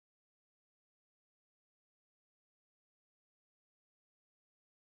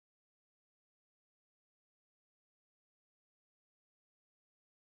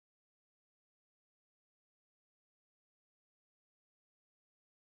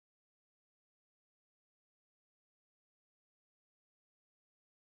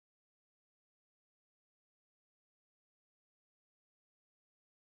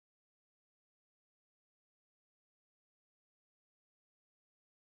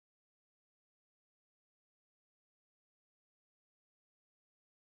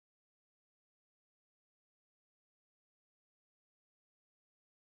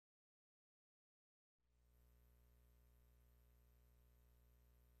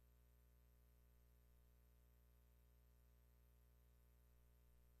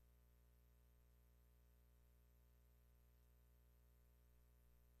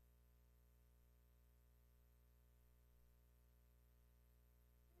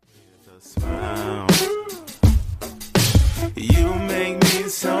Smile. You make me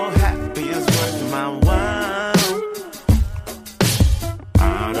so happy, it's worth my while.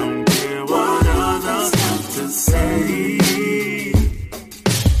 I don't care what others have to say.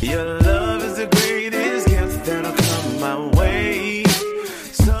 Your love is the greatest gift that'll come my way.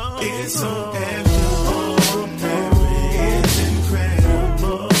 So it's so extraordinary, it's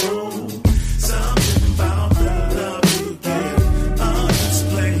incredible. Something about the love you give,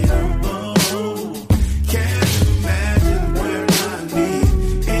 unexplainable. Can't imagine where I need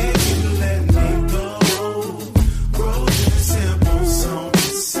if you let me go. Wrote this simple song to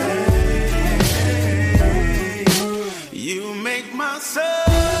say, you make my soul.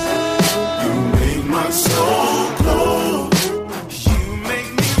 So cold. You make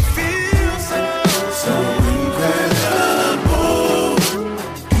me feel so incredible.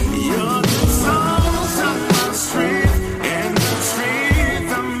 You're the source of my strength and the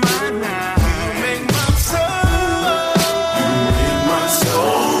strength of my life. You make my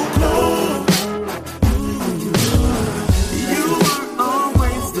soul glow. You are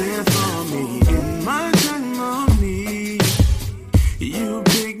always there for me in my time of need. You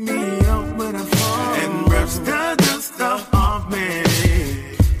pick me up when I fall and brush the dust off me.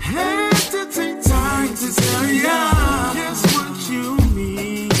 Had to take time to tell ya just what you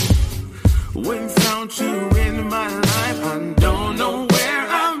mean. Without you in my life, I don't know where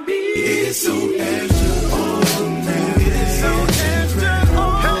I'll be. It's so extraordinary. It's so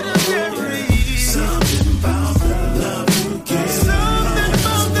extraordinary. Something about the love you give. Something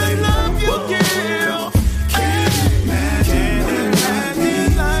about the love you give. Can't imagine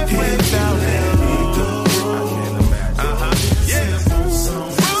life without it.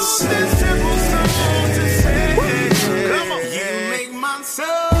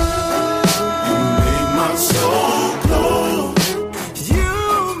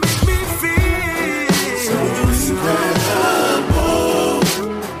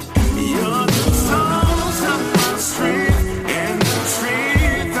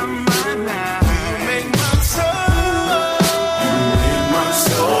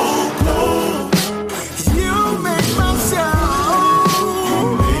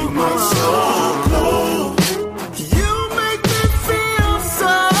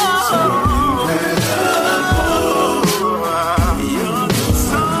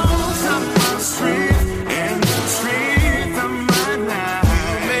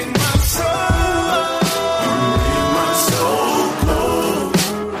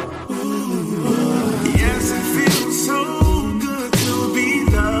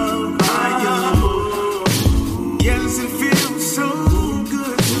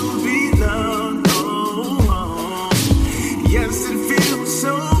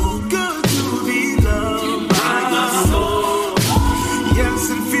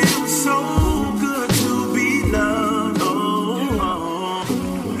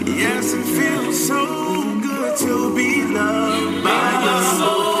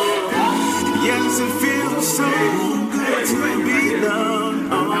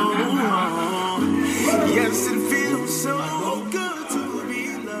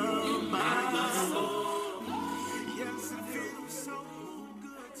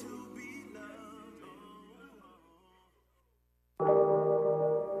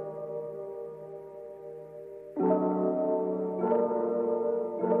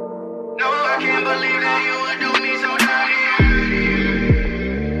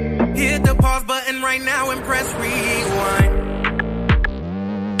 Hit the pause button right now and press rewind.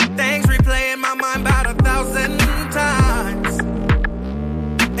 Things replay in my mind about 1,000 times.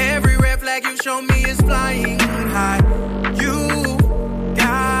 Every red flag you show me is flying high. You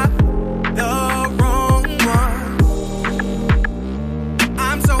got the wrong one.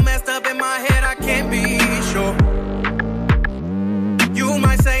 I'm so messed up in my head I can't be sure. You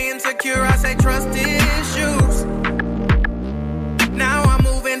might say insecure, I say trust issues. Now I'm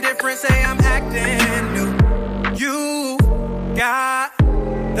moving different, say I'm acting new. You got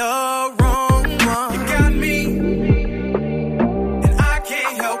the wrong one. You got me, and I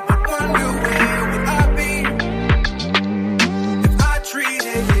can't help but wonder where would I be if I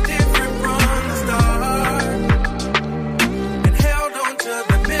treated you different from the start and held on to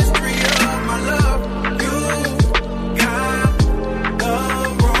the mystery of my love. You got the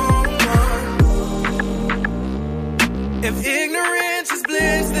wrong one. If ignorance is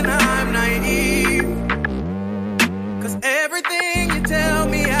bliss, then I'm naive. 'Cause everything you tell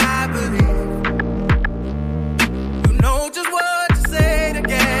me I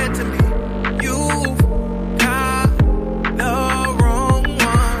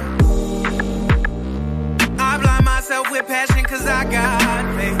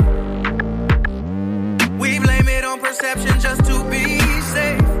option just to be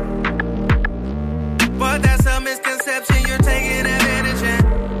safe. But that's a misconception, you're taking advantage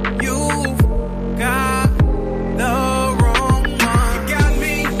and you've got the wrong one. You got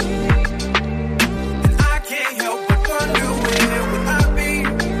me, and I can't help but wonder where would I be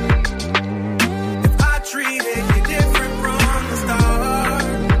if I treated you different from the start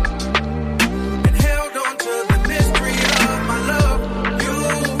and held on to the mystery of my love. You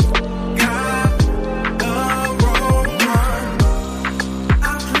got the wrong one. I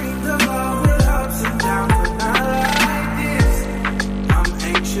dream the love with ups and downs, but not like this. I'm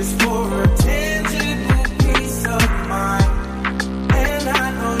anxious for a tangible peace of mind, and I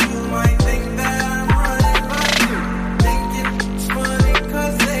know you might think that I'm running like you, thinking it's funny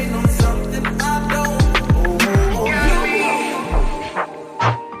 'cause they know something I don't. Oh,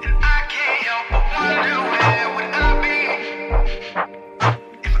 and I can't help but wonder where would I be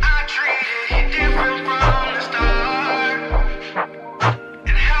if I treated you different from the start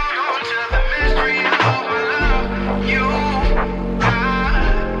and held on to the mystery of my love. You got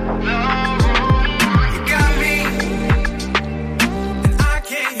the wrong one. You got me, and I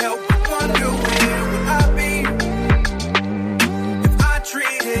can't help but wonder where would I be if I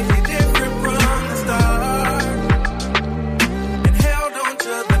treated you different from the start and held on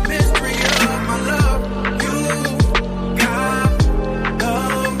to the mystery of my love. You got the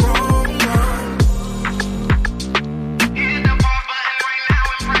wrong one. Hit the pause button right now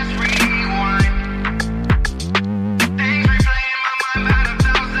and press rewind. Things replay in my mind about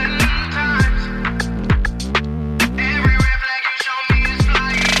 1,000 times. Every red flag you show me is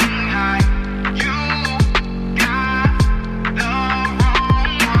flying high. You got the wrong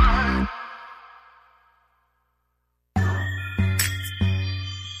one.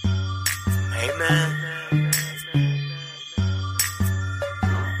 Amen.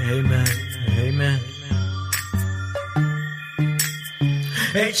 Amen. Amen.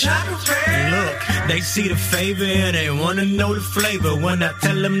 They try to pray. Look, they see the favor and they wanna know the flavor. When I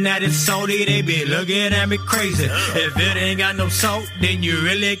tell them that it's salty, they be looking at me crazy. If it ain't got no salt, then you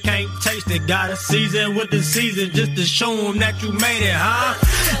really can't taste it. Gotta season with the season just to show them that you made it, huh?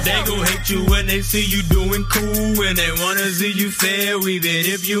 They gon' hate you when they see you doing cool, and they wanna see you fail even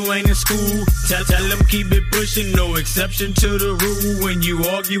if you ain't in school. Tell them keep it pushing, no exception to the rule. When you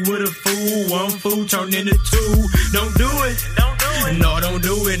argue with a fool, one fool turn into two. Don't do it. No, don't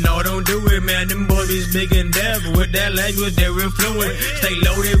do it. No, don't do it, man. Them boys is big and deaf with that language, they're influent. Stay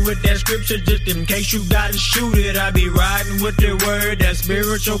loaded with that scripture just in case you gotta shoot it. I be riding with the word, that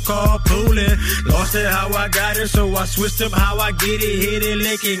spiritual carpooling. Lost it how I got it, so I switched up how I get it. Hit it,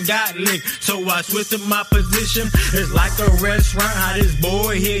 lick and got licked, so I switched up my position. It's like a restaurant, how this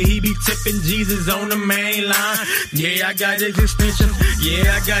boy here, he be tipping Jesus on the main line. Yeah, I got his extension.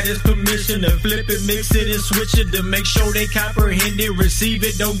 Yeah, I got his permission to flip it, mix it, and switch it to make sure they comprehend it, receive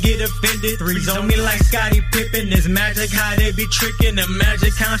it, don't get offended. Threes on me like Scottie Pippen. It's magic how they be tricking. The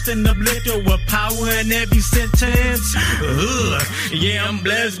magic constant uplifter with power in every sentence. Yeah, I'm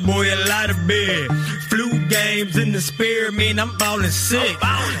blessed, boy, a lot of bed. Flu games in the spirit mean I'm ballin' sick.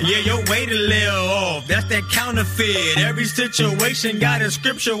 Yeah, your weight a little off. That's that counterfeit. Every situation got a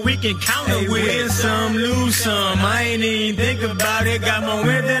scripture we can counter with. Win some, lose some. I ain't even think about it. Got more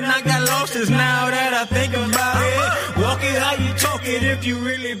win than I got losses now that I think about it. Walk it how you talk it if you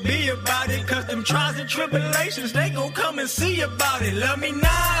really be about it. Cause them trials and tribulations, they gon' come and see about it. Love me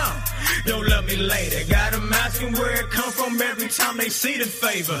now, don't love me later. Got them asking where it come from every time they see the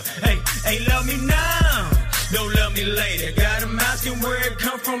favor. Hey, love me now, don't love me later. Got them asking where it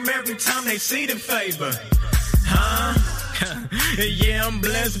come from every time they see the favor. Huh? Yeah, I'm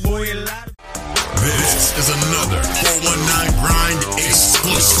blessed, boy, a lot. This is another 419 Grind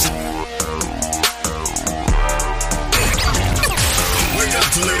exclusive. Wake up,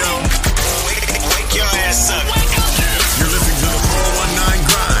 Toledo. Wake your ass up. You're listening to the 419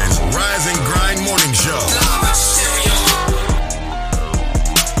 Grinds Rise and Grind Morning Show.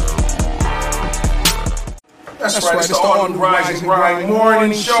 That's right, it's the On Rise and Grind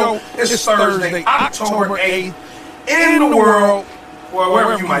Morning Show. It's Thursday, October 8th. In the world, well,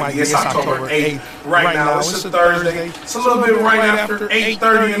 wherever you might be, it's October 8th. Right now, it's a Thursday. It's a little bit right after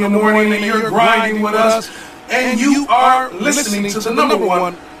 8:30 in the morning, and you're grinding with us. And you are listening to the number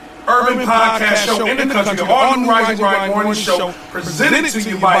one urban podcast show in the country, the all new Rise and Grind morning show, presented to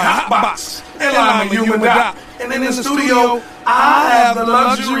you by Hotbox and Lima Human Doc. And in the studio, I have the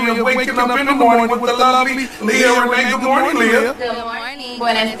luxury of waking up in the morning with the lovely Leah Renee. Good morning, Leah. Good morning.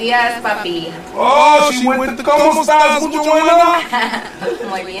 Buenos dias, papi. Oh, she went to ¿Cómo estás? Mucho bueno.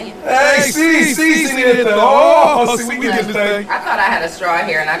 Muy bien. Hey, sí, señorita. Oh, see, we get this thing. I thought I had a straw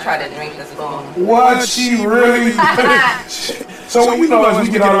here and I tried to drink the spoon. What she really? So we know as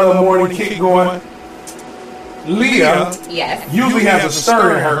we get our little morning kick going, Leah Yes. usually has a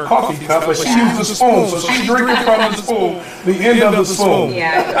stir in her coffee cup, but she uses a spoon, so she's drinking from the spoon, the end of the spoon.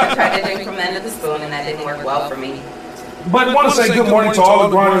 Yeah, I tried to drink from the end of the spoon and that didn't work well for me. But I want to say good morning to all the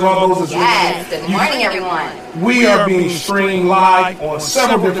grinders, all those that's Yes. listening. Good morning, everyone. We are being streamed live on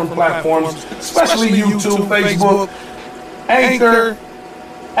several different platforms, especially YouTube, Facebook, Anchor,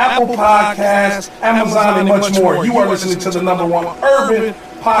 Apple Podcasts, Amazon, and much more. You are listening to the #1 urban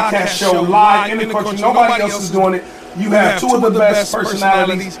podcast show live in the country. Nobody else is doing it. You have two of the best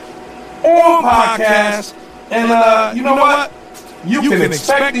personalities on podcast. And you know what? You can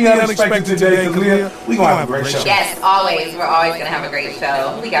expect the unexpected today, because Leah, we're going to have a great show. Yes, always. We're always going to have a great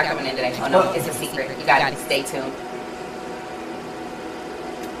show. Who we got coming in today? Oh, no, it's a secret. You got to stay tuned.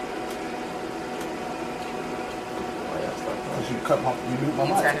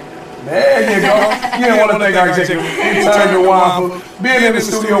 There you go. You didn't want to thank our executive intern Dewan for being in the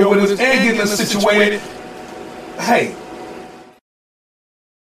studio with us and getting us situated. Hey,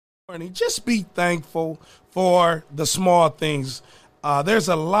 just be thankful for the small things. There's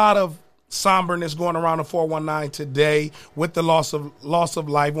a lot of somberness going around the 419 today with the loss of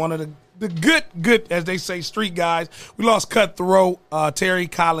life. One of the good, as they say, street guys. We lost Cutthroat, Terry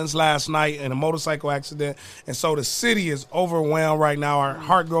Collins last night in a motorcycle accident. And so the city is overwhelmed right now. Our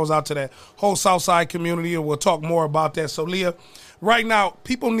heart goes out to that whole Southside community, and we'll talk more about that. So, Leah, right now,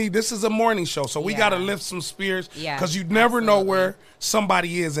 people need, this is a morning show, so we got to lift some spirits, because you never know where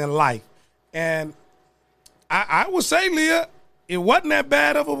somebody is in life. And I would say, Leah, it wasn't that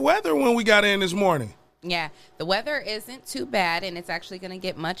bad of a weather when we got in this morning. Yeah, the weather isn't too bad, and it's actually going to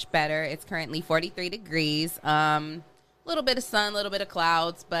get much better. It's currently 43 degrees. A little bit of sun, a little bit of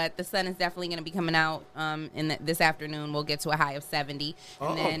clouds, but the sun is definitely going to be coming out this afternoon. We'll get to a high of 70.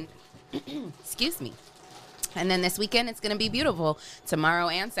 And then, excuse me. And then this weekend, it's going to be beautiful. Tomorrow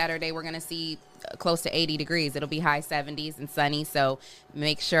and Saturday, we're going to see close to 80 degrees. It'll be high 70s and sunny. So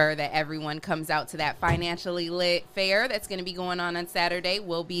make sure that everyone comes out to that financially lit fair that's going to be going on Saturday.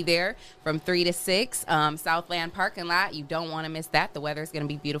 We'll be there from 3 to 6. Southland parking lot. You don't want to miss that. The weather is going to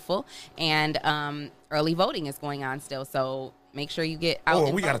be beautiful. And early voting is going on still. So make sure you get out.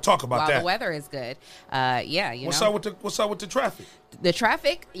 Oh, we got to talk about while that. The weather is good. What's up with the traffic? The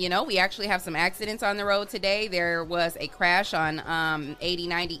traffic, we actually have some accidents on the road today. There was a crash on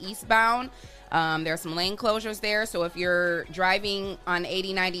 8090 eastbound. There are some lane closures there. So if you're driving on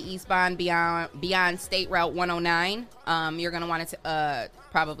 8090 eastbound beyond State Route 109, you're going to want to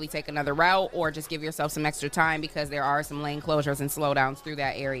probably take another route or just give yourself some extra time, because there are some lane closures and slowdowns through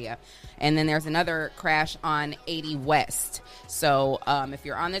that area. And then there's another crash on 80 West. So if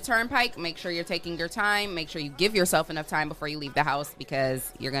you're on the turnpike, make sure you're taking your time. Make sure you give yourself enough time before you leave the house,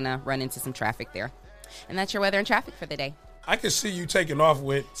 because you're going to run into some traffic there. And that's your weather and traffic for the day. I can see you taking off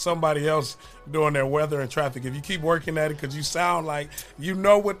with somebody else doing their weather and traffic. If you keep working at it, because you sound like you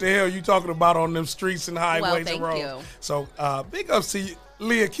know what the hell you talking about on them streets and highways and roads. You. So big ups to you,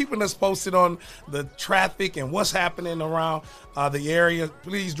 Leah, keeping us posted on the traffic and what's happening around the area.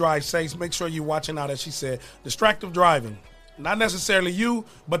 Please drive safe. Make sure you're watching out, as she said. Distractive driving. Not necessarily you,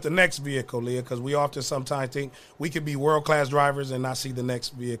 but the next vehicle, Leah, because we often sometimes think we could be world-class drivers and not see the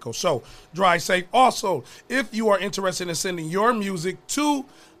next vehicle. So drive safe. Also, if you are interested in sending your music to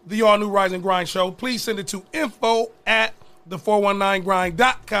the all-new Rise and Grind show, please send it to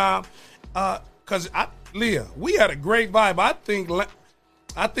info@the419grind.com. Because, Leah, we had a great vibe. I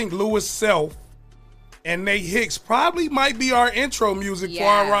think Louis Self and Nate Hicks probably might be our intro music for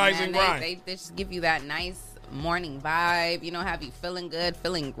our Rise and Grind. They just give you that nice morning vibe, have you feeling good,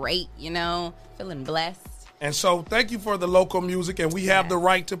 feeling great, feeling blessed. And so thank you for the local music, and we have the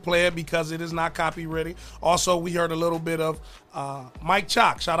right to play it because it is not copyrighted. Also, we heard a little bit of Mike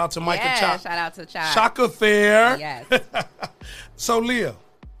Chalk. Shout out to Mike and Chalk. Shout out to Chalk. Chalk Affair. Yes. So, Leah,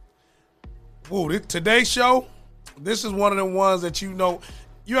 today's show, this is one of the ones that you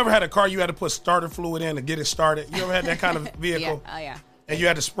ever had a car you had to put starter fluid in to get it started? You ever had that kind of vehicle? Yeah. Oh, yeah. And you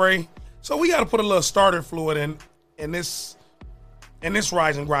had to spray? So we got to put a little starter fluid in this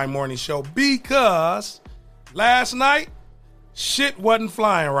Rise and Grind morning show, because last night shit wasn't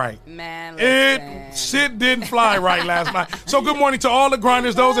flying right. Man, listen. Shit didn't fly right last night. So good morning to all the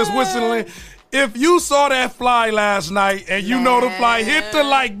grinders, those that's whistling. If you saw that fly last night and you know the fly, hit the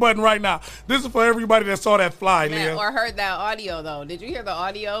like button right now. This is for everybody that saw that fly, Man, Leah. or heard that audio, though. Did you hear the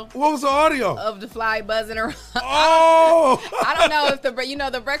audio? What was the audio? Of the fly buzzing around. Oh! I don't know if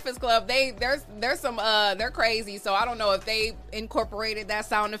the Breakfast Club, there's some they're crazy, so I don't know if they incorporated that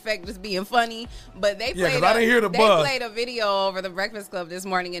sound effect just being funny, but they played I didn't hear the buzz. They played a video over the Breakfast Club this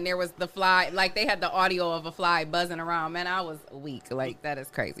morning, and there was the fly, like they had the audio of a fly buzzing around. Man, I was weak. Like, that is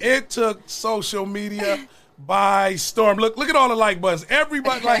crazy. It took social media by storm. Look at all the like buttons.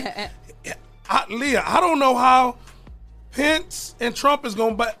 Everybody, Leah, I don't know how Pence and Trump is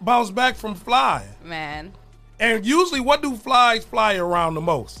going to bounce back from flying. Man. And usually, what do flies fly around the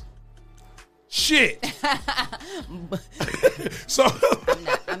most? Shit. So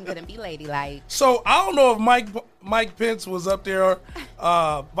I'm gonna be ladylike. So I don't know if Mike Pence was up there,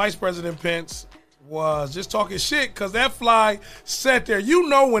 Vice President Pence was just talking shit because that fly sat there. You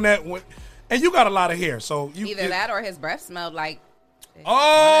know when that went, and you got a lot of hair, so you either that or his breath smelled like.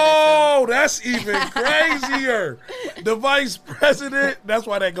 Oh, that's even crazier. The Vice President. That's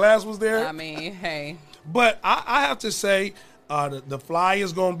why that glass was there. I mean, hey. But I have to say, the fly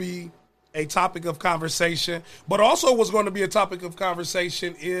is going to be a topic of conversation. But also what's going to be a topic of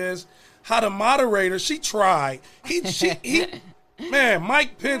conversation is how the moderator, she tried. Man,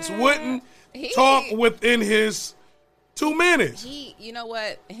 Mike Pence wouldn't talk within his 2 minutes. You know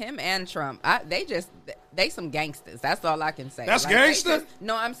what? Him and Trump, they some gangsters. That's all I can say. That's like, gangster?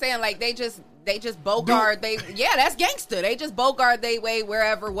 No, I'm saying like they just bogart. That's gangster. They just bogart they way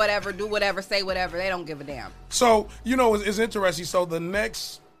wherever, whatever, do whatever, say whatever. They don't give a damn. So, it's interesting. So the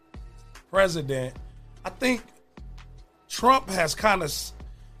next president, I think Trump has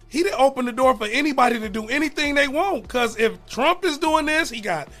he didn't open the door for anybody to do anything they want. Because if Trump is doing this, he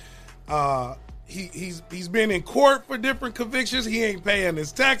got he's been in court for different convictions. He ain't paying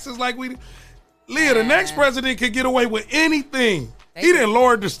his taxes like we do. Leah, the next president could get away with anything. He didn't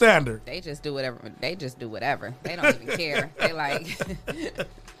lower the standard. They just do whatever. They don't even care.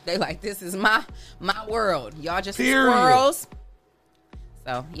 They like this is my world. Y'all just squirrels.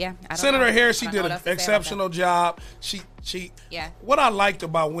 So yeah, I don't Senator know. Harris, she did an exceptional job. She What I liked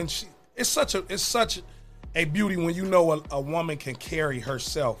about when it's such a beauty when a woman can carry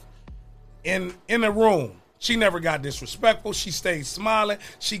herself in a room. She never got disrespectful. She stayed smiling.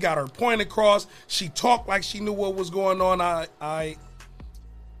 She got her point across. She talked like she knew what was going on.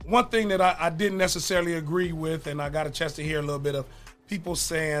 One thing that I didn't necessarily agree with, and I got a chance to hear a little bit of people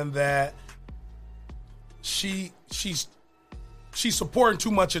saying that she's supporting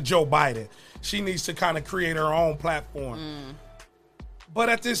too much of Joe Biden. She needs to kind of create her own platform. But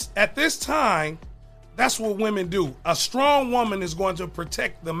at this time, that's what women do. A strong woman is going to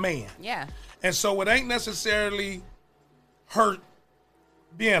protect the man. Yeah. And so it ain't necessarily her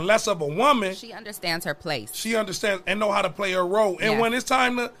being less of a woman. She understands her place. She understands and know how to play her role. And when it's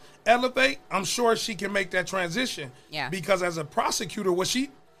time to elevate, I'm sure she can make that transition. Yeah. Because as a prosecutor,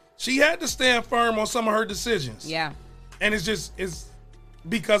 she had to stand firm on some of her decisions. Yeah. And it's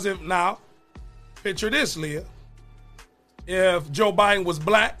because picture this, Leah. If Joe Biden was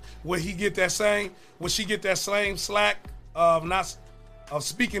black, would she get that same slack of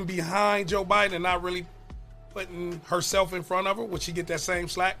speaking behind Joe Biden and not really putting herself in front of her? Would she get that same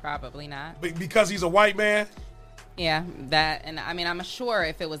slack? Probably not. Because he's a white man? Yeah, that, and I mean, I'm sure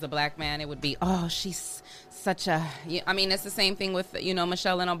if it was a black man, it would be, she's such a, I mean, it's the same thing with,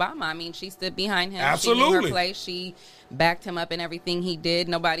 Michelle and Obama. I mean, she stood behind him. Absolutely. She knew her place. She backed him up in everything he did.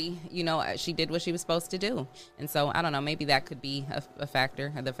 Nobody, she did what she was supposed to do. And so, I don't know, maybe that could be a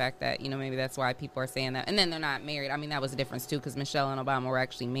factor, the fact that, maybe that's why people are saying that. And then they're not married. I mean, that was a difference, too, because Michelle and Obama were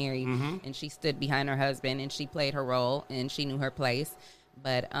actually married. Mm-hmm. And she stood behind her husband, and she played her role, and she knew her place.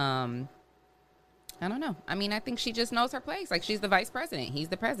 But, I don't know. I mean, I think she just knows her place. Like, she's the vice president. He's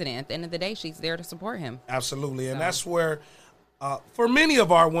the president. At the end of the day, she's there to support him. Absolutely. And that's where, for many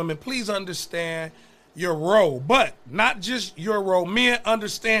of our women, please understand your role. But not just your role. Men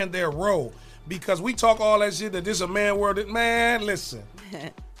understand their role. Because we talk all that shit that this is a man world. Man, listen.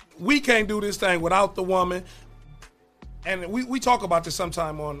 We can't do this thing without the woman. And we talk about this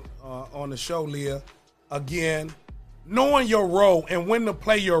sometime on the show, Leah. Again, knowing your role and when to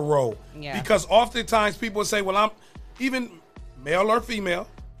play your role. Yeah. Because oftentimes people say, well, I'm even male or female,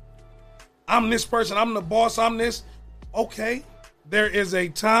 I'm this person, I'm the boss, I'm this. Okay, there is a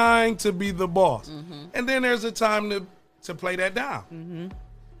time to be the boss. Mm-hmm. And then there's a time to play that down. Mm-hmm.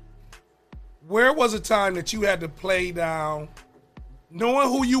 Where was a time that you had to play down knowing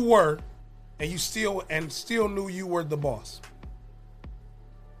who you were and you still knew you were the boss?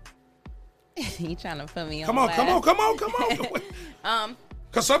 You trying to put me on? Come on.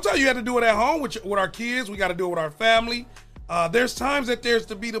 Because sometimes you have to do it at home with our kids. We got to do it with our family. There's times that there's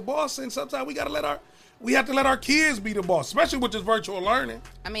to be the boss, and sometimes we have to let our kids be the boss, especially with this virtual learning.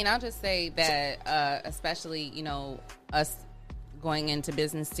 I mean, I'll just say that, especially, us going into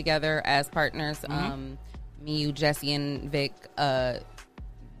business together as partners, me, you, Jesse, and Vic,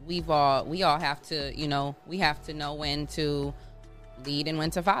 we all have to, we have to know when to lead and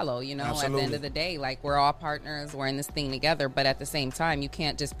when to follow, Absolutely. At the end of the day, like, we're all partners, we're in this thing together, but at the same time, you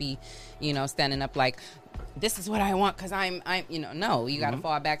can't just be, standing up like, this is what I want because I'm no, you got to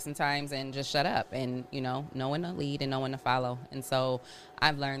fall back sometimes and just shut up and, know when to lead and know when to follow. And so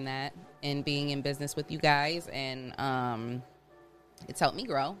I've learned that in being in business with you guys, and it's helped me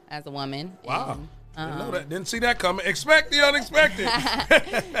grow as a woman. Wow. Didn't know that. Didn't see that coming. Expect the unexpected.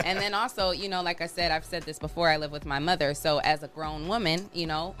 And then also, like I said, I've said this before, I live with my mother. So as a grown woman,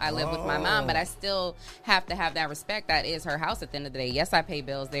 I live with my mom, but I still have to have that respect. That is her house at the end of the day. Yes, I pay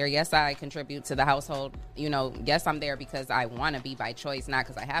bills there. Yes, I contribute to the household. Yes, I'm there because I want to be by choice, not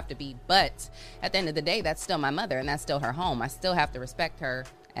because I have to be. But at the end of the day, that's still my mother, and that's still her home. I still have to respect her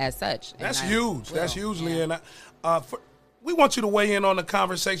as such. That's huge. That's huge, Leah. And we want you to weigh in on the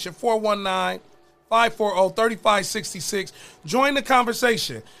conversation. 419-540-3566. Join the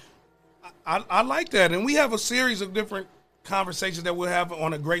conversation. I like that. And we have a series of different conversations that we'll have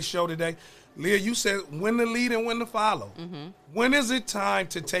on a great show today. Leah, you said when to lead and when to follow. Mm-hmm. When is it time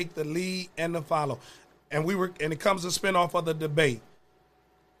to take the lead and to follow? And it comes to spinoff of the debate.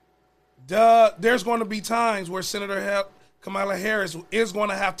 There's going to be times where Senator Kamala Harris is going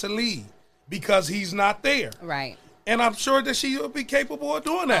to have to lead because he's not there. Right. And I'm sure that she will be capable of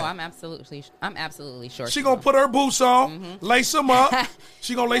doing that. Oh, I'm absolutely sure. She gonna put her boots on, lace them up.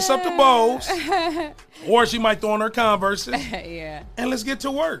 She gonna lace up the bows, or she might throw on her Converses. Yeah. And let's get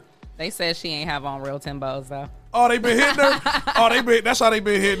to work. They said she ain't have on real Timbos though. Oh, they been hitting her. That's how they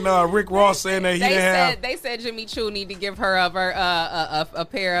been hitting Rick Ross, saying that he didn't have. They said Jimmy Choo need to give her a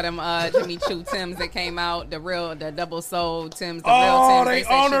pair of them Jimmy Choo Tims that came out, the double soled Tims. Real Tims. They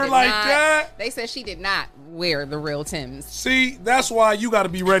on her like that. They said she did not wear the real Tims. See, that's why you got to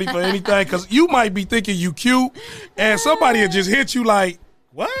be ready for anything, because you might be thinking you cute, and somebody will just hit you like,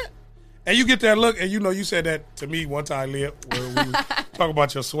 what? And you get that look, and you said that to me one time, Leah, where we were talking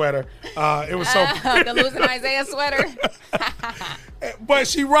about your sweater. It was so the losing Isaiah sweater. But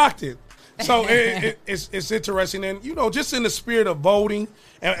she rocked it. So it's interesting. And, just in the spirit of voting,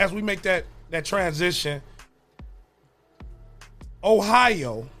 and as we make that transition,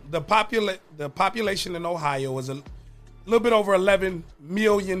 Ohio, the population in Ohio is a little bit over 11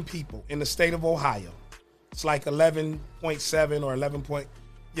 million people in the state of Ohio. It's like 11.7 or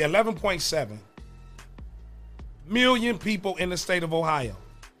 11.7 million people in the state of Ohio.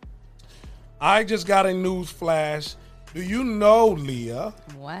 I just got a news flash. Do you know, Leah?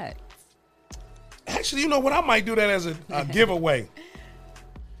 What? Actually, you know what? I might do that as a giveaway.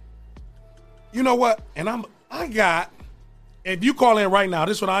 You know what? And if you call in right now,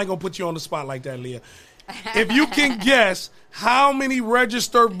 this one, I ain't going to put you on the spot like that, Leah. If you can guess how many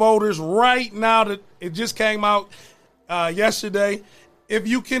registered voters right now, that it just came out yesterday, if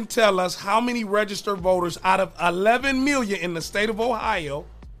you can tell us how many registered voters out of 11 million in the state of Ohio,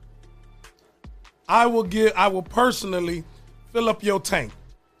 I will personally fill up your tank.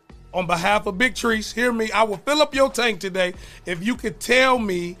 On behalf of Big Trees, hear me, I will fill up your tank today if you could tell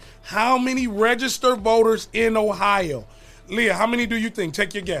me how many registered voters in Ohio. Leah, how many do you think?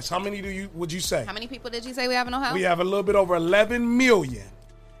 Take your guess. How many would you say? How many people did you say we have in Ohio? We have a little bit over 11 million.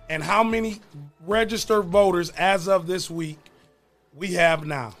 And how many registered voters as of this week we have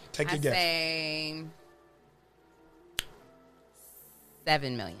now? Take your guess. I say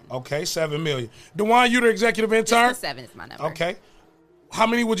 7 million. Okay, 7 million. DeJuan, you the executive intern? Just 7 is my number. Okay. How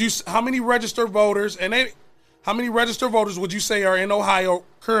many registered voters how many registered voters would you say are in Ohio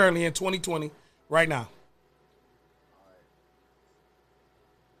currently in 2020 right now?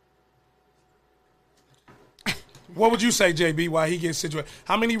 What would you say, JB, while he gets situated?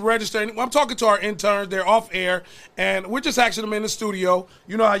 How many registered? I'm talking to our interns. They're off air, and we're just asking them in the studio.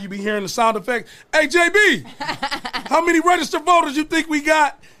 You know how you be hearing the sound effect. Hey, JB, how many registered voters you think we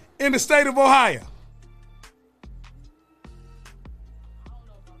got in the state of Ohio?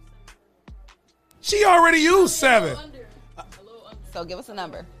 She already used 7. So give us a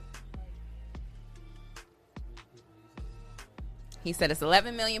number. He said it's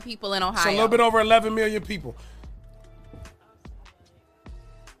 11 million people in Ohio. It's a little bit over 11 million people.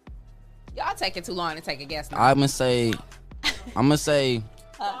 Y'all taking too long to take a guess now. I'm gonna say 5 or 6.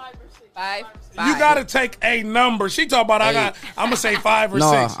 5. You got to take a number. She talking about I'm going to say 5 or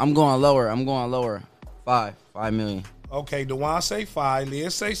 6. No, I'm going lower. 5 million. Okay, Dewan say 5.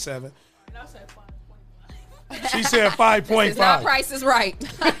 Leah say 7. And I said 5.5. She said 5.5. This is not Price is Right.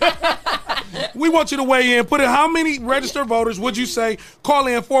 We want you to weigh in. Put in how many registered voters would you say? Call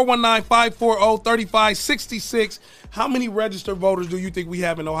in 419-540-3566. How many registered voters do you think we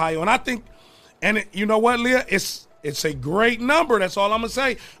have in Ohio? And I think, you know what, Leah? It's a great number. That's all I'm going to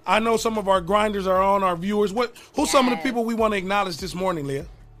say. I know some of our grinders are on, our viewers. Who's some of the people we want to acknowledge this morning, Leah?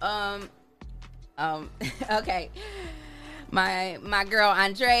 Okay. My girl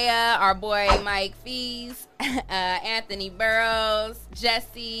Andrea, our boy Mike Fees, Anthony Burrows,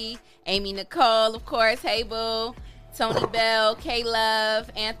 Jesse, Amy Nicole, of course, Hey Boo, Tony Bell,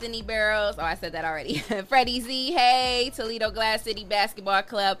 K-Love, Anthony Burrows. Oh, I said that already. Freddie Z, hey, Toledo Glass City Basketball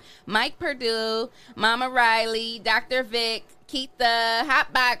Club, Mike Purdue, Mama Riley, Dr. Vic, Keitha,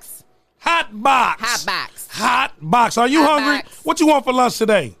 Hotbox. Are you hungry? Box. What you want for lunch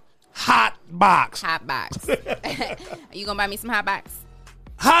today? Hot box. You gonna buy me some hot box?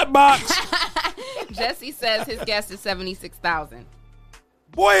 Hot box. Jesse says his guess is 76,000.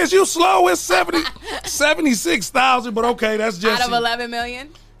 Boy, is you slow. It's 76,000, but okay, that's Jesse. Out of 11 million?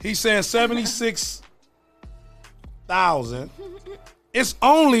 He's saying 76,000. It's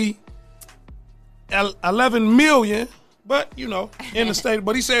only 11 million, but, in the state.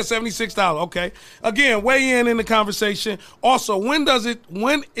 But he said 76,000. Okay. Again, weigh in the conversation. Also, when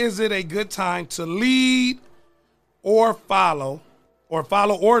is it a good time to lead or follow or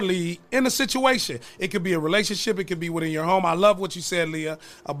lead in a situation? It could be a relationship. It could be within your home. I love what you said, Leah,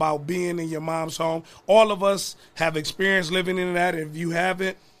 about being in your mom's home. All of us have experience living in that. If you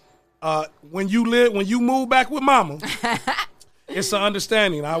haven't, when you move back with mama, it's an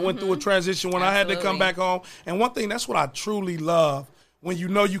understanding. I went through a transition when I had to come back home. And one thing, that's what I truly love, when you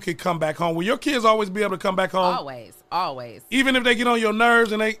know you can come back home. Will your kids always be able to come back home? Always. Even if they get on your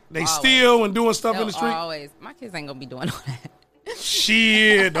nerves and they steal and doing stuff in the street? Always. My kids ain't going to be doing all that.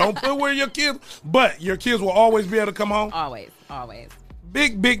 Shit, don't put where your kids, but your kids will always be able to come home? Always.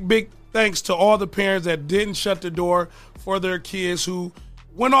 Big thanks to all the parents that didn't shut the door for their kids who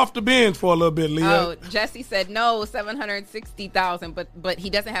went off the bench for a little bit, Leah. Oh, Jesse said no, 760,000, but he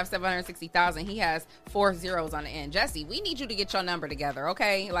doesn't have 760,000. He has 4 zeros on the end. Jesse, we need you to get your number together,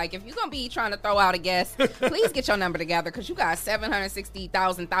 okay? Like, if you're going to be trying to throw out a guess, please get your number together, because you got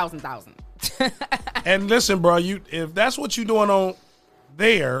 760,000. And listen, bro, if that's what you're doing on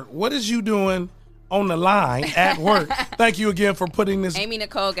there, what is you doing on the line at work? Thank you again for putting this. Amy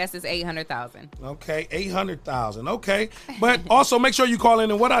Nicole guesses 800,000. Okay, 800,000. Okay, but also make sure you call in.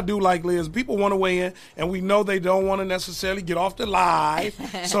 And what I do like, Liz, people want to weigh in, and we know they don't want to necessarily get off the live,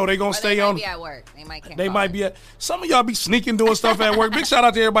 so they're gonna stay on. They might be at work. They might be at. Some of y'all be sneaking doing stuff at work. Big shout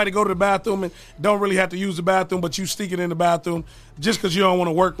out to everybody go to the bathroom and don't really have to use the bathroom, but you sneaking in the bathroom just because you don't want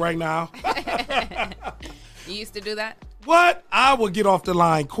to work right now. You used to do that? What? I will get off the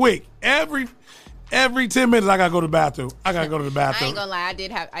line quick. Every 10 minutes, I gotta go to the bathroom. I ain't gonna lie.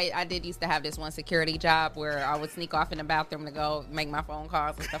 I did used to have this one security job where I would sneak off in the bathroom to go make my phone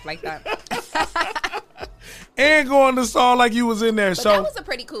calls and stuff like that. And go on the stall like you was in there. But that was a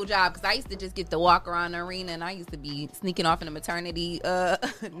pretty cool job, because I used to just get to walk around the arena, and I used to be sneaking off in the maternity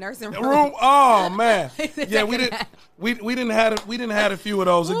nursing room. Oh man, yeah, we didn't have a few of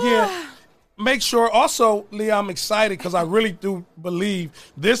those again. Make sure also, Leah, I'm excited because I really do believe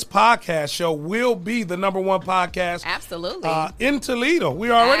this podcast show will be the number one podcast. Absolutely. In Toledo.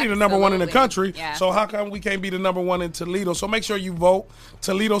 We're already the number one in the country. Yeah. So how come we can't be the number one in Toledo? So make sure you vote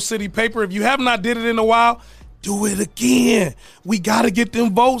Toledo City Paper. If you have not did it in a while, do it again. We got to get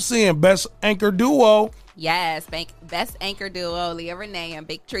them votes in. Best Anchor Duo. Yes, Best Anchor Duo, Leah Renee and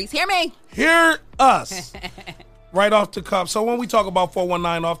Big Trees. Hear me. Hear us. Right off the cuff. So when we talk about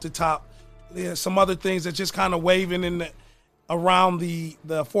 419 off the top, there's some other things that just kind of waving around the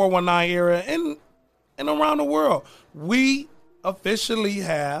 419 era and around the world. We officially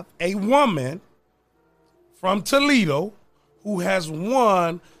have a woman from Toledo who has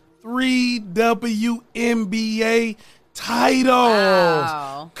won 3 WNBA titles.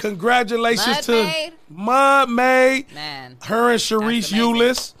 Wow. Congratulations to Mud Maid. Man. Her and Sharice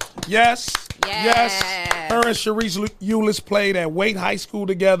Eulis. Yes. Her and Sharice Eulis played at Wade High School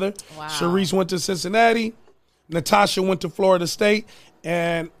together. Wow. Sharice went to Cincinnati. Natasha went to Florida State.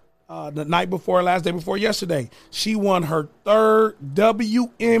 And the day before yesterday, she won her 3rd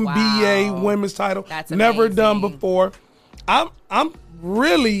WNBA women's title. That's never amazing. done before. I'm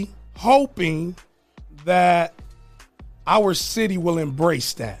really hoping that our city will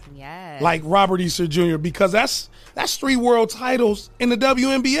embrace that. Yes. Like Robert Easter Jr., because that's 3 world titles in the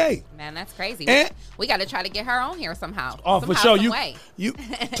WNBA. Man, that's crazy. And- we got to try to get her on here somehow. Oh, for sure. You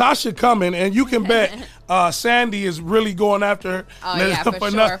Tasha coming, and you can bet Sandy is really going after her. Oh, yeah,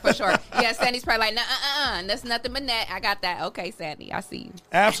 for sure. Yeah, Sandy's probably like, that's nothing but net. I got that. Okay, Sandy, I see you.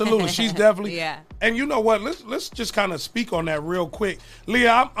 Absolutely. She's definitely. Yeah. And you know what? Let's just kind of speak on that real quick.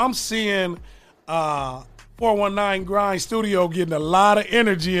 Leah, I'm seeing 419 Grind Studio getting a lot of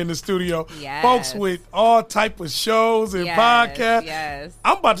energy in the studio. Yes. Folks with all type of shows and podcasts. Yes.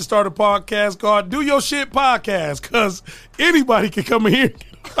 I'm about to start a podcast called Do Your Shit Podcast, because anybody can come in here and get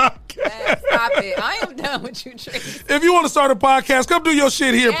a podcast. Stop it. I am done with you, Trace. If you want to start a podcast, come do your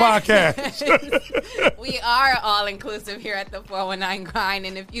shit here podcast. We are all inclusive here at the 419 Grind,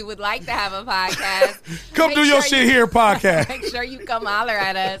 and if you would like to have a podcast, come do your shit here podcast. Make sure you come holler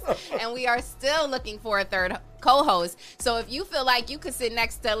at us. And we are still looking for a third co-host. So if you feel like you could sit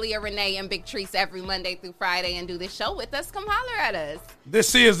next to Leah Renee and Big Treese every Monday through Friday and do this show with us, come holler at us.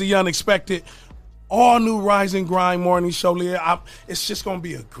 This is the unexpected. All new Rise and Grind morning show, Leah. It's just going to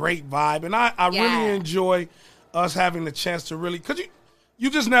be a great vibe. And I really enjoy us having the chance to really, because you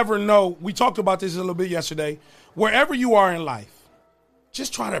just never know. We talked about this a little bit yesterday. Wherever you are in life,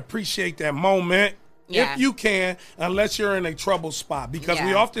 just try to appreciate that moment if you can, unless you're in a troubled spot. Because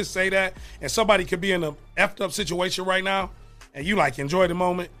we often say that, and somebody could be in a effed up situation right now, and you like enjoy the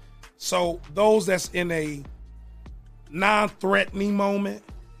moment. So those that's in a non-threatening moment,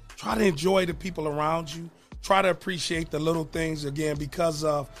 try to enjoy the people around you. Try to appreciate the little things again, because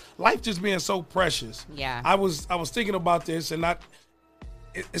of life just being so precious. Yeah. I was thinking about this, and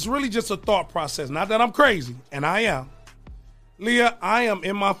it's really just a thought process. Not that I'm crazy, and I am. Leah, I am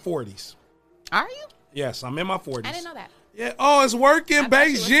in my 40s. Are you? Yes, I'm in my 40s. I didn't know that. Yeah. Oh, it's working,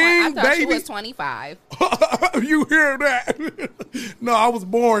 Beijing, I thought baby. you was 25. You hear that? No, I was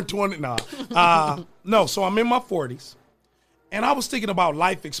born 20. No, so I'm in my 40s. And I was thinking about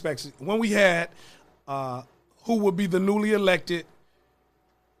life expectancy. When we had who would be the newly elected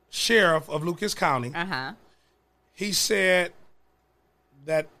sheriff of Lucas County, he said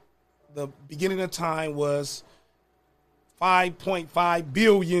that the beginning of time was 5.5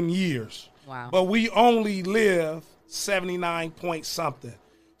 billion years. Wow. But we only live 79 point something.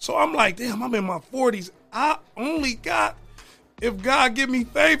 So I'm like, damn, I'm in my 40s. I only got, if God give me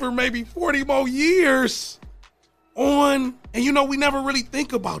favor, maybe 40 more years on. And you know, we never really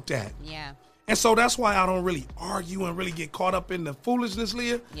think about that. Yeah. And so that's why I don't really argue and really get caught up in the foolishness,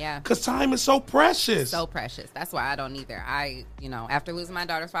 Leah. Yeah. Because time is so precious. So precious. That's why I don't either. After losing my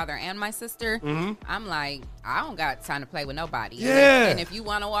daughter's father and my sister, I'm like, I don't got time to play with nobody. Yeah. And if you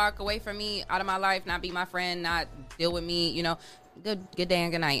want to walk away from me, out of my life, not be my friend, not deal with me, good day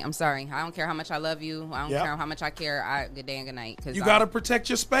and good night. I'm sorry. I don't care how much I love you. I don't care how much I care. Good day and good night. You got to protect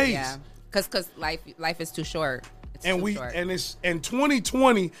your space. Yeah. Because life is too short. It's in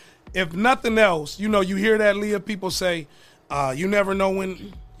 2020, if nothing else, you hear that, Leah, people say, you never know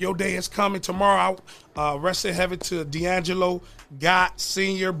when your day is coming. Tomorrow, rest in heaven to D'Angelo Gott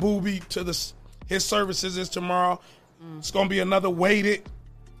Senior Booby, to his services is tomorrow. It's going to be another weighted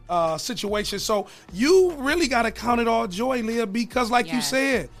situation. So you really got to count it all joy, Leah, because like you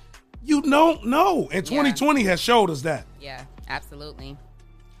said, you don't know. And 2020 has showed us that. Yeah, absolutely.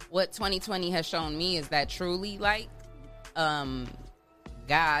 What 2020 has shown me is that truly,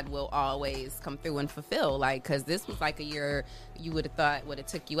 God will always come through and fulfill. Because this was like a year you would have thought would have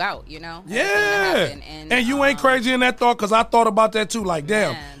took you out, Yeah. And you ain't crazy in that thought, because I thought about that too. Like,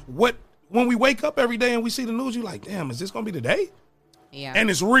 damn, when we wake up every day and we see the news, you like, damn, is this going to be the day? Yeah. And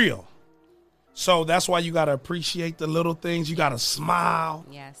it's real. So that's why you got to appreciate the little things. You got to smile.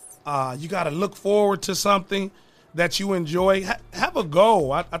 Yes. You got to look forward to something that you enjoy. Have a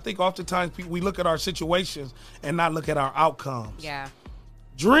goal. I think oftentimes we look at our situations and not look at our outcomes. Yeah.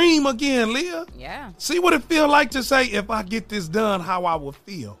 Dream again, Leah. Yeah. See what it feel like to say, if I get this done, how I will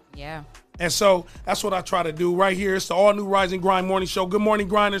feel. Yeah. And so that's what I try to do right here. It's the all new Rise and Grind morning show. Good morning,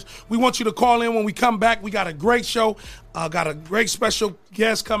 Grinders. We want you to call in when we come back. We got a great show. Got a great special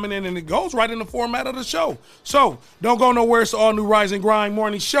guest coming in, and it goes right in the format of the show. So don't go nowhere. It's the all new Rise and Grind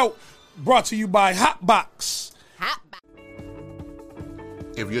morning show, brought to you by Hotbox.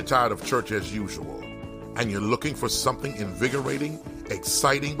 If you're tired of church as usual and you're looking for something invigorating,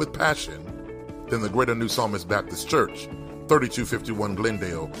 exciting with passion, then the Greater New Psalmist Baptist Church, 3251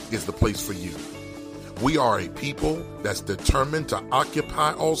 Glendale, is the place for you. We are a people that's determined to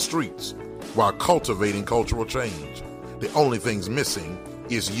occupy all streets while cultivating cultural change. The only thing's missing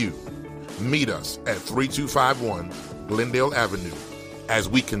is you. Meet us at 3251 Glendale Avenue as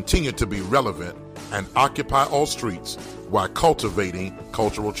we continue to be relevant and occupy all streets while cultivating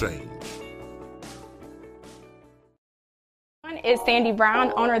cultural change. Is Sandy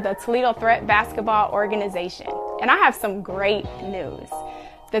Brown, owner of the Toledo Threat Basketball Organization, and I have some great news.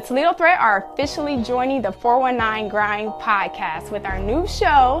 The Toledo Threat are officially joining the 419 Grind podcast with our new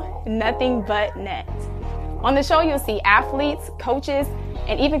show, Nothing But Net. On the show, you'll see athletes, coaches,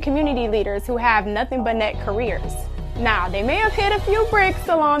 and even community leaders who have nothing but net careers. Now, they may have hit a few bricks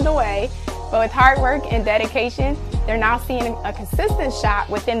along the way, but with hard work and dedication, they're now seeing a consistent shot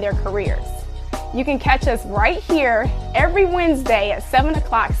within their careers. You can catch us right here every Wednesday at 7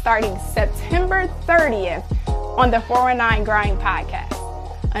 o'clock starting September 30th on the 419 Grind podcast.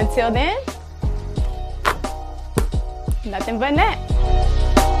 Until then, nothing but net.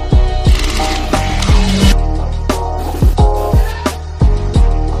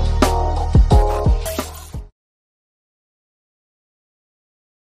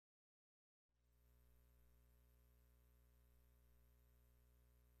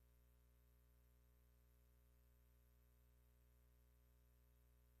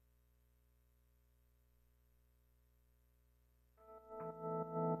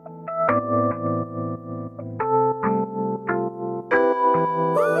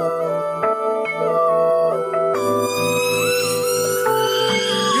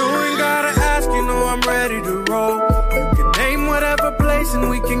 And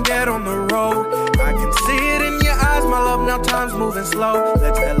we can get on the road. I can see it in your eyes, my love. Now time's moving slow.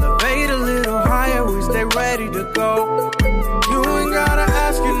 Let's elevate a little higher. We stay ready to go. You ain't gotta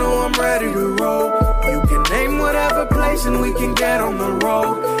ask, you know I'm ready to roll. You can name whatever place and we can get on the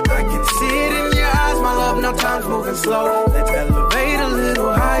road. I can see it in your eyes, my love. Now time's moving slow. Let's elevate a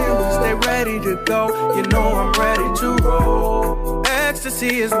little higher. We stay ready to go. You know I'm ready to roll.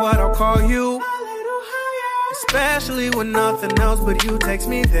 Ecstasy is what I'll call you. Especially when nothing else but you takes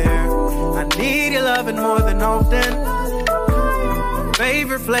me there. I need your loving more than often.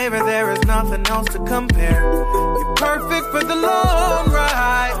 Favorite flavor, there is nothing else to compare. You're perfect for the long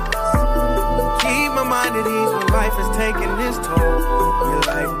ride. Keep my mind at ease when life is taking its toll. You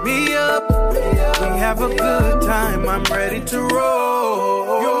light me up, we have a good time. I'm ready to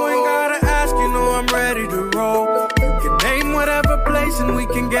roll. You ain't gotta ask, you know I'm ready to roll. You can name whatever place and we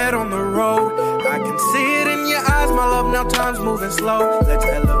can get on the road. I can see it in your eyes, my love. Now time's moving slow. Let's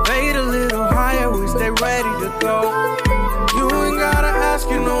elevate a little higher. We stay ready to go. You ain't gotta ask,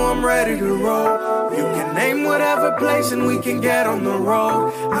 you know I'm ready to roll. You can name whatever place and we can get on the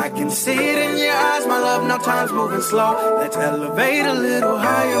road. I can see it in your eyes, my love. Now time's moving slow. Let's elevate a little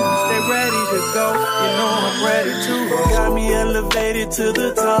higher. We stay ready to go. You know I'm ready to roll. Got me elevated to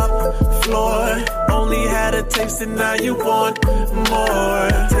the top floor. Only had a taste and now you want more.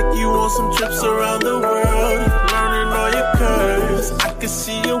 Take you on some trips around the world, learning all your curves. I can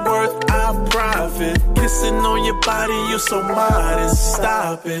see your worth, I'll profit. Kissing on your body, you're so modest.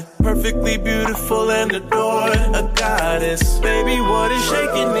 Stop it. Perfectly beautiful and adored, a goddess. Baby, what is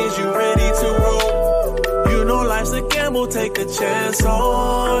shaking? Is you ready to roll? You know life's a gamble, take a chance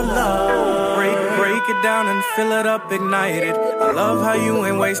on love. Break it down and fill it up, ignite it. I love how you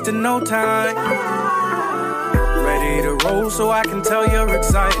ain't wasting no time. Ready to roll so I can tell you're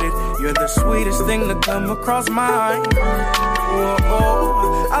excited. You're the sweetest thing to come across mine.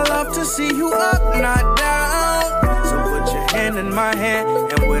 Whoa, I love to see you up, not down. So put your hand in my hand,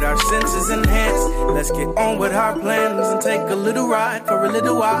 and with our senses enhanced, let's get on with our plans and take a little ride for a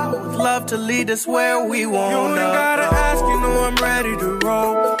little while. With love to lead us where we want. You ain't gotta ask, you know I'm ready to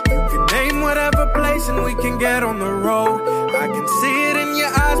roll. You can name whatever place and we can get on the road. I can see it in your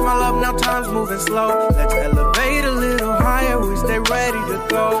eyes, my love. Now time's moving slow. Let's elevate a little higher. We stay ready to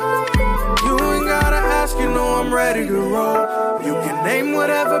go. You ain't gotta ask, you know I'm ready to roll. You can name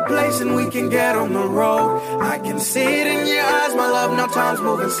whatever place and we can get on the road. I can see it in your eyes, my love. Now time's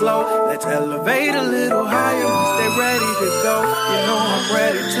moving slow. Let's elevate a little higher. We stay ready to go. You know I'm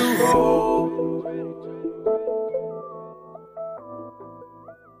ready to roll.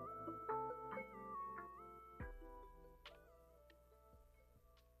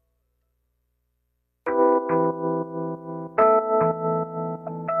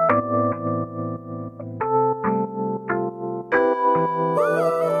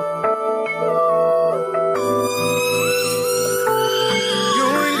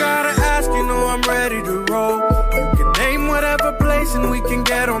 And we can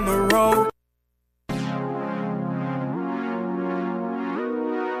get on the road.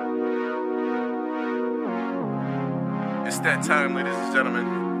 It's that time, ladies and gentlemen.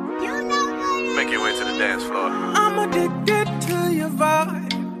 Make your way to the dance floor. I'm addicted to your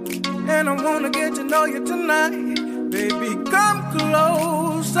vibe, and I wanna get to know you tonight. Baby, come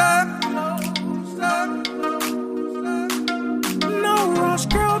closer.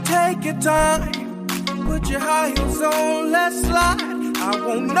 take your time. Put your high heels on, let's slide. I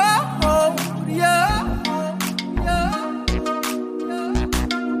won't know, yeah.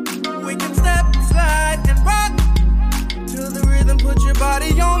 We can step aside and rock to the rhythm. Put your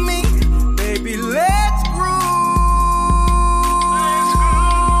body on me, baby. Let's groove.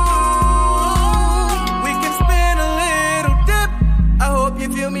 We can spin a little dip. I hope you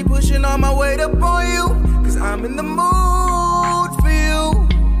feel me pushing all my weight up on you, 'cause I'm in the mood for you.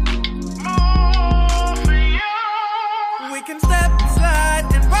 We can step aside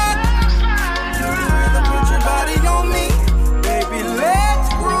and rock to the rhythm. Put your body on me, baby. Let's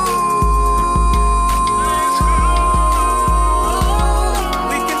groove.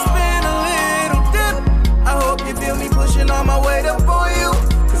 We can spin a little dip. I hope you feel me pushing all my weight up on you,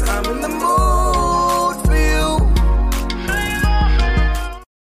 'cause I'm in the mood for you.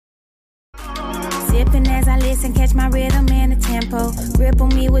 Sipping as I listen, catch my rhythm and the tempo. Grip on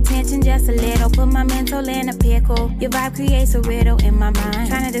me with tension just a little. Put my mental in a pickle. Your vibe creates a riddle in my mind.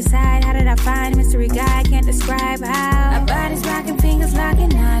 Trying to decide, how did I find a mystery guy? Can't describe how. Our bodies rocking, fingers locking,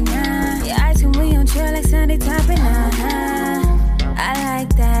 nah. Your eyes can we on chill like Sunday topping, I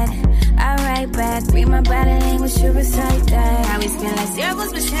like that. I write back. Read my body language, should recite that. How we spin like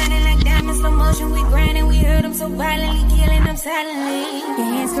circles, but shining like diamonds. Slow motion, we grinding. We hurt them so violently, killing them silently. Your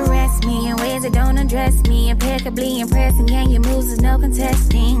hands caress me in ways that don't undress me. Impeccably impressing, and your moves is no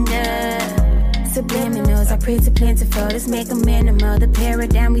contesting. Subliminals, I pray to plentiful. Let's make a minimal. The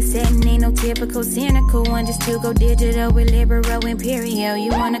paradigm we setting ain't no typical cynical one. Just to go digital with liberal imperial.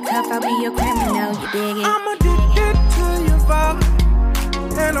 You want a cuff, I'll be your criminal. You dig it? I'm addicted to your vibe,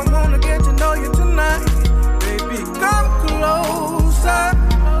 and I wanna get to know you tonight. Baby, come closer.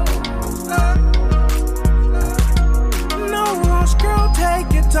 No rush, girl, take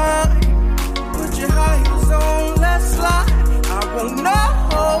your time. Put your high heels on, let's slide. I won't know,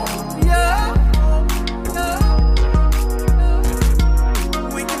 yeah.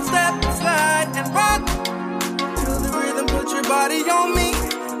 We can step aside and rock to the rhythm. Put your body on me,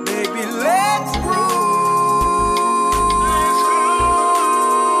 baby, let's groove.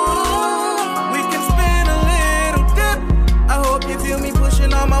 You feel me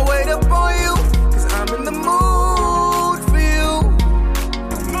pushing all my weight up on you, 'cause I'm in the mood for you.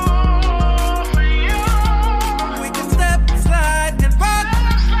 We can step aside and rock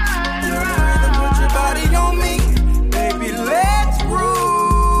to the rhythm. Put your body on me, baby. Let's groove.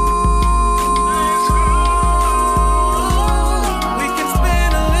 We can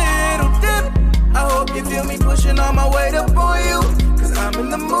spin a little dip. I hope you feel me pushing all my weight up on you, 'cause I'm in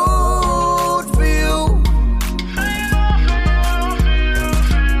the mood for you.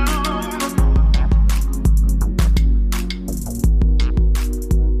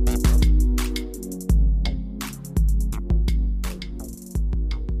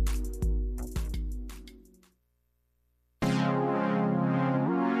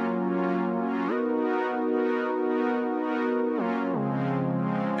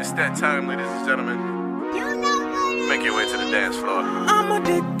 It's that time, ladies and gentlemen. Make your way to the dance floor. I'm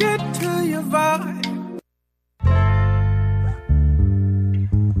addicted to your vibe.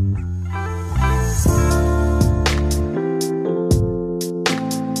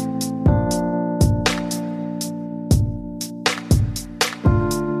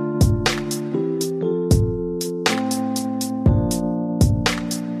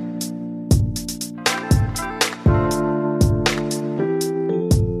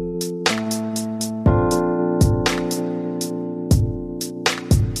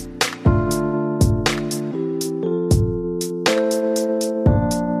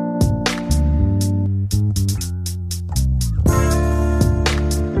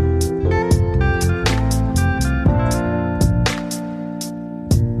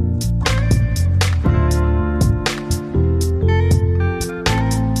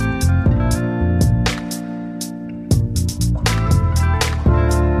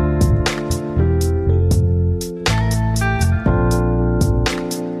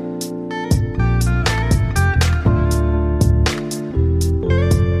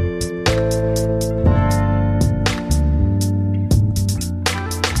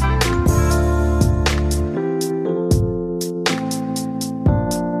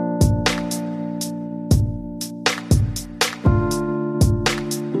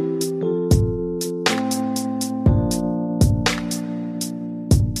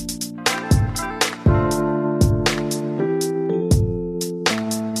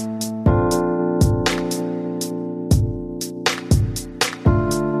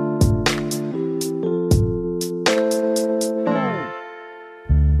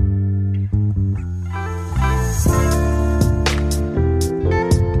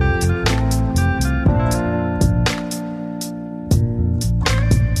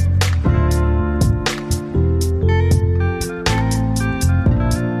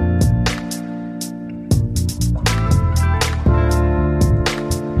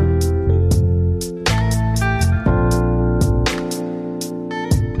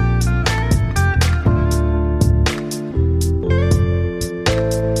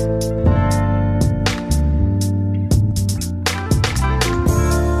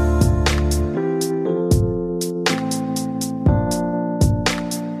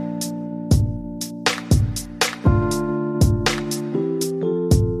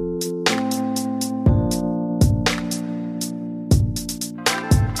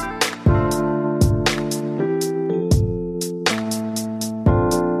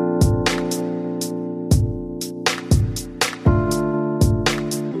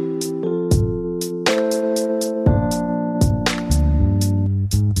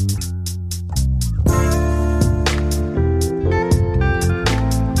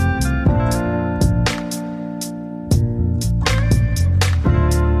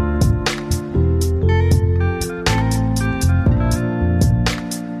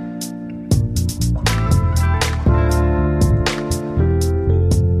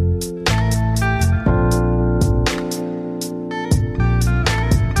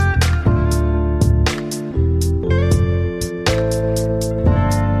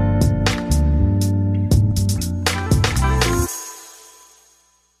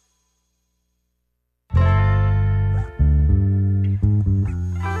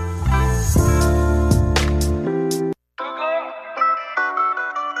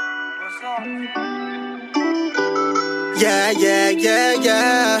 Yeah.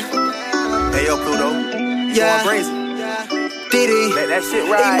 Hey, yo, Pluto. Yeah. Going crazy. Diddy. Let that shit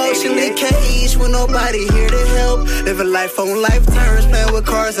ride. Emotionally 88. caged with nobody here to help. Living life on life terms, playing with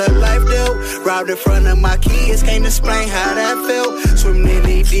cards that life dealt. Robbed in front of my kids, can't explain how that felt. Swimming in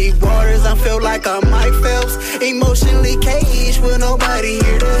these deep waters, I feel like I'm Mike Phelps. Emotionally caged with nobody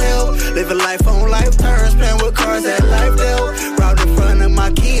here to help. Living life on life terms, playing with cards that life dealt. Robbed in front of my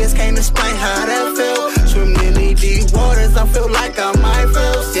kids, can't explain how that felt. Swimming in these deep waters, I feel like I'm Mike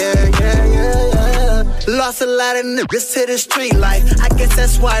Phelps. Yeah. Lost a lot of niggas to the street life. I guess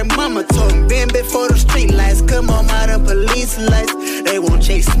that's why mama told me, been before the street lights. Come on, out of police lights. They won't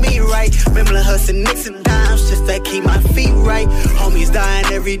chase me right. Remember hustling nicks and dimes just to keep my feet right. Homies dying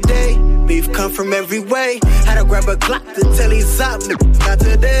every day. Beef come from every way. Had to grab a clock to tell these up not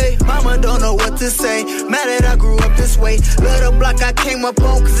today. Mama don't know what to say. Mad that I grew up this way. Little block I came up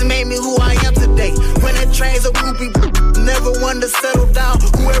on cause it made me who I am today. When the trains are groupie, never wanted to settle down.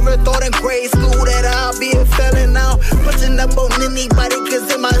 Whoever thought in grade school that I'll be a felon now. Pushing up on anybody cause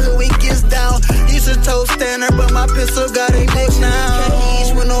in my hood we gets down. Used to toe standard but my pistol got a neck now.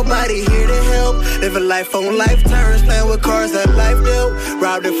 Cage with nobody here to help. Living life on life terms, playing with cards that life dealt.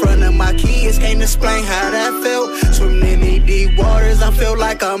 Robbed in front of my kids, can't explain how that felt. Swimming in these deep waters, I feel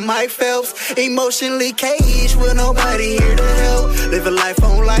like I'm Mike Phelps. Emotionally caged with nobody here to help. Living life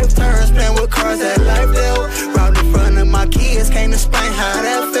on life terms, playing with cards that life dealt. Robbed in front of my kids, can't explain how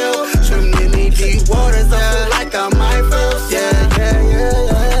that felt. Swimming in these deep waters, I feel like I'm Mike Phelps. Yeah.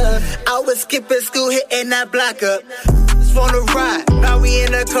 I was skipping school, hitting that block up. Just wanna ride, now we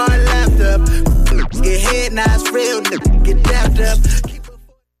in the car and laughed up. Get head, now it's real, get dapped up.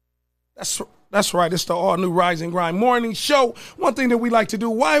 That's right. It's the all-new Rise and Grind morning show. One thing that we like to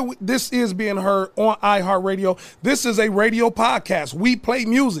do, this is being heard on iHeartRadio. This is a radio podcast. We play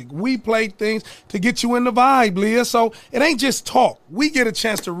music. We play things to get you in the vibe, Leah. So it ain't just talk. We get a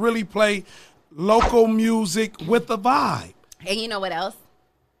chance to really play local music with a vibe. And you know what else?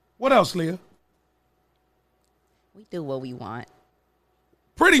 What else, Leah? We do what we want.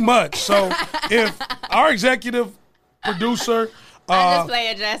 Pretty much. So if our executive producer... I'm just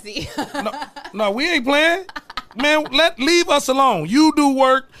playing, Jesse. No, we ain't playing. Man, leave us alone. You do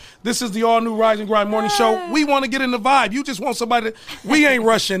work. This is the all-new Rise and Grind morning show. We want to get in the vibe. You just want somebody we ain't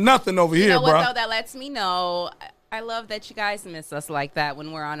rushing nothing over here, bro. You know what, though? That lets me know. I love that you guys miss us like that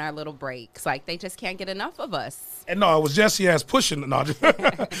when we're on our little breaks. Like, they just can't get enough of us. And no, it was Jesse ass pushing. No,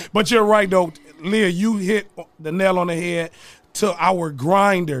 but you're right, though. Leah, you hit the nail on the head. To our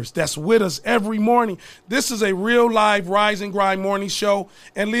grinders that's with us every morning. This is a real live Rise and Grind morning show.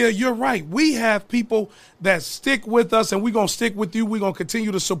 And Leah, you're right. We have people that stick with us, and we're going to stick with you. We're going to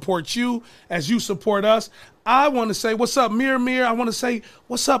continue to support you as you support us. I want to say, what's up, Mir? I want to say,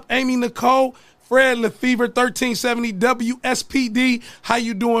 what's up, Amy Nicole? Fred Lefevre, 1370 WSPD. How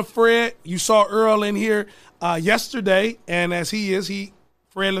you doing, Fred? You saw Earl in here yesterday, and as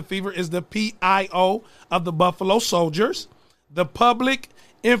Fred Lefevre is the PIO of the Buffalo Soldiers. The Public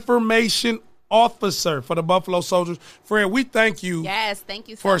Information Officer for the Buffalo Soldiers. Fred, we thank you. Yes, thank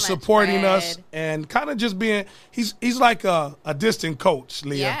you so for much, supporting Fred. us and kind of just being. He's like a distant coach,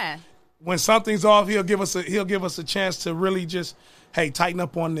 Leah. Yeah. When something's off, he'll give us a chance to really just, hey, tighten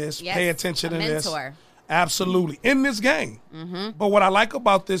up on this, yes, pay attention to this. Mentor. Absolutely, in this game. Mm-hmm. But what I like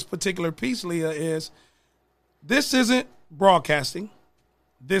about this particular piece, Leah, is this isn't broadcasting.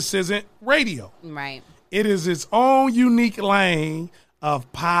 This isn't radio. Right. It is its own unique lane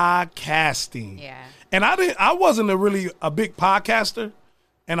of podcasting. Yeah. And I wasn't a big podcaster,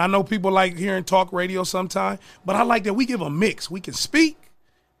 and I know people like hearing talk radio sometimes, but I like that we give a mix. We can speak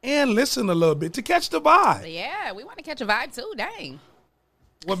and listen a little bit to catch the vibe. Yeah, we want to catch a vibe too, dang.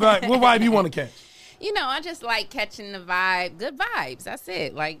 What vibe you want to catch? You know, I just like catching the vibe. Good vibes, that's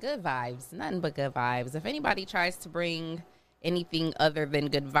it. Like, good vibes, nothing but good vibes. If anybody tries to bring anything other than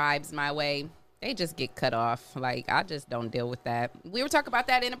good vibes my way, they just get cut off. Like, I just don't deal with that. We were talking about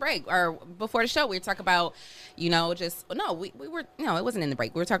that in a break, or before the show. We were talking about, we were, it wasn't in the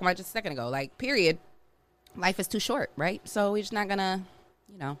break. We were talking about just a second ago. Like, period. Life is too short, right? So we're just not gonna,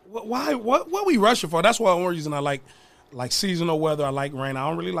 Why? What we rushing for? That's one reason I like seasonal weather. I like rain. I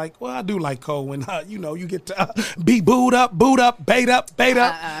don't really like. Well, I do like cold when you get to be booed up, bait up.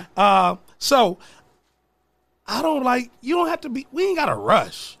 So. I don't like, you don't have to be, we ain't got to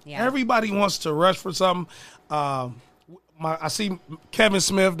rush. Yeah. Everybody wants to rush for something. I see Kevin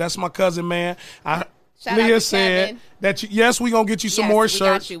Smith, that's my cousin, man. Leah said Kevin. That yes, we're going to get you some more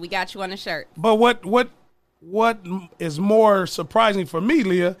shirts. We got you on the shirt. But what is more surprising for me,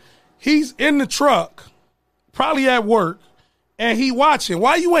 Leah, he's in the truck, probably at work, and he watching.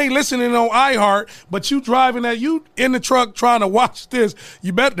 Why you ain't listening on iHeart, but you driving that, you in the truck trying to watch this?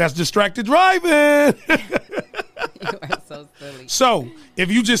 You bet that's distracted driving. You are so silly. So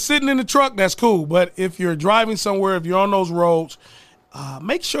if you just sitting in the truck, that's cool. But if you're driving somewhere, if you're on those roads,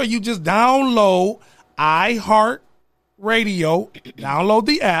 make sure you just download iHeart Radio, download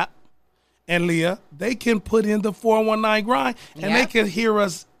the app, and Leah, they can put in the 419 grind, and they can hear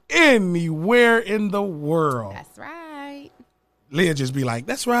us anywhere in the world. That's right. Leah just be like,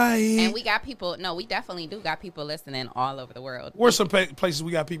 that's right. And we got people, no, we definitely do got people listening all over the world. Where's some places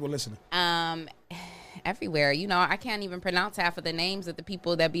we got people listening? Everywhere. You know, I can't even pronounce half of the names of the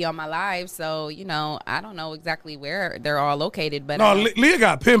people that be on my live, so, you know, I don't know exactly where they're all located. But no, Leah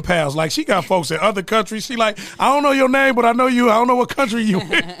got pen pals. Like, she got folks in other countries. She like, I don't know your name, but I know you. I don't know what country you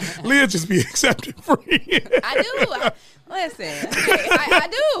in. Leah just be accepting free. I do. Listen,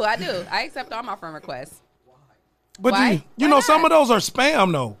 I do. I accept all my friend requests. But you know, some of those are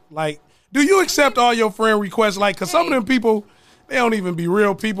spam, though. Like, do you accept all your friend requests? Like, because some of them people, they don't even be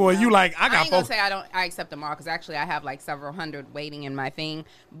real people, and you like, I ain't gonna say I accept them all, because actually I have like several hundred waiting in my thing.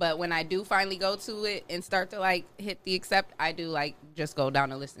 But when I do finally go to it and start to like hit the accept, I do like just go down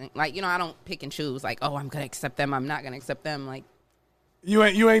the list. Like, you know, I don't pick and choose. Like, oh, I'm gonna accept them, I'm not gonna accept them. Like, you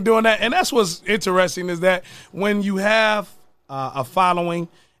ain't doing that. And that's what's interesting, is that when you have a following,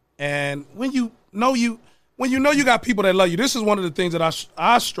 and when you know you got people that love you. This is one of the things that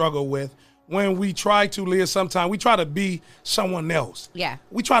I struggle with. When we try to live, sometimes we try to be someone else. Yeah.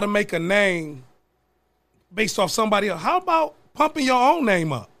 We try to make a name based off somebody else. How about pumping your own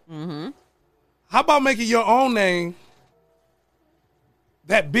name up? Mm-hmm. How about making your own name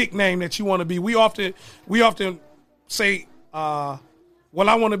that big name that you want to be? We often say, well,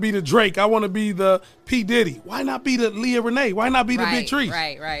 I want to be the Drake. I want to be the P. Diddy. Why not be the Leah Renee? Why not be the Big Trees?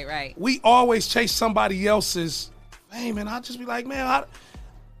 Right. We always chase somebody else's fame, and I'll just be like, man,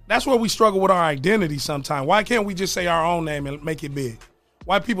 that's where we struggle with our identity sometimes. Why can't we just say our own name and make it big?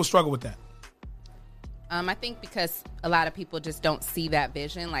 Why people struggle with that? I think because a lot of people just don't see that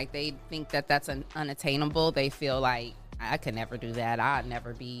vision. Like, they think that that's unattainable. They feel like, I could never do that. I'd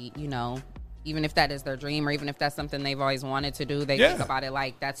never be, you know, even if that is their dream, or even if that's something they've always wanted to do, they think about it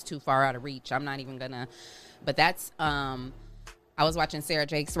like, that's too far out of reach. I'm not even gonna. But that's, I was watching Sarah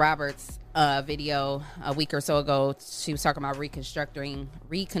Jakes Roberts' video a week or so ago. She was talking about reconstructing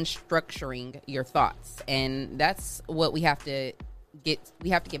your thoughts, and that's what we have to get.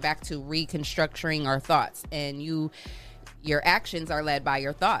 We have to get back to reconstructing our thoughts, and your actions are led by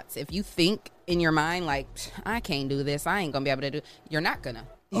your thoughts. If you think in your mind like, I can't do this, I ain't gonna be able to do, you're not gonna.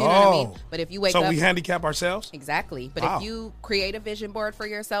 You know what I mean? But if you wake up... So we handicap ourselves? Exactly. But if you create a vision board for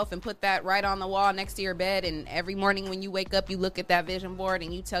yourself and put that right on the wall next to your bed, and every morning when you wake up, you look at that vision board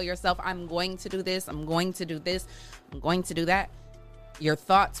and you tell yourself, I'm going to do this, I'm going to do this, I'm going to do that, your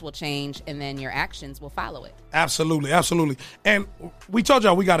thoughts will change, and then your actions will follow it. Absolutely. And we told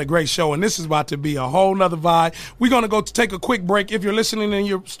y'all we got a great show, and this is about to be a whole nother vibe. We're going to go take a quick break. If you're listening in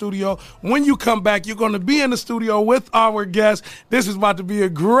your studio, when you come back, you're going to be in the studio with our guests. This is about to be a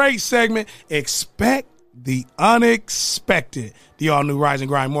great segment. Expect the unexpected. The all-new Rise and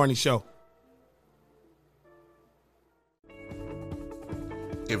Grind Morning Show.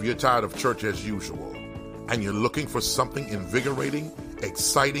 If you're tired of church as usual, and you're looking for something invigorating,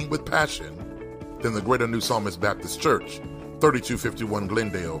 exciting with passion, then the Greater New Psalmist Baptist Church, 3251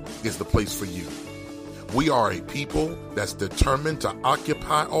 Glendale, is the place for you. We are a people that's determined to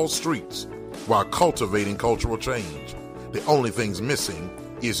occupy all streets while cultivating cultural change. The only thing's missing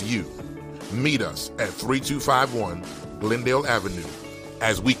is you. Meet us at 3251 Glendale Avenue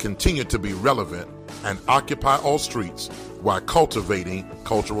as we continue to be relevant and occupy all streets while cultivating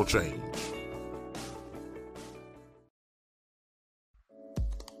cultural change.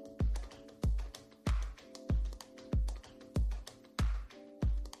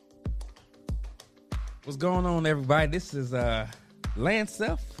 What's going on, everybody? This is Lance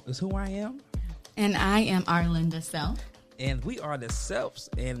Self, is who I am. And I am Arlinda Self. And we are the Selfs,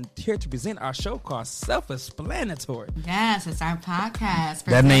 and here to present our show called Self-Explanatory. Yes, it's our podcast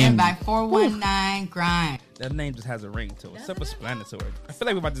presented by 419 Grind. That name just has a ring to it. Self-Explanatory. I feel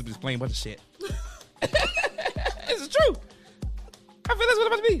like we're about to be explaining a bunch of shit. This is true. I feel that's what it's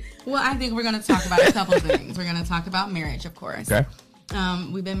about to be. Well, I think we're going to talk about a couple things. We're going to talk about marriage, of course. Okay.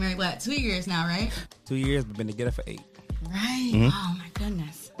 We've been married, 2 years now, right? 2 years, but been together for 8. Right. Mm-hmm. Oh, my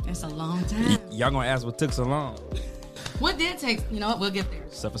goodness. It's a long time. Y'all going to ask what took so long. What did take? You know what? We'll get there.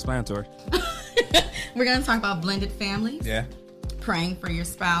 Self-explanatory. We're going to talk about blended families. Yeah. Praying for your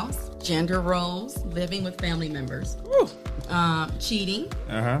spouse. Gender roles. Living with family members. Cheating.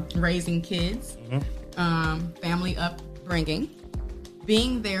 Uh-huh. Raising kids. Mm-hmm. Family upbringing. bringing,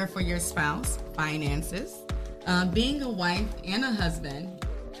 being there for your spouse, finances, being a wife and a husband,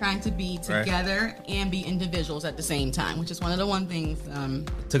 trying to be together and be individuals at the same time, which is one of the things.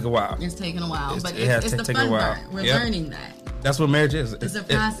 Took a while. It's taken a while, but it has it's the taken fun a while. part. We're learning that. That's what marriage is. It's a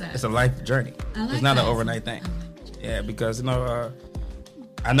process. It's a life journey. I like it's not that. an overnight thing. Yeah, because I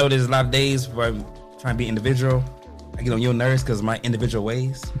know there's a lot of days where I'm trying to be individual. I get on your nerves because of my individual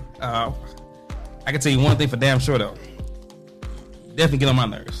ways. I can tell you one thing for damn sure though. Definitely get on my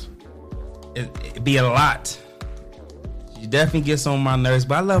nerves. It be a lot. She definitely gets on my nerves,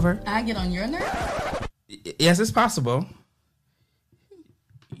 but I love her. I get on your nerves? Yes, it's possible.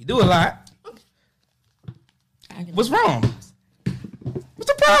 You do a lot. What's wrong?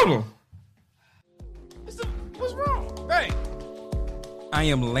 What's the problem? What's wrong? Hey. I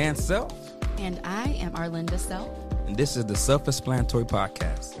am Lance Self. And I am Arlinda Self. And this is the Self-Explanatory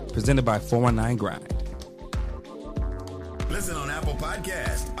Podcast, presented by 419 Grind. Listen on Apple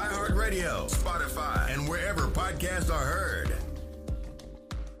Podcasts, iHeartRadio, Spotify, and wherever podcasts are heard.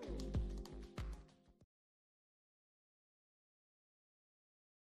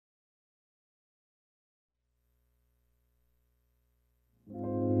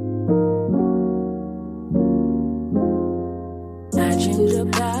 I dreamed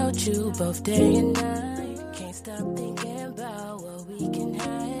about you both day and night. Can't stop thinking about what we can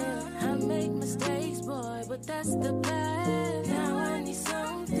have. I make mistakes, boy, but that's the past. Now I need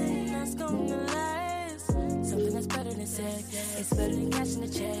something that's gonna last. Something that's better than sex. It's better than cashing a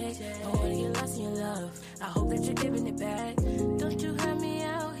check. I wanna get lost in your love. I hope that you're giving it back. Don't you have me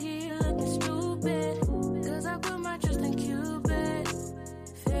out here looking stupid? Cause I put my trust in Cupid.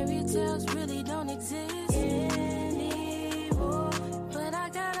 Fairy tales really don't exist anymore. But I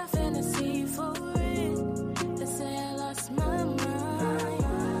got a fantasy for it. They say I lost my mind,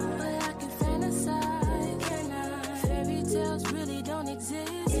 but I can fantasize. Can I? Fairy tales really don't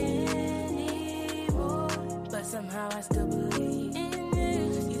exist anymore. But somehow I still believe in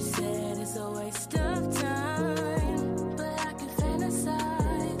it. You said it's a waste of time, but I can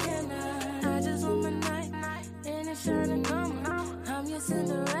fantasize. Can I? I just want my night and it's shining on me. I'm your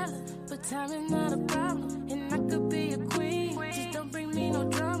Cinderella, but time is not a problem, and I could be a queen. Just don't bring me no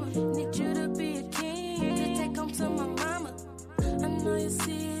drama. Need you to be a king to take home to my mama. I know you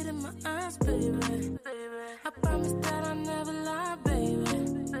see it in my eyes, baby. I promise that I'll never lie, baby.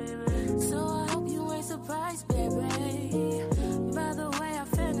 So I hope you ain't surprised, baby. By the way I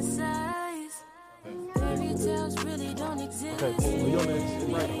fantasize, fairy tales really don't exist. Okay, well, your name's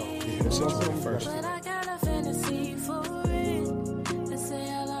right. First. But I got a fantasy for it. They say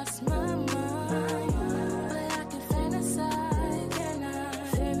I lost my mind, but I can fantasize. Can I?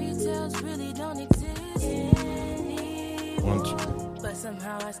 Fairy tales really don't exist anymore. But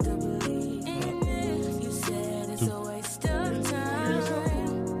somehow I still believe in it. You said it's a waste of time.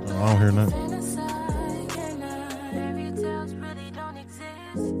 I don't hear nothing. Fantasize. Can I? Fairy tales really don't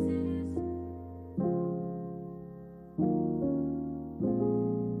exist.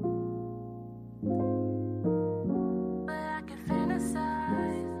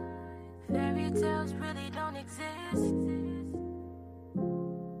 Fairy tales really don't exist,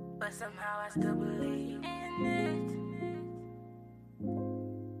 but somehow I still believe in it.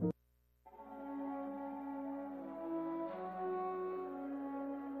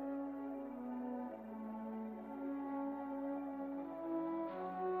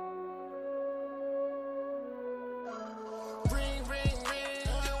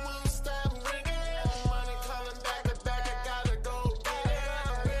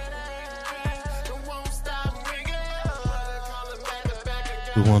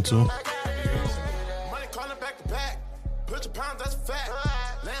 Who want to? Money calling back to back. Put your pounds, that's a fact.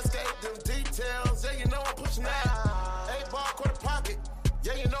 Landscape, them details. Yeah, you know I'm pushing that. 8 ball, quarter pocket.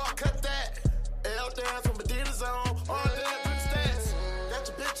 Yeah, you know I cut that. L dance from Medina zone. All day, big stats. That's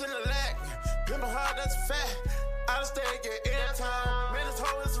your bitch in the leg. Pimpin' hard, that's a fact. Out of state, get airtime. Man, this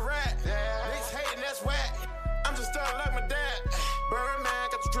hoe is a rat. Niggas hating, that's whack. I'm just starting like my dad. Birdman,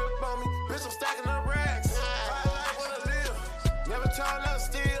 got the drip on me. Bitch, I'm stacking up racks. Never tall, never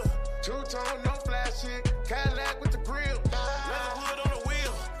steal. Two-tone, no flash shit. Cadillac with the grill. Leather wood on the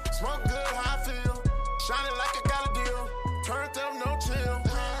wheel. Smoke good, how I feel. Shining like I got a deal. Turned up, no chill.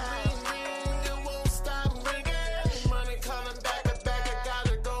 Ring, ring, it won't stop ringing. Money calling back to back, I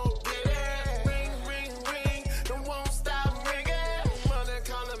gotta go get it. Ring, ring, ring, it won't stop ringing. Money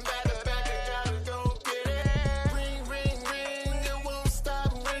calling back to back, I gotta go get it. Ring, ring, ring, it won't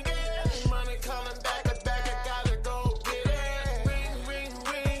stop ringing. Money calling back to back, I gotta go get it. Ring, ring,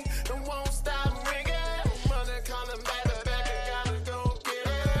 ring, it won't stop ringing.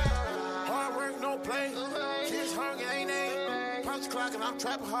 clock and I'm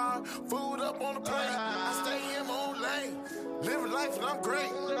trapping hard. Food up on the plate. I stay in my own lane. Living life and I'm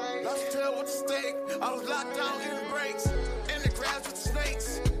great. Lost tail with the steak. I was locked down in the brakes. In the grass with the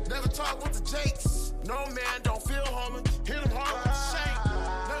snakes. Never talk with the jakes. No man don't feel homie. Hit him hard with the shake.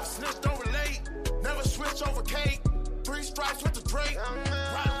 Never snitch, don't relate. Never switch over cake. 3 stripes with the Drake.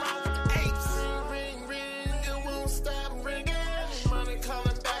 Ride around with the apes. Ring, ring, ring. It won't stop ringing. Money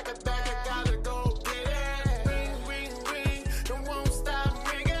calling back, I gotta go get it. Ring, ring, ring. It won't stop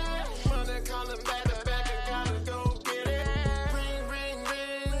ringing. Money calling back, I gotta go get it. Ring, ring,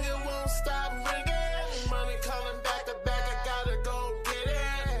 ring. It won't stop ringing. Money calling back, I gotta go get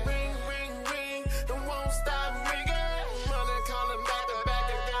it. Ring, ring, ring. It won't stop ringing. Money calling back, I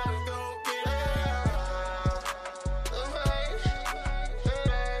gotta go get it.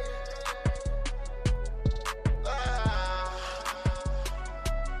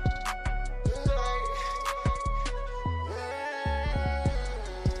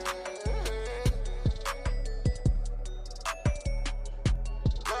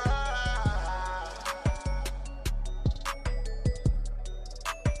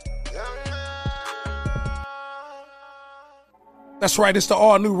 That's right. It's the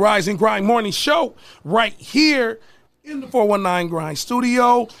all-new Rise and Grind morning show right here in the 419 Grind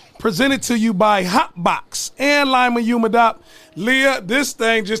studio, presented to you by Hotbox and Lima Humidop. Leah, this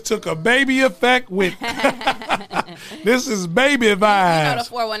thing just took a baby effect with this is baby vibes. You know the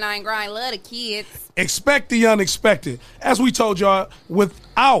 419 Grind love the kids. Expect the unexpected. As we told y'all,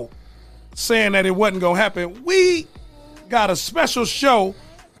 without saying that it wasn't going to happen, we got a special show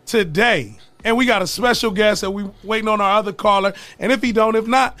today. And we got a special guest that we waiting on our other caller. And if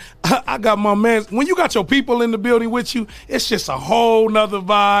not, I got my man. When you got your people in the building with you, it's just a whole nother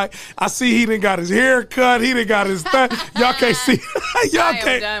vibe. I see he done got his hair cut. He done got his thing. Y'all can't see. I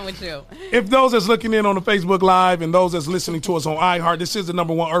am done with you. If those that's looking in on the Facebook Live and those that's listening to us on iHeart, this is the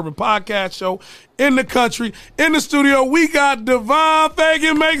 #1 urban podcast show in the country. In the studio, we got Devon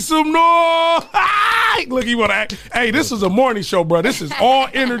Fagan. Make some noise. Look, he want to act. Hey, this is a morning show, bro. This is all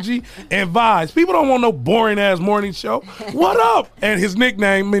energy and vibes. People don't want no boring-ass morning show. What up? And his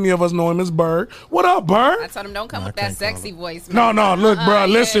nickname, many of us know him as Bird. What up, Bird? I told him don't come with that sexy voice, man. No, look, bro.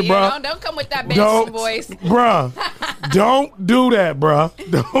 Listen, bro. Don't come with that bitch voice. Bro, don't do that, bro.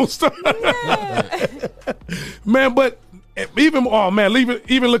 Don't start. Man, but even,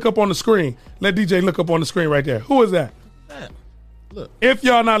 even look up on the screen. Let DJ look up on the screen right there. Who is that? Look. If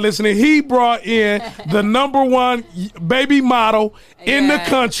y'all not listening, he brought in the #1 baby model in the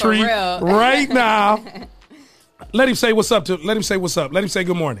country right now. Let him say what's up. Let him say what's up. Let him say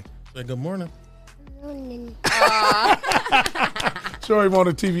good morning. Say good morning. Show him on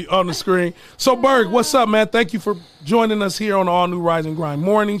the TV, on the screen. So, Berg, what's up, man? Thank you for joining us here on the all-new Rise and Grind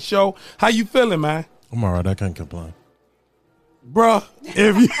morning show. How you feeling, man? I'm all right. I can't complain. Bruh,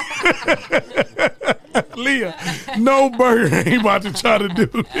 if you Leah, no burger ain't about to try to do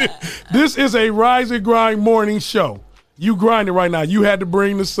this. This is a Rise and Grind morning show. You grinding right now. You had to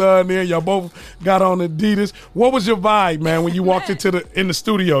bring the sun in. Y'all both got on Adidas. What was your vibe, man, when you walked into the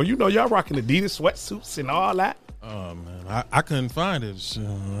studio? You know, y'all rocking Adidas sweatsuits and all that. Oh, man, I couldn't find it.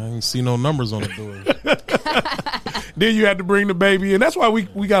 I ain't see no numbers on the door. Then you had to bring the baby in. That's why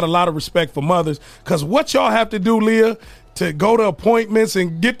we got a lot of respect for mothers, because what y'all have to do, Leah, to go to appointments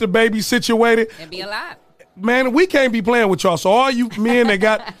and get the baby situated. It'd be a lot. Man, we can't be playing with y'all. So all you men that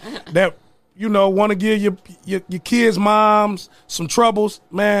got that, you know, want to give your kids' moms some troubles,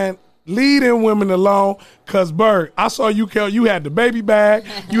 man, leave them women alone. Because, Bird, I saw you had the baby bag,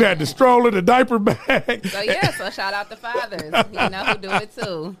 you had the stroller, the diaper bag. So shout out to fathers, you know, who do it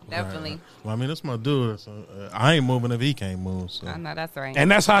too. Definitely. Right. Well, I mean, that's my dude. So, I ain't moving if he can't move. So. I know, that's right.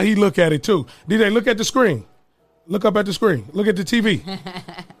 And that's how he look at it too. DJ, look at the screen. Look up at the screen. Look at the TV.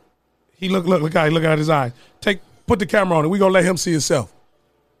 He look how he look at his eyes. Put the camera on it. We gonna let him see himself.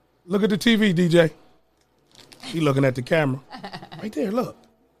 Look at the TV, DJ. He looking at the camera. Right there, look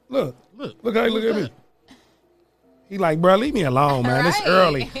how he look at me. He like, bro, leave me alone, man. Right. It's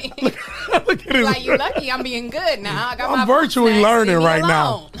early. Look at his. Like, you lucky I'm being good now. I'm virtually learning right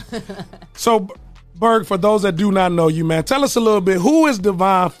now. So, Berg, for those that do not know you, man, tell us a little bit. Who is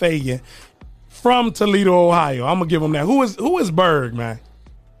Devon Fagan from Toledo, Ohio? I'm gonna give him that. Who is Berg, man?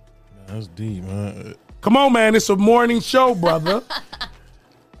 That's deep, man. Come on, man. It's a morning show, brother.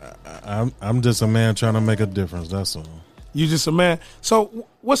 I'm just a man trying to make a difference. That's all. You just a man. So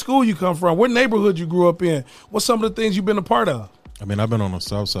what school you come from? What neighborhood you grew up in? What's some of the things you've been a part of? I mean, I've been on the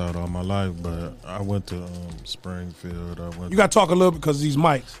south side all my life, but I went to Springfield. You got to talk a little bit because of these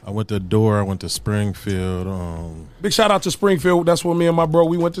mics. I went to Door. I went to Springfield. Big shout out to Springfield. That's where me and my bro,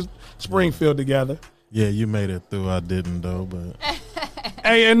 we went to Springfield together. Yeah, you made it through. I didn't, though, but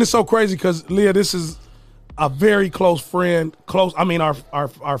Hey, and it's so crazy because Leah, this is a very close friend.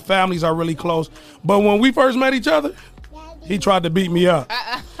 Our families are really close. But when we first met each other, he tried to beat me up.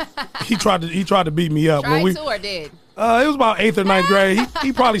 He tried to beat me up. Tried to or did? It was about 8th or 9th grade.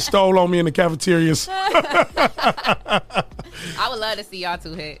 He probably stole on me in the cafeterias. I would love to see y'all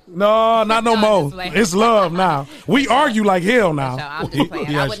two hit. No, not no more. It's love now. We argue like hell now. I'm just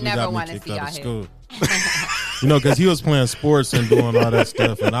playing. I would never want to see y'all hit. You know, because he was playing sports and doing all that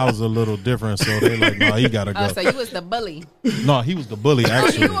stuff, and I was a little different, so they like, no, he got to go. Oh, so you was the bully. No, he was the bully,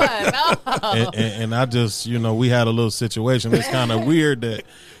 actually. Oh, he was? Oh. And I just, we had a little situation. It's kind of weird that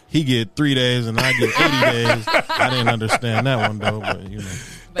he get 3 days and I get 80 days. I didn't understand that one, though, but,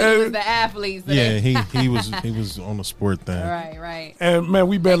 But he was the athlete. So yeah, he was on the sport thing. Right. And, man,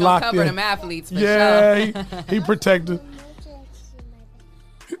 we been locked cover in. them athletes for yeah, sure. he protected.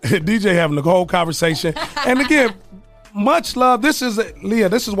 DJ having the whole conversation. And again, much love. This is Leah.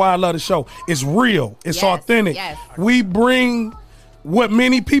 This is why I love the show. It's real. It's authentic. Yes. We bring what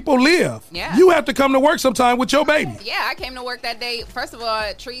many people live. Yeah. You have to come to work sometime with your baby. Yeah, I came to work that day. First of all,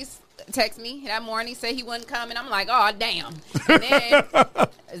 Treese texted me that morning, said he wouldn't come, and I'm like, oh, damn. And then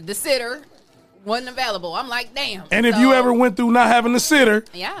the sitter wasn't available. I'm like, damn. And if you ever went through not having a sitter,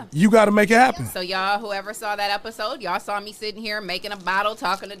 you got to make it happen. So y'all, whoever saw that episode, y'all saw me sitting here making a bottle,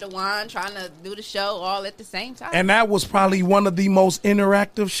 talking to Dewan, trying to do the show all at the same time. And that was probably one of the most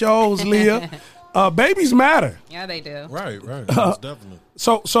interactive shows, Leah. Babies matter. Yeah, they do. Right. Most definitely.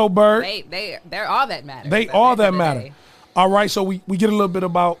 So Bird. They're all that matter. They all that matter. All right, so we get a little bit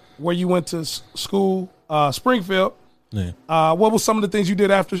about where you went to school, Springfield. Yeah. What was some of the things you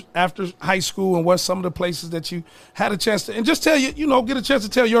did after high school, and what's some of the places that you had a chance to, and just tell get a chance to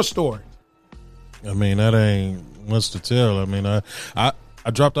tell your story. I mean, that ain't much to tell. I mean, I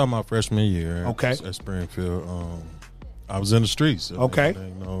dropped out my freshman year at Springfield. I was in the streets. Okay.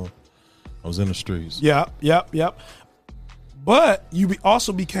 I was in the streets. Yep. But you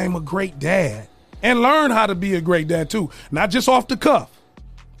also became a great dad and learned how to be a great dad too, not just off the cuff.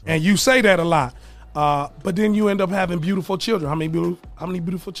 And you say that a lot. But then you end up having beautiful children. How many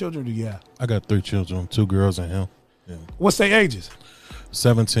beautiful children do you have? I got 3 children, 2 girls and him. Yeah. What's their ages?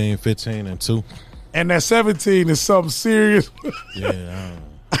 17, 15, and 2. And that 17 is something serious. Yeah,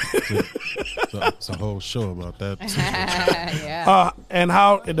 it's a whole show about that. Yeah. And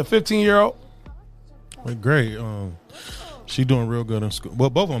how the 15-year-old? Well, great. She doing real good in school. Well,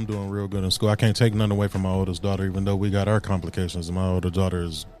 both of them doing real good in school. I can't take nothing away from my oldest daughter, even though we got our complications. My older daughter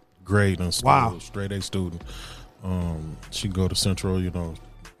is great in school. Wow. Straight A student. She go to Central,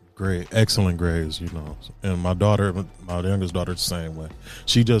 great, excellent grades, And my youngest daughter, the same way.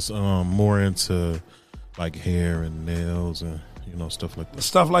 She just more into like hair and nails and stuff like that.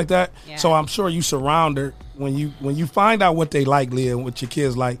 Stuff like that. Yeah. So I'm sure you surround her when you find out what they like, Leah, and what your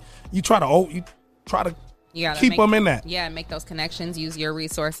kids like. You try to keep them in that. Yeah, make those connections. Use your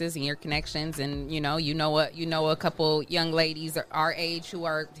resources and your connections, and you know a couple young ladies our age who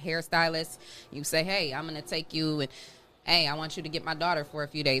are hairstylists. You say, hey, I'm gonna take you, and hey, I want you to get my daughter for a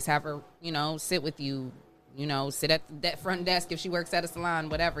few days. Have her, sit with you. Sit at that front desk if she works at a salon,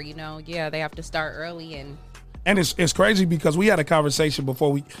 whatever. Yeah, they have to start early and. And it's crazy because we had a conversation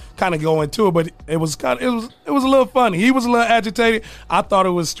before we kind of go into it, but it was a little funny. He was a little agitated. I thought it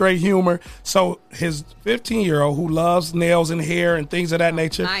was straight humor. So his 15-year-old who loves nails and hair and things of that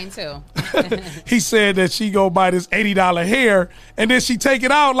nature. Mine too. He said that she go buy this $80 hair and then she take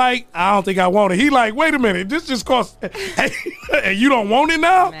it out like, I don't think I want it. He like, wait a minute, this just costs. Hey, you don't want it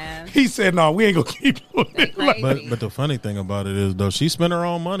now? Man. He said, no, we ain't gonna keep doing it. But the funny thing about it is though, she spent her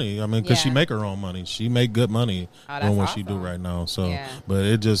own money. I mean, because she make her own money. She make good money. Doing what she do right now. So, but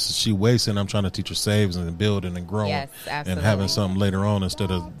it just she wasting. I'm trying to teach her saves and building and growing and having something later on instead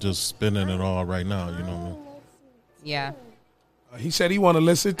of just spending it all right now. You know what I mean? Yeah. He said he want to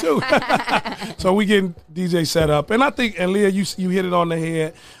listen too. So we getting DJ set up, and I think, and Leah, you hit it on the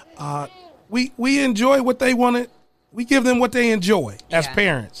head. We enjoy what they want to. We give them what they enjoy as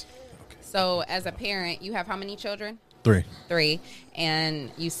parents. So as a parent, you have how many children? 3.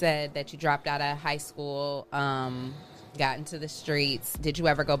 And you said that you dropped out of high school, got into the streets. Did you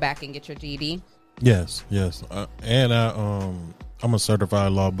ever go back and get your GED? Yes. And I'm a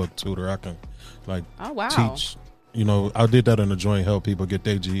certified law book tutor. I can teach. I did that in the joint, help people get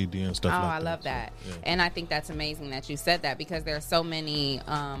their GED and stuff like that. I love that. So, yeah. And I think that's amazing that you said that because there are so many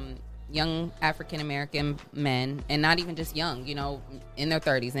young African-American men, and not even just young, in their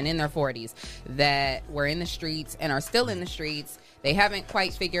 30s and in their 40s, that were in the streets and are still in the streets. They haven't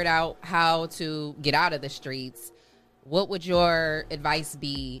quite figured out how to get out of the streets. What would your advice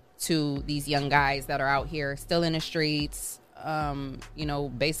be to these young guys that are out here still in the streets,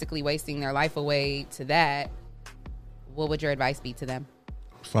 basically wasting their life away to that, what would your advice be to them?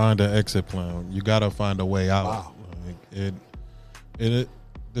 Find an exit plan. You got to find a way out. Wow.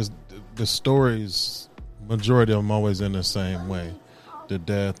 The stories, majority of them always in the same way. The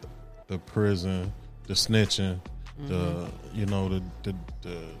death, the prison, the snitching, the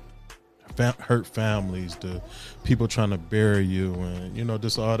hurt families, the people trying to bury you, and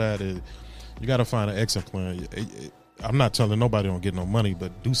just all that. You got to find an exit plan. I'm not telling nobody don't get no money,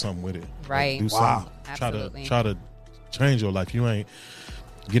 but do something with it. Right. Do something. Absolutely. Try to change your life. You ain't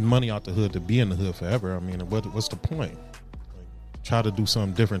getting money out the hood to be in the hood forever. I mean, what's the point? Try to do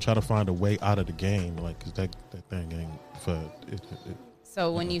something different. Try to find a way out of the game. Like, 'cause that thing ain't for it.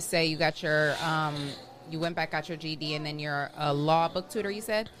 So when you say you got your, you went back, got your GED, and then you're a law book tutor, you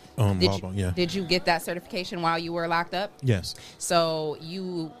said? Yeah. Did you get that certification while you were locked up? Yes. So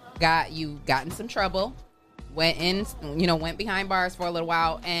you got in some trouble, went behind bars for a little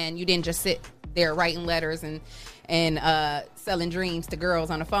while, and you didn't just sit there writing letters and selling dreams to girls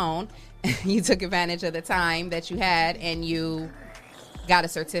on the phone. You took advantage of the time that you had, and you got a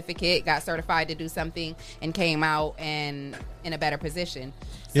certificate, got certified to do something, and came out and in a better position.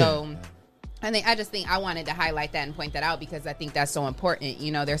 So yeah. I just think I wanted to highlight that and point that out because I think that's so important.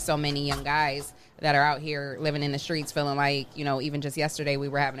 There's so many young guys that are out here living in the streets feeling like, even just yesterday we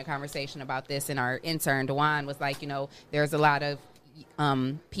were having a conversation about this, and our intern, Dewan, was like, there's a lot of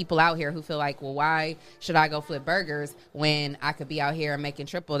people out here who feel like, well, why should I go flip burgers when I could be out here and making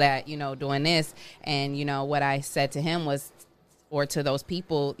triple that, doing this? And, what I said to him was, or to those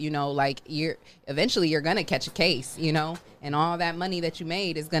people, like eventually you're going to catch a case, and all that money that you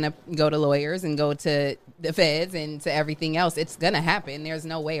made is going to go to lawyers and go to the feds and to everything else. It's going to happen. There's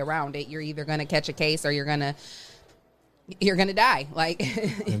no way around it. You're either going to catch a case or you're going to die. Like,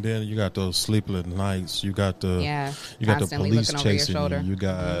 and then you got those sleepless nights. You got the police chasing you. You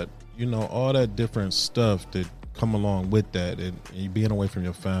got all that different stuff that come along with that, and you being away from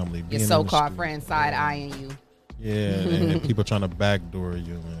your family, your so-called friends side eyeing you. Yeah, and people trying to backdoor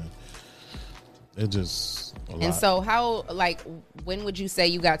you, man. It just a lot. And so how, when would you say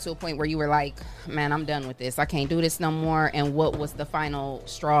you got to a point where you were like, man, I'm done with this. I can't do this no more. And what was the final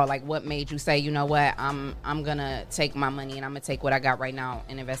straw? Like, what made you say, you know what, I'm going to take my money and I'm going to take what I got right now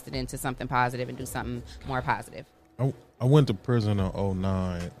and invest it into something positive and do something more positive? I went to prison in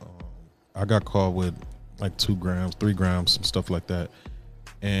 2009. I got caught with like 2 grams, 3 grams, some stuff like that.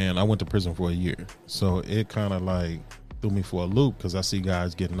 And I went to prison for a year. So it kind of like threw me for a loop because I see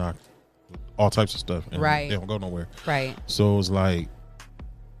guys getting knocked with all types of stuff and right. They don't go nowhere. Right. So it was like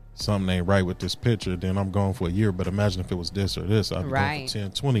something ain't right with this picture. Then I'm gone for a year. But imagine if it was this or this. I'd be gone for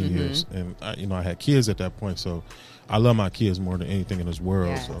 10, 20 years. And I had kids at that point. So I love my kids more than anything in this world.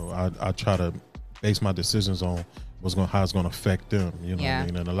 Yes. So I try to base my decisions on how it's going to affect them, what I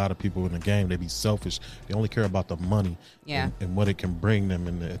mean? And a lot of people in the game, they be selfish. They only care about the money and what it can bring them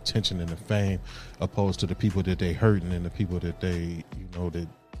and the attention and the fame, opposed to the people that they hurting and the people that they,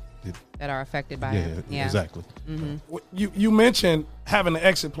 that are affected by it. Yeah, exactly. Mm-hmm. You mentioned having an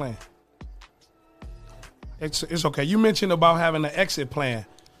exit plan. It's okay. You mentioned about having an exit plan.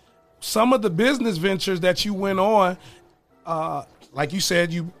 Some of the business ventures that you went on, like you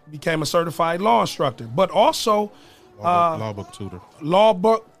said, you became a certified law instructor, but also law book tutor. Law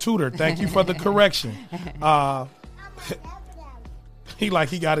book tutor. Thank you for the correction. He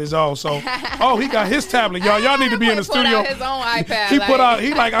got his own. So, he got his tablet. Y'all need to be in the studio. Out his own iPad. He put out.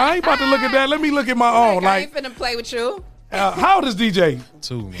 He I ain't about to look at that. Let me look at my own. I ain't finna play with you. How old is DJ?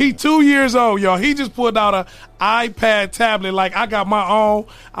 2. Man. He 2 years old, y'all. He just pulled out an iPad tablet. Like, I got my own.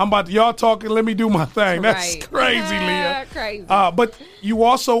 I'm about to, y'all talking. Let me do my thing. That's crazy, Leah. Crazy. But you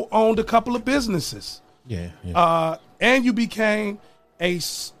also owned a couple of businesses. Yeah. And you became a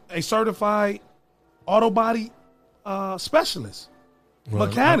certified auto body specialist. Well,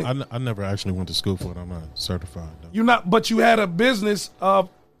 mechanic. I never actually went to school for it. I'm not certified. No. You're not, but you had a business of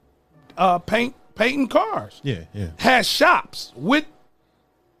painting cars. Yeah. Had shops with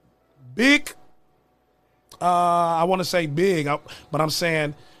big. I want to say big, but I'm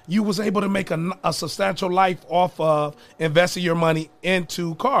saying you was able to make a substantial life off of investing your money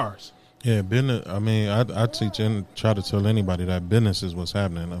into cars. Yeah, business. I mean, I teach and try to tell anybody that business is what's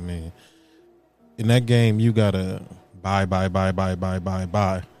happening. I mean, in that game, you gotta buy. You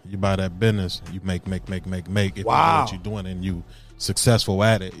buy that business, you make. If you know what you're doing and you successful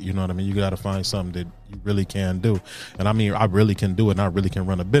at it, you know what I mean? You got to find something that you really can do. And I mean, I really can do it and I really can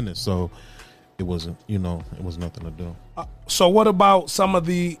run a business. So it wasn't, it was nothing to do. So what about some of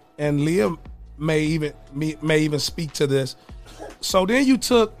and Leah may even speak to this. So then you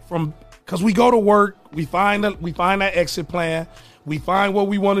took from Because we go to work, we find that exit plan, we find what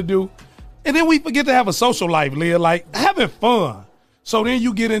we want to do, and then we forget to have a social life, Leah, like having fun. So then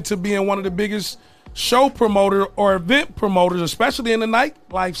you get into being one of the biggest show promoter or event promoters, especially in the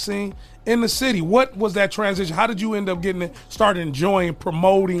nightlife scene in the city. What was that transition? How did you end up started enjoying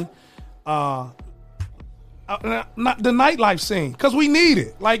promoting not the nightlife scene? Because we need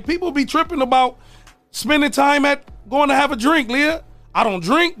it. Like, people be tripping about spending time at going to have a drink, Leah. I don't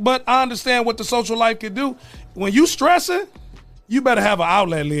drink, but I understand what the social life can do. When you stressing, you better have an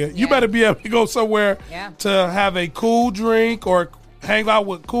outlet, Leah. Yeah. You better be able to go somewhere to have a cool drink or hang out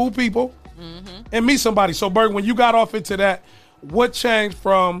with cool people and meet somebody. So, Berg, when you got off into that, what changed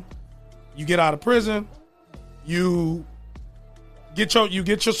from you get out of prison, you get your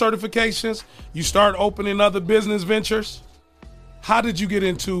certifications, you start opening other business ventures? How did you get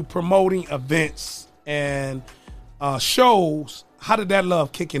into promoting events and shows? How did that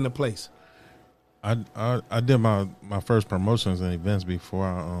love kick into place? I did my first promotions and events before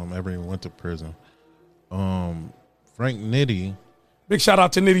I ever even went to prison. Frank Nitty. Big shout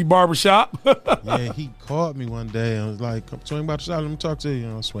out to Nitty Barbershop. Yeah, he called me one day and was like, "Come swing by the shop, let me talk to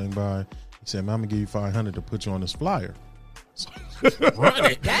you." I swing by. He said, "Man, I'm gonna give you $500 to put you on this flyer." So, run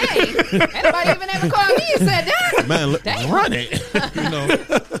it. Dang. Anybody even ever called me and said that? Man, run it. You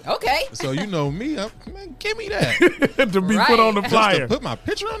know. Okay. So you know me, man, give me that. To be put on the flyer. Just to put my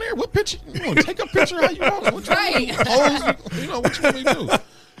picture on there? What picture? You want to take a picture? How you want? What you pose? You know, what you want me to do?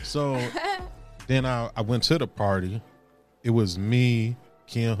 So then I went to the party. It was me,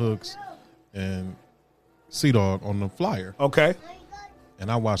 Ken Hooks, and C-Dog on the flyer. Okay.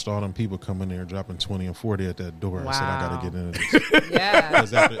 And I watched all them people come in there dropping 20 and 40 at that door. Wow. I said, I got to get into this.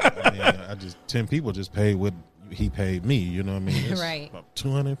 Yeah. Because 10 people just paid what he paid me. You know what I mean? It's right. About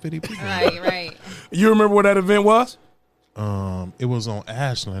 250 people. Right. You remember what that event was? It was on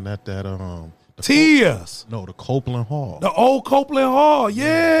Ashland at that Tia's. The Copeland Hall. The old Copeland Hall,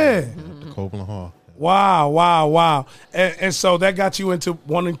 yeah. The Copeland Hall. Wow. And so that got you into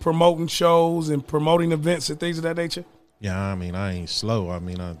wanting promoting shows and promoting events and things of that nature? Yeah, I mean, I ain't slow. I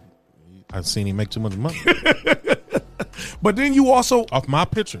mean, I seen him make too much money. But then you also... Off my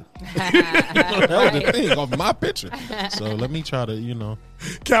picture. That was the thing, off my picture. So let me try to,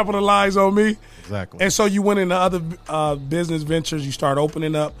 capitalize on me. Exactly. And so you went into other business ventures. You started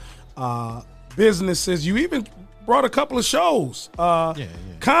opening up businesses. You even brought a couple of shows,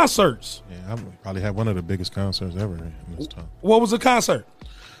 concerts. Yeah, I probably had one of the biggest concerts ever in this time. What was the concert?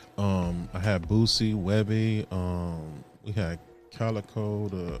 I had Boosie, Webby, we had Calico,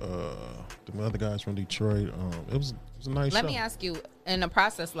 the other guys from Detroit. It was a nice show. Let me ask you, in a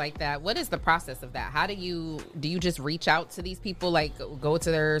process like that, what is the process of that? How do you just reach out to these people, like go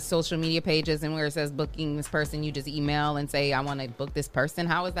to their social media pages and where it says booking this person, you just email and say, I want to book this person?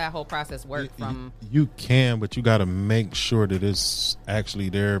 How does that whole process work? You can, but you got to make sure that it's actually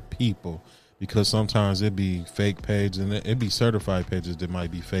their people. Because sometimes it be fake pages and it be certified pages that might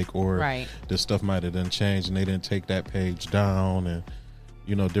be fake, or the stuff might have done changed and they didn't take that page down, and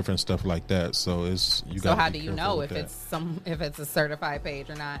different stuff like that. So So how do you know if it's a certified page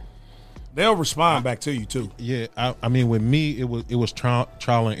or not? They'll respond back to you too. Yeah, I mean, with me, it was trial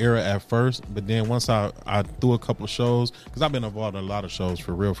and error at first, but then once I threw a couple of shows, because I've been involved in a lot of shows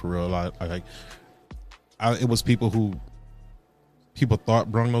for real. It was people who. People thought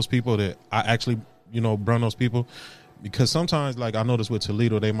brung those people that I actually, brung those people, because sometimes, like I noticed with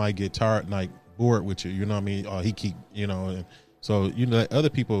Toledo, they might get tired, like bored with you. You know what I mean? Or he keep, and so other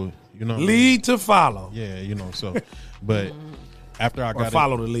people, lead to follow. Yeah, So, but after I got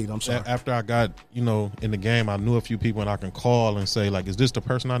follow the lead. I'm sorry. After I got in the game, I knew a few people, and I can call and say, like, is this the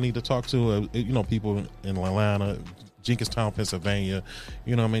person I need to talk to? People in Atlanta, Jenkinstown, Pennsylvania.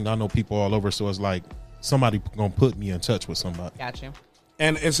 You know what I mean? I know people all over, so it's like. Somebody gonna put me in touch with somebody. Got you.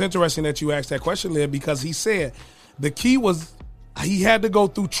 And it's interesting that you asked that question, Liv, because he said the key was he had to go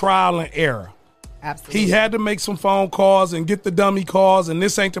through trial and error. Absolutely. He had to make some phone calls and get the dummy calls, and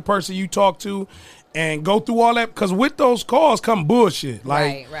this ain't the person you talk to, and go through all that, because with those calls come bullshit.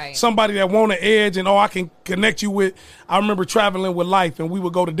 Like somebody that want an edge and I can connect you with. I remember traveling with Life, and we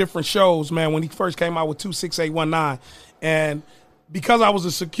would go to different shows, man, when he first came out with 26819, and because I was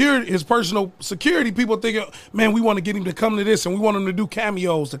his personal security, people thinking, man, we want to get him to come to this, and we want him to do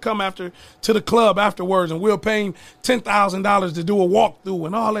cameos, to come to the club afterwards, and we'll pay him $10,000 to do a walkthrough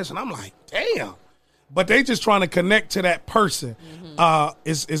and all this. And I'm like, damn. But they just trying to connect to that person.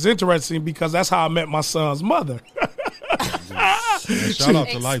 It's interesting because that's how I met my son's mother. Shout out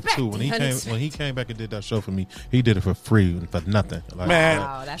to Life too. When he came back and did that show for me, he did it for free, for nothing. Like, man,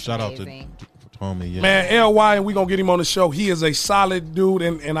 wow, that's shout amazing. out homie. Yeah. Man, LY, and we gonna get him on the show. He is a solid dude,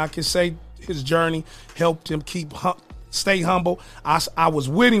 and I can say his journey helped him stay humble. I was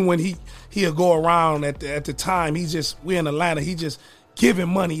with him when he'll go around at the time. We're in Atlanta. He just giving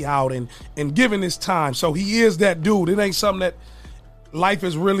money out and giving his time. So he is that dude. It ain't something that life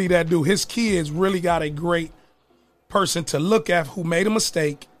is really that dude. His kids really got a great person to look at who made a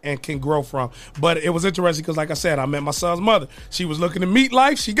mistake and can grow from. But it was interesting because, like I said, I met my son's mother. She was looking to meet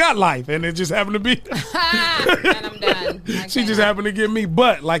life. She got life, and it just happened to be. And I'm done. She just happened to get me.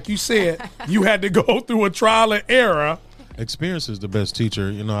 But like you said, you had to go through a trial and error. Experience is the best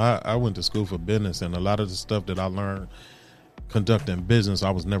teacher. You know, I went to school for business, and a lot of the stuff that I learned conducting business, I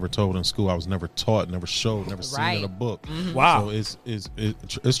was never told in school. I was never taught, never showed, never seen in a book. Mm-hmm. Wow. So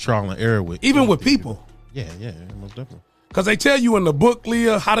it's trial and error with even with people. Yeah, most definitely. Because they tell you in the book,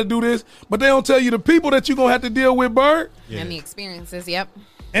 Leah, how to do this, but they don't tell you the people that you're going to have to deal with, Bird. Yeah. And the experiences, yep.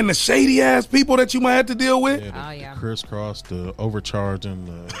 And the shady-ass people that you might have to deal with. The crisscross, the overcharging,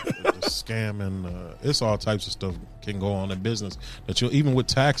 the scamming. It's all types of stuff can go on in business. That even with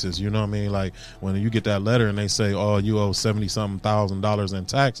taxes, you know what I mean? Like when you get that letter and they say, oh, you owe $70-something thousand in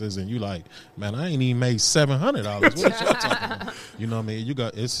taxes, and you like, man, I ain't even made $700. What are y'all talking about? You know what I mean? You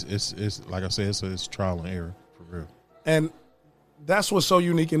got it's like I said, it's trial and error for real. And that's what's so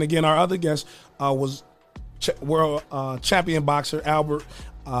unique. And again, our other guest was world champion boxer Albert.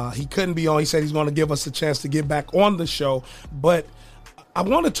 He couldn't be on. He said he's going to give us a chance to get back on the show. But I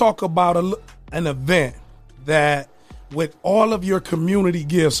want to talk about an event that with all of your community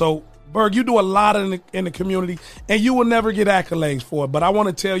gifts. So, Berg, you do a lot in the community, and you will never get accolades for it. But I want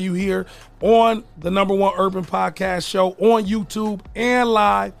to tell you here on the #1 Urban Podcast Show, on YouTube and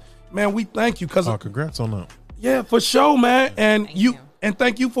live, man, we thank you. Congrats on that. Yeah, for sure, man. And and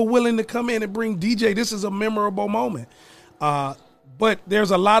thank you for willing to come in and bring DJ. This is a memorable moment. But there's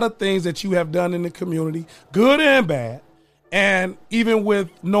a lot of things that you have done in the community, good and bad. And even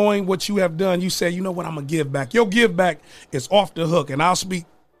with knowing what you have done, you say, you know what, I'm going to give back. Your give back is off the hook. And I'll speak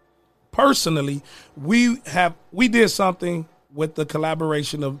personally. We did something with the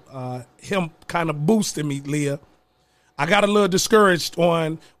collaboration of him kind of boosting me, Leah. I got a little discouraged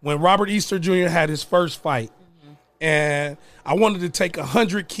on when Robert Easter Jr. had his first fight. And I wanted to take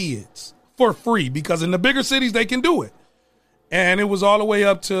 100 kids for free because in the bigger cities, they can do it. And it was all the way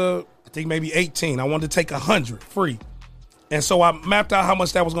up to, I think, maybe 18. I wanted to take 100 free. And so I mapped out how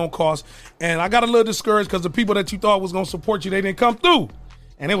much that was going to cost. And I got a little discouraged because the people that you thought was going to support you, they didn't come through.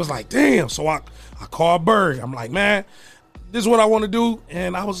 And it was like, damn. So I called Bird. I'm like, man, this is what I want to do.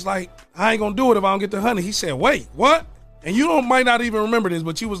 And I was like, I ain't going to do it if I don't get the 100. He said, wait, what? And you might not even remember this,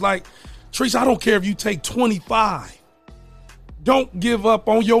 but you was like, Teresa, I don't care if you take 25. Don't give up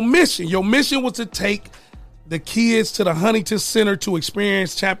on your mission. Your mission was to take the kids to the Huntington Center to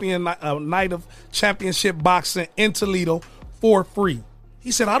experience night of championship boxing in Toledo for free.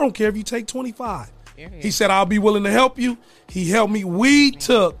 He said, I don't care if you take 25. He said, I'll be willing to help you. He helped me. We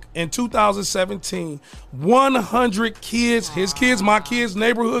took, in 2017, 100 kids, his kids, my kids,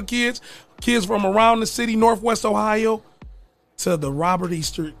 neighborhood kids from around the city, Northwest Ohio, to the Robert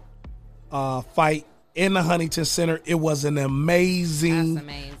Easter fight in the Huntington Center. It was an amazing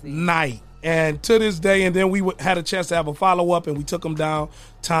night. And to this day, and then we had a chance to have a follow-up, and we took them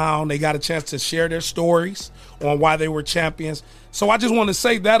downtown. They got a chance to share their stories on why they were champions. So I just want to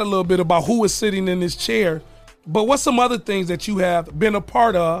say that a little bit about who is sitting in this chair. But what's some other things that you have been a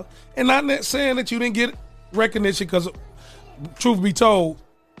part of? And not saying that you didn't get recognition, because truth be told,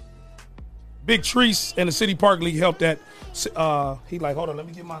 Big Treese and the City Park League helped that. He like, hold on, let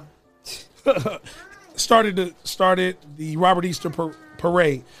me get my... started the Robert Easter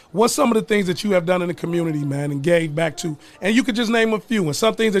Parade. What's some of the things that you have done in the community, man, and gave back to? And you could just name a few. And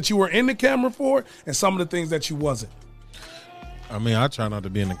some things that you were in the camera for, and some of the things that you wasn't. I mean, I try not to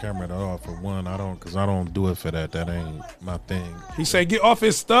be in the camera at all. For one, because I don't do it for that. That ain't my thing. He said, "Get off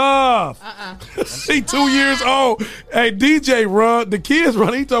his stuff." He 2 years old. Hey, DJ, run. The kids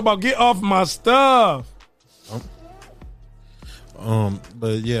run. He talking about get off my stuff.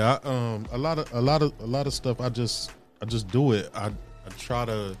 But yeah, a lot of stuff. I just do it. I try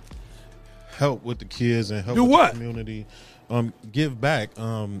to help with the kids and help with the community. Give back,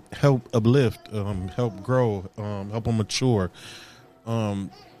 help uplift, help grow, help them mature.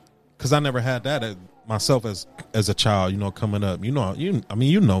 Because I never had that myself as a child, coming up. You know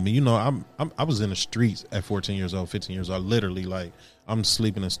me. I was in the streets at 14 years old, 15 years old. Literally, like, I'm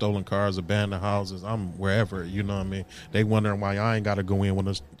sleeping in stolen cars, abandoned houses. I'm wherever, you know what I mean? They wondering why I ain't got to go in when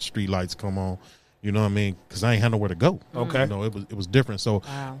the street lights come on. You know what I mean? Because I ain't had nowhere to go. Okay. It was different. So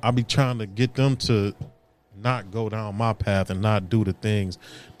I'll be trying to get them to not go down my path and not do the things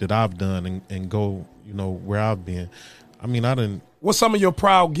that I've done and go, where I've been. I mean, I didn't. What's some of your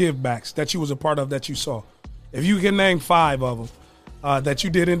proud give backs that you was a part of that you saw? If you can name 5 of them that you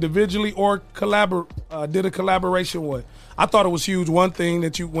did individually or did a collaboration with. I thought it was huge. One thing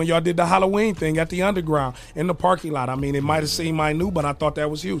that when y'all did the Halloween thing at the Underground in the parking lot. I mean, it might have seemed minute, but I thought that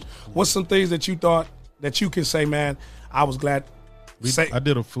was huge. What's some things that you thought that you can say, man, I was glad. I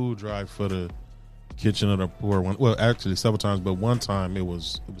did a food drive for the Kitchen of the Poor one. Well, actually several times, but one time it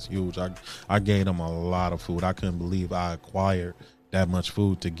was huge. I gave them a lot of food. I couldn't believe I acquired that much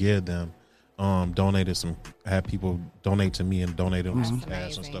food to give them. Had people donate to me and donated them some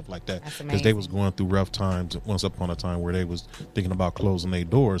cash and stuff like that, because they was going through rough times once upon a time where they was thinking about closing their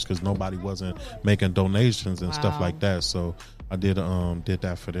doors because nobody wasn't making donations and stuff like that. So I did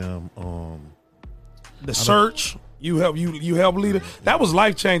that for them. The search you help leader, that was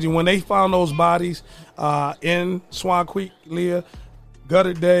life changing when they found those bodies in Swan Creek. Leah,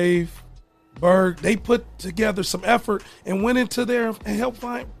 Gutter Dave, Berg, they put together some effort and went into there and helped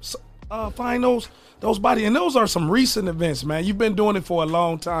find those bodies. And those are some recent events, man. You've been doing it for a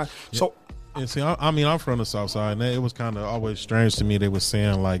long time. Yeah. So, and see, I mean, I'm from the South Side, and it was kind of always strange to me. They were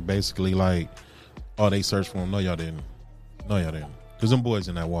saying, like, basically, like, oh, they searched for them. No, y'all didn't. Because them boys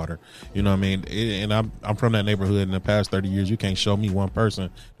in that water. You know what I mean? And I'm from that neighborhood. In the past 30 years, you can't show me one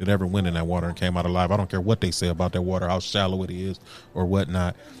person that ever went in that water and came out alive. I don't care what they say about that water, how shallow it is or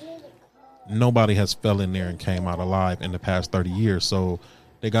whatnot. Nobody has fell in there and came out alive in the past 30 years. So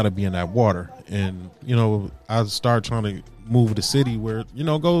they got to be in that water. And, I started trying to move the city where,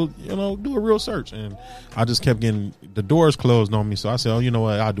 go, do a real search. And I just kept getting the doors closed on me. So I said, oh, you know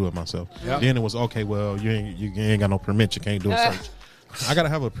what? I'll do it myself. Yep. Then it was, okay, well, you ain't got no permit. You can't do a search. I got to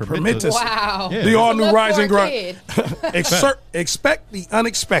have a permit. Wow. Yeah. The all new Rising Grind. Expect the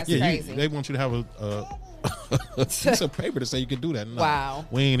unexpected. Yeah, they want you to have a piece of paper to say you can do that. No, wow.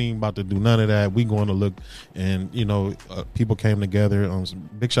 We ain't even about to do none of that. We going to look, and people came together.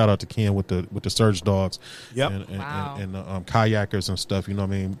 Big shout out to Ken with the search dogs, and kayakers and stuff. You know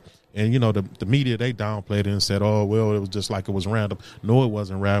what I mean? And the media, they downplayed it and said, "Oh well, it was just like it was random." No, it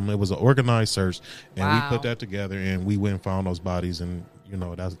wasn't random. It was an organized search, and we put that together, and we went and found those bodies, and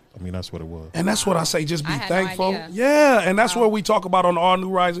that's what it was. And that's what I say. Just be thankful. Yeah, and that's what we talk about on the All New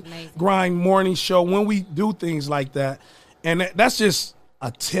Rising Grind morning show when we do things like that, and that's just a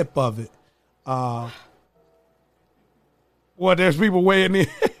tip of it. There's people weighing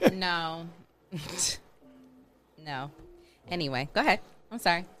in. No. Anyway, go ahead. I'm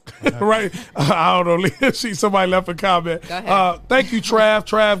sorry. Right. I don't know. See, somebody left a comment. Go ahead. Thank you, Trav.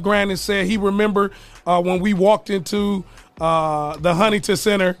 Trav Grandin said he remembered when we walked into the Huntington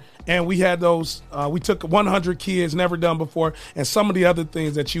Center and we had those, we took 100 kids, never done before, and some of the other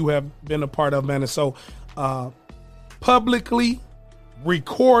things that you have been a part of, man. And so publicly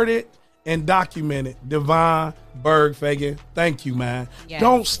recorded and documented. Devon Berg Fagan, thank you, man. Yes.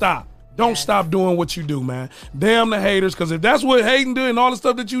 Don't stop. Don't stop doing what you do, man. Damn the haters, because if that's what Hayden did and all the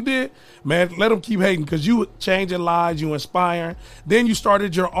stuff that you did, man, let them keep hating, because you changing lives, you inspiring. Then you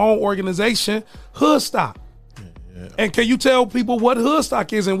started your own organization, Hoodstock. Yeah. And can you tell people what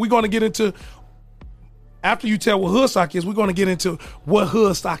Hoodstock is? And we're going to get into, after you tell what Hoodstock is, we're going to get into what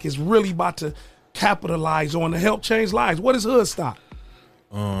Hoodstock is really about to capitalize on to help change lives. What is Hoodstock?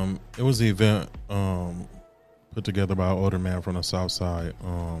 It was the event put together by an older man from the South Side.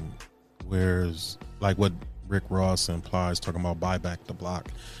 Whereas, like what Rick Ross implies, talking about buy back the block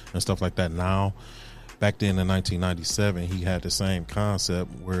and stuff like that. Now, back then in 1997, he had the same concept,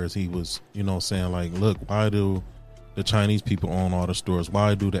 whereas he was, saying like, look, why do the Chinese people own all the stores?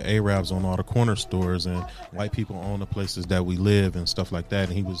 Why do the Arabs own all the corner stores, and white people own the places that we live and stuff like that?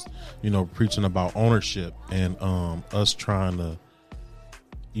 And he was, preaching about ownership and us trying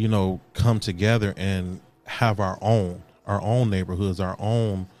to, come together and have our own neighborhoods, our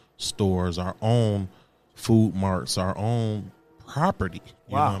own stores, our own food marts, our own property.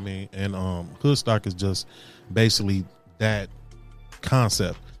 You know what I mean? And Hoodstock is just basically that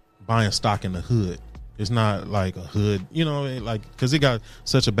concept, buying stock in the hood. It's not like a hood, because it got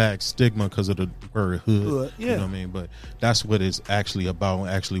such a bad stigma because of the word hood. You know what I mean? But that's what it's actually about,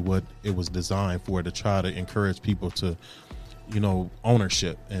 actually what it was designed for, to try to encourage people to,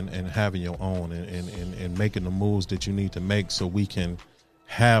 ownership and having your own and making the moves that you need to make so we can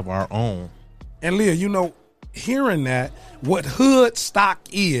have our own. And Leah, hearing that, what Hoodstock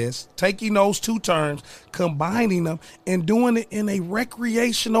is, taking those two terms, combining them, and doing it in a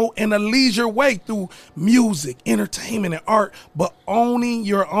recreational and a leisure way through music, entertainment, and art, but owning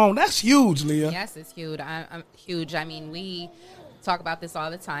your own. That's huge, Leah. Yes, it's huge. I'm huge. I mean, we talk about this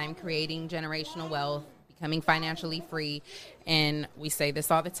all the time, creating generational wealth, becoming financially free. And we say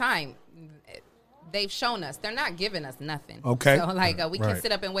this all the time. They've shown us they're not giving us nothing. Okay. So like we can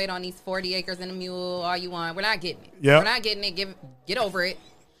sit up and wait on these 40 acres and a mule all you want. We're not getting it. Yeah. We're not getting it. Get over it.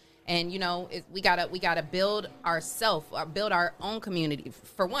 And, you know, we gotta build ourselves, build our own community.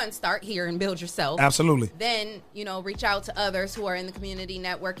 For one, start here and build yourself. Absolutely. Then, you know, reach out to others who are in the community,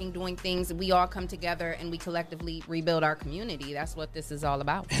 networking, doing things. We all come together and we collectively rebuild our community. That's what this is all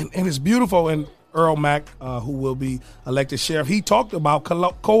about. And it's beautiful. And Earl Mack, who will be elected sheriff, he talked about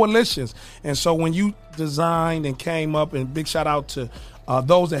coalitions. And so when you designed and came up, and big shout out to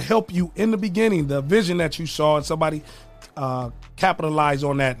those that helped you in the beginning, the vision that you saw, and somebody capitalize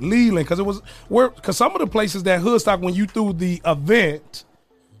on that. Leland, because some of the places that Hoodstock, when you threw the event,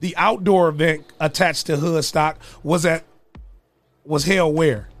 the outdoor event attached to Hoodstock, was held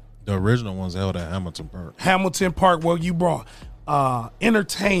where? The original one's held at Hamilton Park. Hamilton Park, where you brought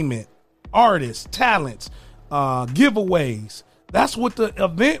entertainment, artists, talents, giveaways. That's what the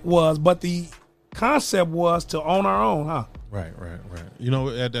event was, but the concept was to own our own, huh? Right. You know,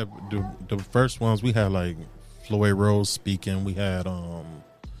 at the first ones we had like Floyd Rose speaking. We had it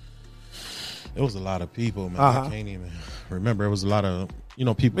was a lot of people, man. I can't even remember. It was a lot of, you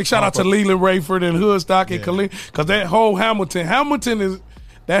know, people. Big shout out to Leland Rayford and Hoodstock and Khalid, because that whole Hamilton is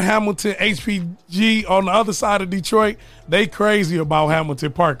that Hamilton HPG on the other side of Detroit. They crazy about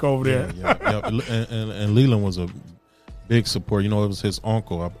Hamilton Park over there. Yeah. And Leland was a big support. You know, it was his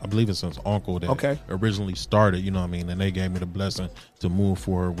uncle. I believe it's his uncle that originally started. You know what I mean? And they gave me the blessing to move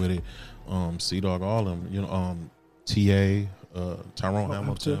forward with it. C-Dog, all of them, you know, T.A., Tyrone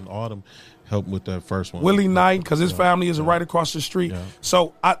Hamilton, all of them helped with that first one. Willie Knight, because his family is right across the street. Yeah.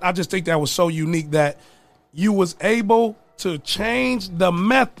 So I just think that was so unique that you was able to change the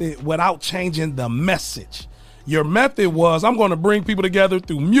method without changing the message. Your method was, I'm going to bring people together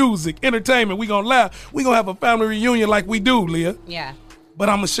through music, entertainment. We're going to laugh. We're going to have a family reunion like we do, Leah. Yeah. But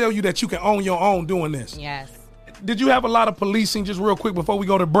I'm going to show you that you can own your own doing this. Yes. Did you have a lot of policing, just real quick before we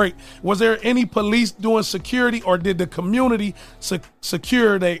go to break? Was there any police doing security, or did the community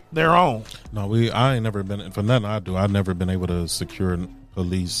secure their own? No, I ain't never been, for nothing I do, I've never been able to secure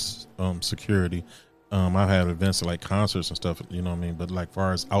police security. I had events like concerts and stuff, you know what I mean? But like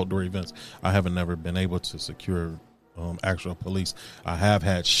far as outdoor events, I haven't never been able to secure actual police. I have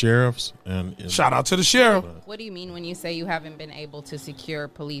had sheriffs and shout out to the sheriff. What do you mean when you say you haven't been able to secure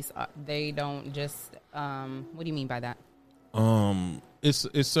police? They don't just what do you mean by that?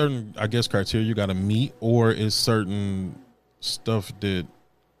 It's certain, I guess, criteria you got to meet, or it's certain stuff that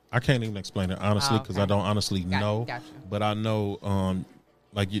I can't even explain it honestly, because I don't honestly know. Gotcha. But I know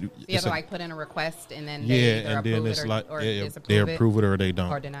like you have to like put in a request, and then they approve it or they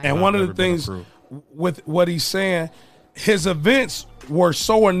don't. Or deny and it. one of the things with what he's saying, his events were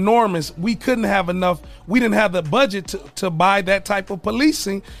so enormous, we couldn't have enough. We didn't have the budget to buy that type of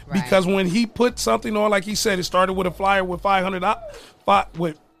policing, because when he put something on, like he said, it started with a flyer with $500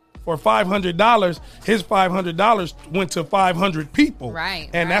 for $500. His $500 went to 500 people, right?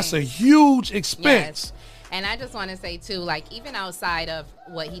 And that's a huge expense. Yes. And I just want to say, too, like, even outside of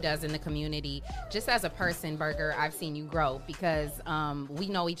what he does in the community, just as a person, Burger, I've seen you grow, because we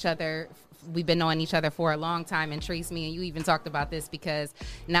know each other. We've been knowing each other for a long time. And Treese, me and you even talked about this, because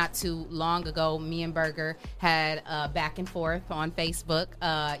not too long ago, me and Burger had back and forth on Facebook.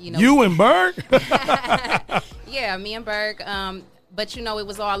 You and Berg? Yeah, me and Berg. But, you know, it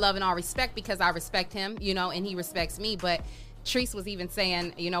was all love and all respect, because I respect him, you know, and he respects me. But Treese was even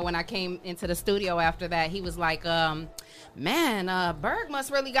saying, you know, when I came into the studio after that, he was like, man, Berg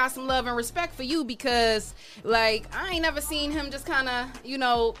must really got some love and respect for you, because, like, I ain't never seen him just kind of, you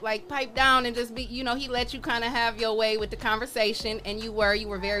know, like, pipe down and just be, you know, he let you kind of have your way with the conversation, and you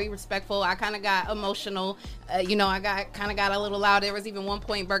were very respectful. I kind of got emotional. You know, I kind of got a little loud. There was even one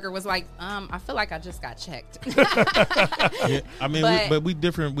point Berger was like, I feel like I just got checked. Yeah, I mean, but we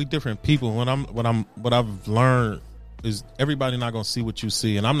different people. What I've learned is everybody not gonna see what you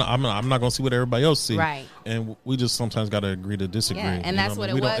see, and I'm not gonna see what everybody else see. Right. And we just sometimes gotta agree to disagree. Yeah, and that's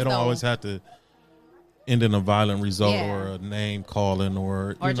what it was. It don't always have to end in a violent result or a name calling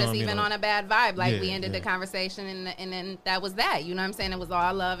or just even on a bad vibe. Like we ended the conversation and then that was that. You know what I'm saying? It was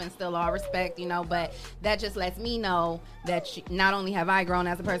all love and still all respect, you know, but that just lets me know that not only have I grown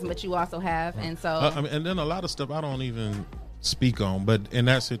as a person, but you also have. And so I mean, and then a lot of stuff I don't even speak on, but in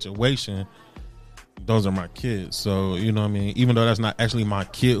that situation, those are my kids. So, you know what I mean? Even though that's not actually my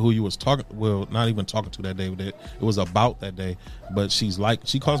kid who you was not even talking to that day, it was about that day, but she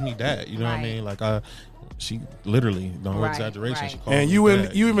calls me dad, you know what I mean? Like she literally, no exaggeration, she calls and me you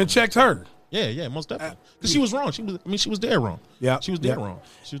dad. You even checked her. Yeah, most definitely. Because she was wrong. She was dead wrong. Yeah, she was dead wrong.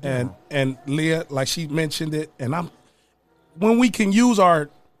 She was dead wrong. And Leah, like she mentioned it, and when we can use our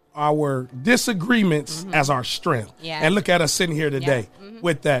disagreements as our strength. Yeah. And look at us sitting here today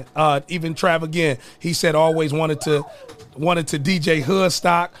with that. Even Trav again, he said always wanted to DJ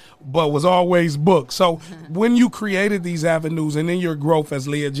Hoodstock, but was always booked. So when you created these avenues and in your growth, as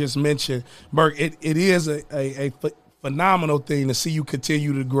Leah just mentioned, Burke, it is a phenomenal thing to see you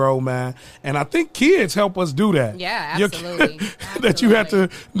continue to grow, man. And I think kids help us do that. Yeah, absolutely. That you have to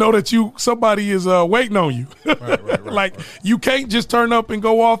know that somebody is waiting on you. Right. Like you can't just turn up and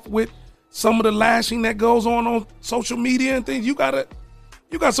go off with some of the lashing that goes on social media and things. You got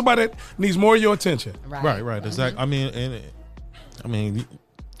somebody that needs more of your attention. Right. Exactly. I mean,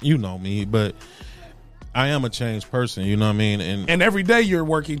 you know me, but I am a changed person, you know what I mean? And every day you're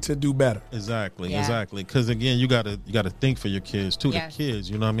working to do better. Exactly. Because again, you gotta think for your kids too. The kids,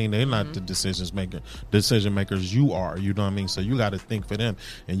 you know what I mean? They're not the decision makers. You are, you know what I mean? So you gotta think for them,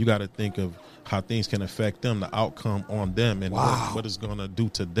 and you gotta think of how things can affect them, the outcome on them, and what it's gonna do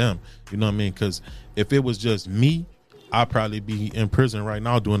to them. You know what I mean? Because if it was just me, I'd probably be in prison right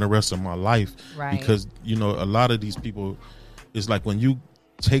now doing the rest of my life. Right. Because a lot of these people, it's like when you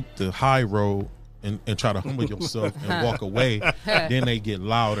take the high road and try to humble yourself and walk away, then they get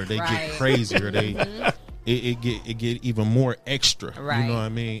louder, they get crazier, it get even more extra. You know what I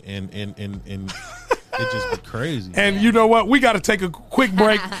mean? And it just be crazy. And you know what? We got to take a quick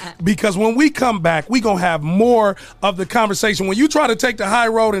break because when we come back, we going to have more of the conversation. When you try to take the high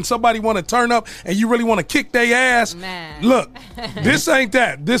road and somebody want to turn up and you really want to kick their ass, look, this ain't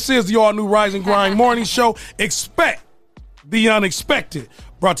that. This is the all-new Rise and Grind morning show. Expect the unexpected.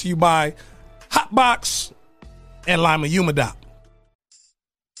 Brought to you by Hotbox and Lima Humidop.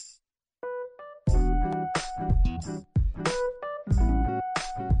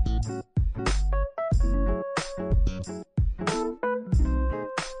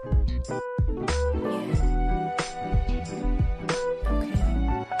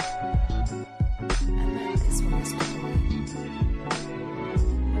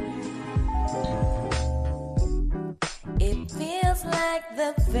 It feels like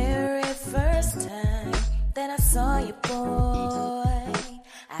the very first time that I saw you, boy.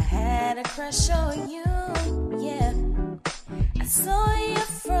 I had a crush on you, yeah. I saw you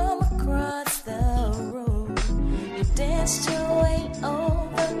from across the room. You danced your way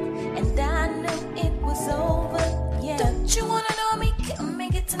over, and I knew it was over, yeah. Don't you wanna know me? Come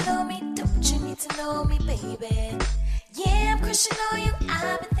and get to know me. Don't you need to know me, baby? Yeah, I'm crushing on you.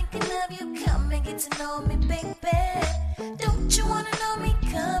 I've been thinking of you. Come and get to know me, baby. Don't you wanna know me?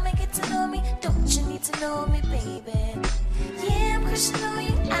 Come and get to know me. Don't you need to know me, baby? Yeah, I'm crushing on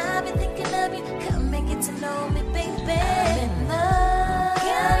you. I've been thinking of you. Come and get to know me, baby. I'm in love.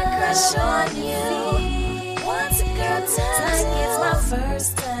 Got a crush on you. Once a girl time, it's my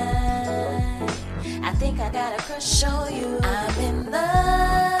first time. I think I got a crush on you. I'm in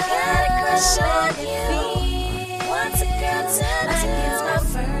love. Got a crush on you. Once a girl time, it's my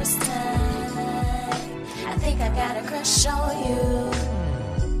first time. I think I got a crush on you.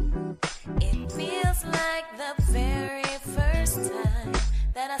 It feels like the very first time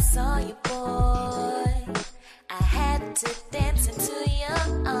that I saw you, boy. I had to dance into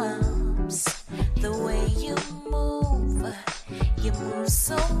your arms. The way you move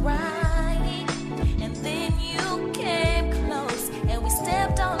so right. And then you came close and we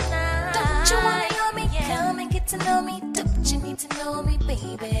stepped all night. Don't you wanna know me? Yeah. Come and get to know me. Don't you need to know me,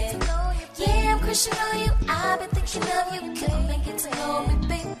 baby? Yeah, I'm crushing on you. I've been thinking of you. Come and get to know me,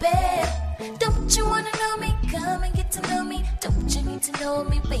 baby. Don't you wanna know me? Come and get to know me. Don't you need to know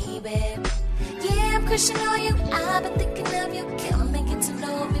me, baby? Yeah, I'm crushing on you. I've been thinking of you. Come and get to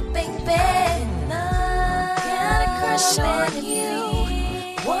know me, baby. Got a crush on you.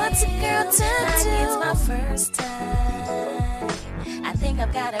 What's a girl to do? It's my first time. I think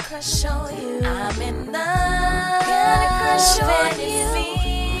I've got a crush on you. I'm in love. Got a crush on you.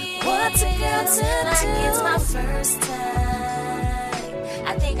 What's a girl to do? It's my first time.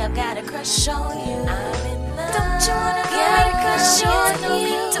 I think I've got a crush on you. I'm in love. Don't you wanna get a crush on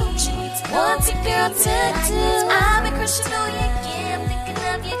you? Don't you need to know? What's a girl to do? I've been crushing on you. Yeah, I'm thinking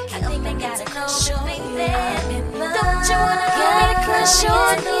of you. I think I got a crush on you. I'm in love. Don't you wanna get a crush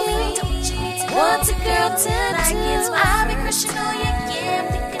on you? Don't you need to know? What's a girl to do? I've been crushing on you. Yeah, I'm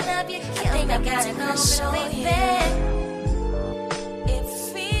thinking of you. I think I got a crush on you. It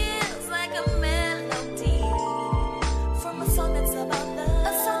feels like a melody from a song that's about love. A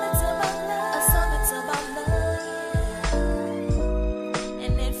song that's about love. A song that's about love.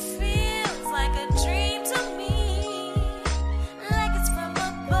 And it feels like a dream to me, like it's from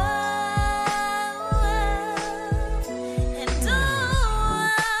above.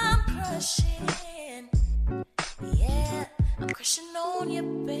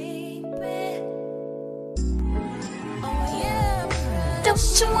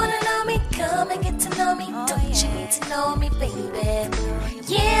 wanna know me? Come and get to know me. Don't you need to know me, baby?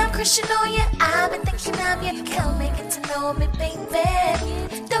 Yeah, I'm crushing on you. I've been thinking of you. Come and get to know me, baby.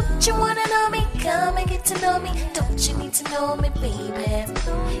 Don't you wanna know me? Come and get to know me. Don't you need to know me, baby?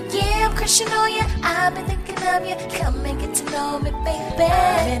 Yeah, I'm crushing on you. I've been thinking of you. Come and get to know me, baby.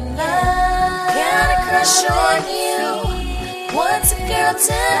 I'm in love. Got a crush on you. What's a girl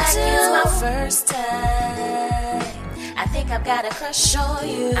to do? It's my first time. I think I've got a crush on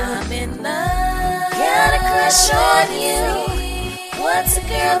you. I'm in love. Got a crush on you. What's a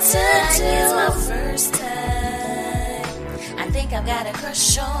girl to do? It's my first time. I think I've got a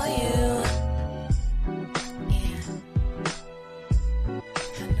crush on you. Yeah.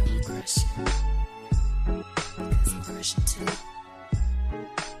 I know I'm crushing. Because I'm crushing too.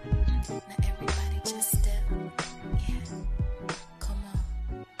 Now everybody just step. Yeah. Come on.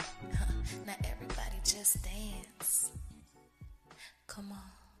 Now everybody just dance. Come on.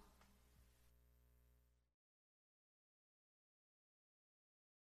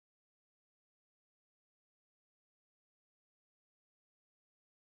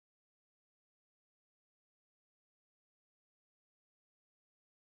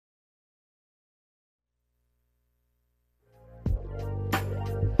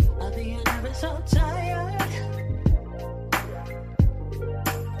 I'll be never so tired.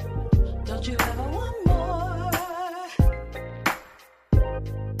 Don't you ever want more?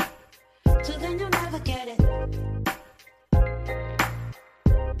 So then you'll never get it.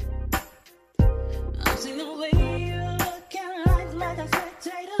 I've seen the way you look at life like a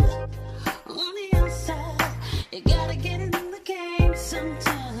spectator. On the outside, you gotta get in the game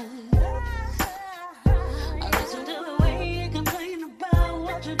sometime. I listen to the way you complain about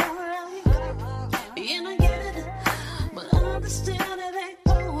what you don't like. And I get it, but I understand it ain't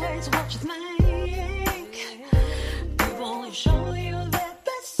always what you think. People only show you their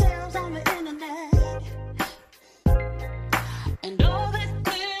best selves on the internet. And all that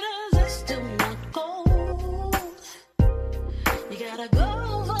glitters is still not gold. You gotta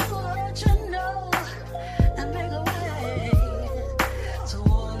go for what you know and make a way. So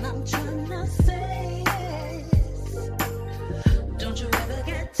all I'm trying to say is, don't you ever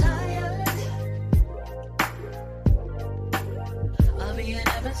get tired of being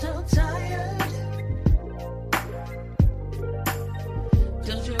ever so tired?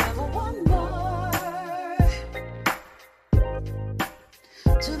 Don't you ever want more?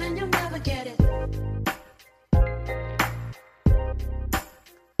 So then you'll never get it.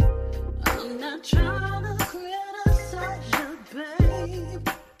 I'm not trying to criticize you, babe.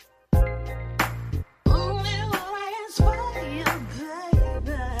 Only wanna inspire you,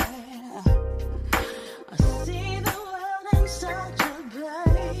 baby. I see the world inside you,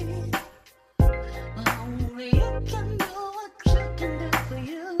 babe. Only you can do what you can do for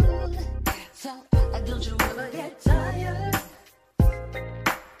you. So don't you ever get tired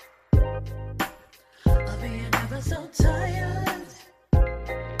of being ever so tired?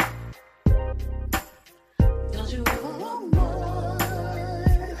 Don't you ever want more?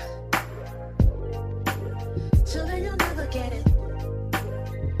 So then you'll never get it.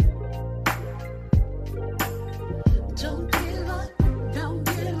 Don't give up, don't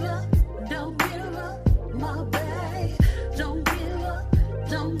give up, don't give up, my babe. Don't give up,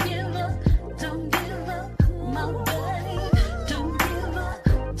 don't give up, don't give up, my babe. Don't give up,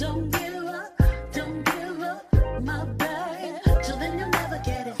 don't give up, don't give up, my babe. So then you'll never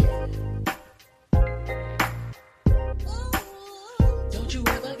get it. Don't you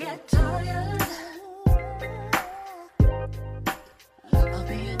ever get tired of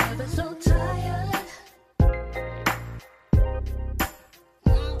being ever so tired?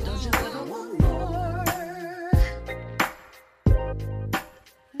 Don't you ever want more?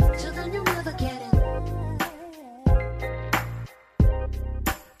 So then you'll never get it.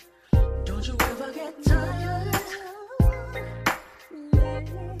 Don't you ever get tired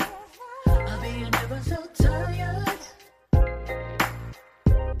of being ever so tired?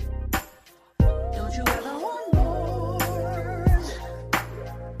 Don't you ever want more?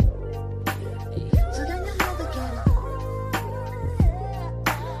 So then you'll never get it.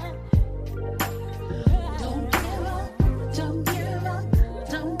 Don't give up, don't give up,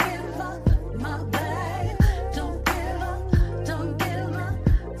 don't give up, my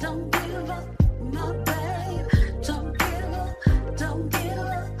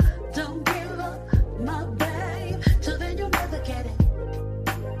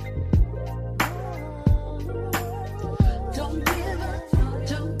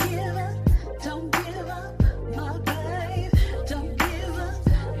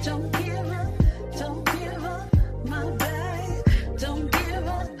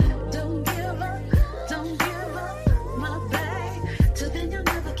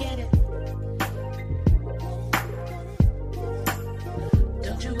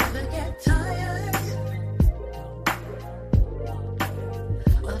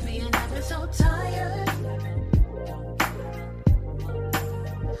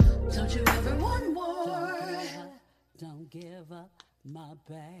my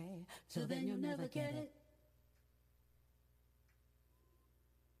bag. Till then you'll never get it.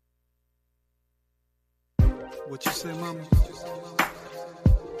 What you say, mama?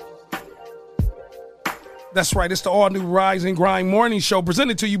 That's right. It's the all-new Rise and Grind morning show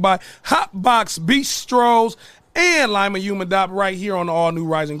presented to you by Hotbox Bistros and Lima Human Dop right here on the all-new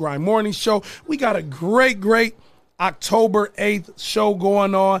Rise and Grind morning show. We got a great October 8th show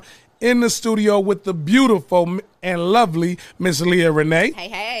going on in the studio with the beautiful and lovely Miss Leah Renee.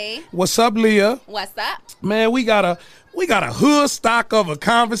 Hey. What's up, Leah? What's up? Man, we got a hood stock of a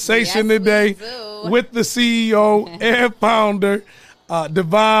conversation today with the CEO and founder,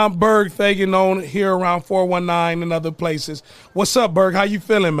 Devon Berghagen, known here around 419 and other places. What's up, Berg? How you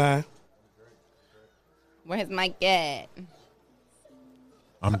feeling, man? Where's Mike at?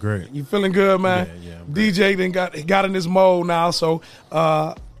 I'm great. You feeling good, man? Yeah. DJ then got in this mode now, so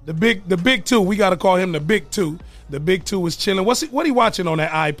the big two, we got to call him the big two. The big two is chilling. What he watching on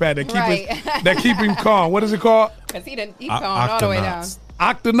that iPad that keep him calm? What is it called? Because he calmed all the way down.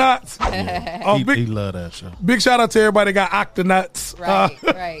 Octonauts. Yeah. He love that show. Big shout out to everybody that got Octonauts. Right.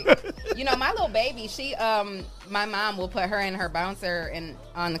 You know, my little baby, she my mom will put her and her bouncer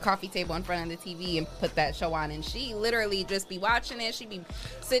on the coffee table in front of the TV and put that show on, and she literally just be watching it. She be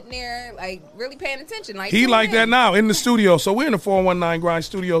sitting there like really paying attention. Like he like that now in the studio. So we're in the 419 Grind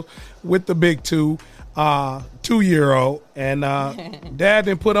studio with the big two. 2-year-old, and Dad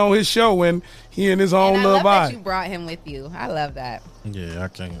didn't put on his show, and he in his own little vibe. I love that you brought him with you. I love that. Yeah, I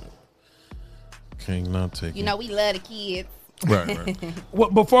can't not take it. You know, we love the kids. Right. Well,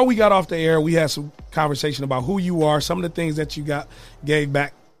 before we got off the air, we had some conversation about who you are, some of the things that you gave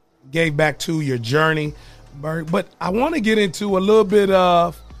back to your journey, but I want to get into a little bit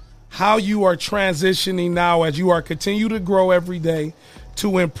of how you are transitioning now as you are continue to grow every day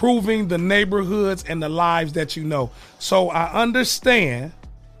to improving the neighborhoods and the lives that you know. So I understand,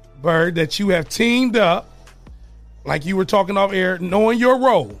 Bird, that you have teamed up, like you were talking off air, knowing your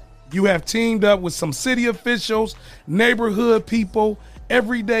role. You have teamed up with some city officials, neighborhood people,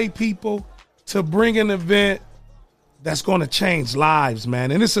 everyday people to bring an event that's going to change lives,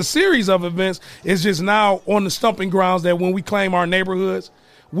 man. And it's a series of events. It's just now on the stomping grounds that when we claim our neighborhoods,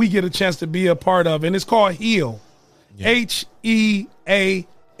 we get a chance to be a part of. And it's called HEAL. Yeah. H-E-A-L.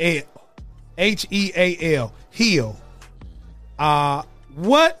 H-E-A-L. HEAL.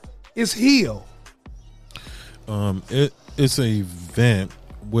 What is HEAL? It's an event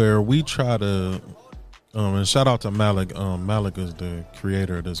where we try to, and shout out to Malik. Malik is the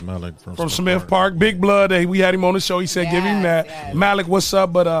creator of this. Malik from Smith Park. Big Blood. We had him on the show. He said, give him that. Yes. Malik, what's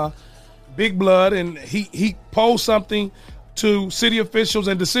up? But Big Blood, and he posed something to city officials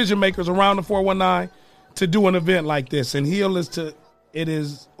and decision makers around the 419 to do an event like this. And HEAL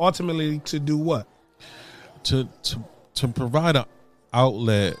is ultimately to do what? To provide an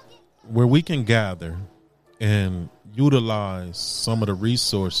outlet where we can gather and utilize some of the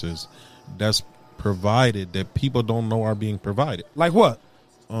resources that's provided that people don't know are being provided. Like what?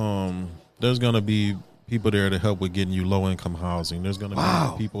 There's going to be people there to help with getting you low-income housing. There's going to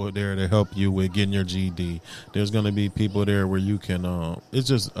be people there to help you with getting your GD. There's going to be people there where you can it's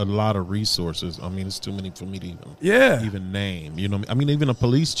just a lot of resources. I mean, it's too many for me to even name. You know, I mean, even a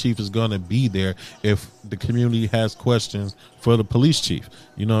police chief is going to be there if the community has questions for the police chief.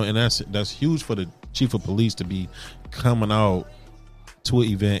 You know, and that's huge for the chief of police to be coming out to an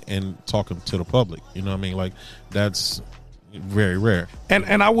event and talking to the public. You know what I mean? Like, that's very rare.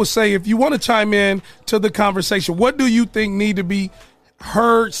 And I would say, if you want to chime in to the conversation, what do you think need to be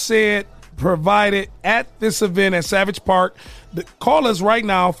heard, said, provided at this event at Savage Park? Call us right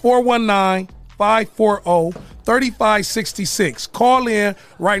now, 419-540-3566. Call in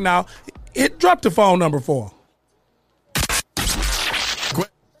right now. Drop the phone number for them.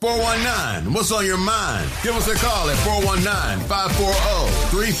 419, what's on your mind? Give us a call at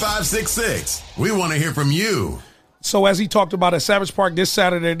 419-540-3566. We want to hear from you. So as he talked about at Savage Park this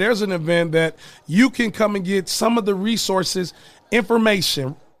Saturday, there's an event that you can come and get some of the resources,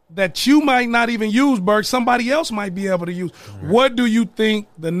 information that you might not even use, Berg. Somebody else might be able to use. Right. What do you think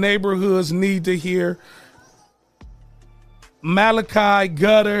the neighborhoods need to hear? Malachi,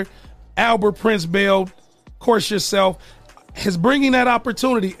 Gutter, Albert, Prince Bell, of course yourself, is bringing that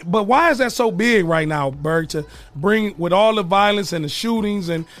opportunity. But why is that so big right now, Berg, to bring with all the violence and the shootings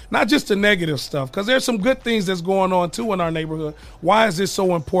and not just the negative stuff? Because there's some good things that's going on, too, in our neighborhood. Why is this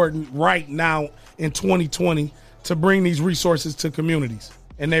so important right now in 2020 to bring these resources to communities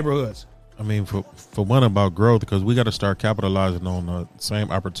and neighborhoods? I mean, for one, about growth, because we got to start capitalizing on the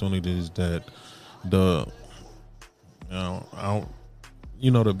same opportunities that the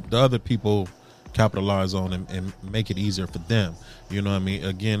other people capitalize on and make it easier for them. You know what I mean?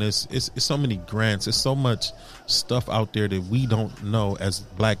 Again, it's so many grants. It's so much stuff out there that we don't know as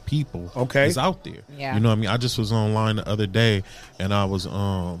black people. Okay, is out there. Yeah. You know what I mean? I just was online the other day, and I was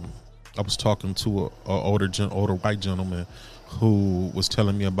talking to a older white gentleman who was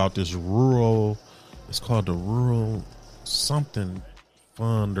telling me about this rural. It's called the rural something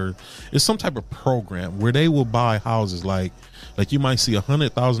fund, or it's some type of program where they will buy houses like you might see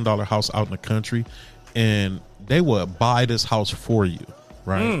 $100,000 house out in the country, and they will buy this house for you,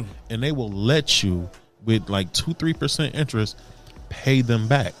 right? And they will let you, with like 2-3% interest, pay them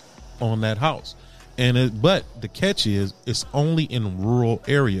back on that house. But the catch is, it's only in rural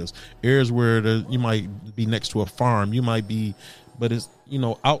areas where you might be next to a farm, you might be, but it's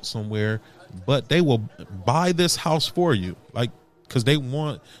out somewhere. But they will buy this house for you, because they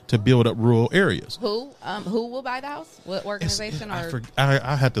want to build up rural areas. Who will buy the house? What organization?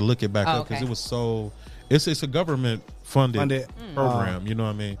 I had to look it back up because it was so. It's a government funded program. You know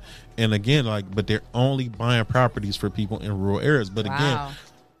what I mean? And again, but they're only buying properties for people in rural areas. But again,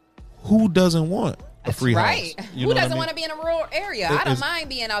 who doesn't want a free house? Who doesn't want to be in a rural area? I don't mind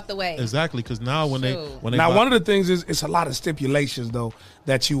being out the way. Exactly, because now when they one of the things is it's a lot of stipulations though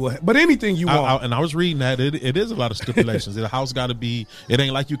that you will. But anything you want, and I was reading that it is a lot of stipulations. The house got to be. It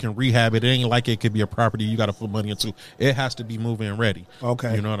ain't like you can rehab it. It ain't like it could be a property you got to put money into. It has to be move-in ready.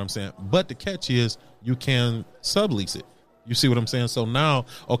 Okay, you know what I'm saying. But the catch is you can sublease it. You see what I'm saying? So now,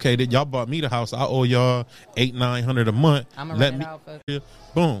 okay, that y'all bought me the house. I owe y'all $800-900 a month. I'm gonna rent it out for.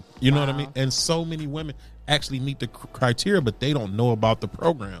 Boom. You know what I mean? And so many women actually meet the criteria, but they don't know about the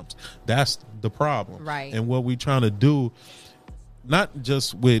programs. That's the problem. Right. And what we're trying to do, not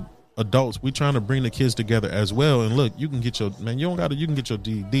just with adults, we're trying to bring the kids together as well. And look, you can get your you can get your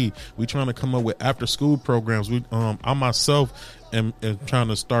GED. We're trying to come up with after school programs. I myself am trying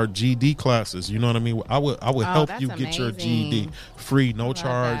to start GED classes. You know what I mean? I would help you get your GED free, no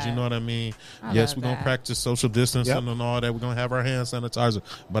charge. That. You know what I mean? Yes, we're gonna practice social distancing and all that. We're gonna have our hand sanitizer,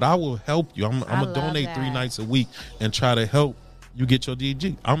 but I will help you. I'm gonna donate 3 nights a week and try to help you get your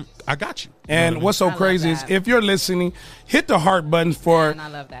GED. I got you. And what's so crazy is if you're listening, hit the heart button for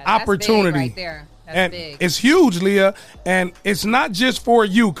opportunity. That's big right there. That's big. It's huge, Leah. And it's not just for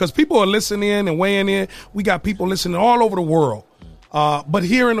you, because people are listening and weighing in. We got people listening all over the world. But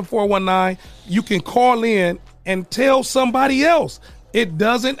here in the 419, you can call in and tell somebody else. It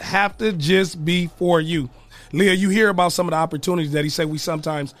doesn't have to just be for you. Leah, you hear about some of the opportunities that he said we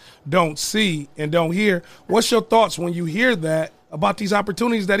sometimes don't see and don't hear. What's your thoughts when you hear that about these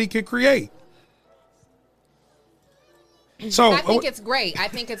opportunities that he could create? So I think it's great. I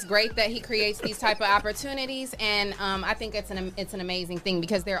think it's great that he creates these type of opportunities, and I think it's an amazing thing,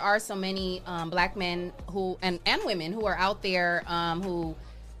 because there are so many black men who and women who are out there who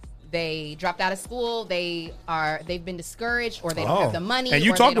they dropped out of school, they've been discouraged, or they don't have the money, and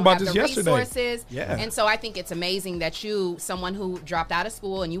you or talked they don't about have this the yesterday. resources. Yeah. And so I think it's amazing that someone who dropped out of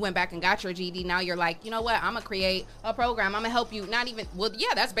school and you went back and got your GED, now you're like, you know what, I'm gonna create a program. I'm gonna help you.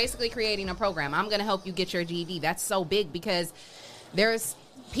 That's basically creating a program. I'm gonna help you get your GED. That's so big, because there's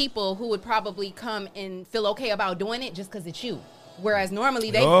people who would probably come and feel okay about doing it just because it's you. Whereas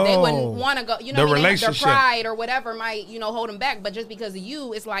normally they wouldn't want to go, their pride or whatever might, hold them back. But just because of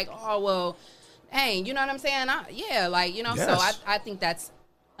you, it's like, oh, well, hey, you know what I'm saying? So I think that's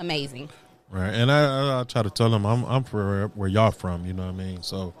amazing. Right. And I try to tell them I'm for where y'all from, you know what I mean?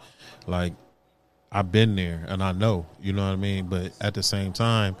 So, I've been there and I know, you know what I mean? But at the same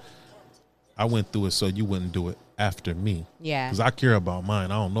time, I went through it so you wouldn't do it after me. Yeah. Because I care about mine.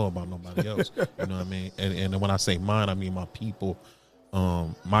 I don't know about nobody else. You know what I mean? And when I say mine, I mean my people,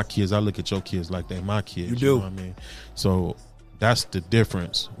 my kids. I look at your kids like they're my kids. You know what I mean? So that's the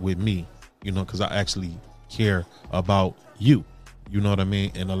difference with me, because I actually care about you. You know what I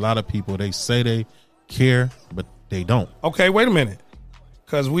mean? And a lot of people, they say they care, but they don't. Okay, wait a minute.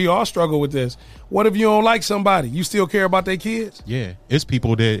 Because we all struggle with this. What if you don't like somebody? You still care about their kids? Yeah. It's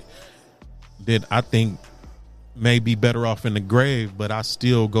people that I think may be better off in the grave, but I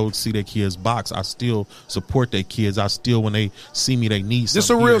still go see their kids box. I still support their kids. I still, when they see me, they need something. This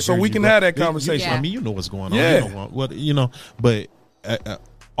is real, so we can have that conversation. I mean, you know what's going on. Yeah. But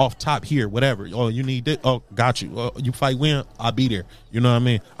off top here, whatever. Oh, you need this? Oh, got you. You fight when? I'll be there. You know what I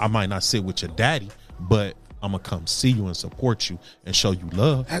mean? I might not sit with your daddy, but I'm going to come see you and support you and show you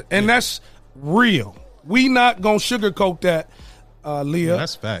love. And that's real. We not going to sugarcoat that. Leah,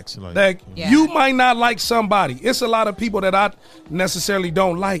 that's facts. You might not like somebody. It's a lot of people that I necessarily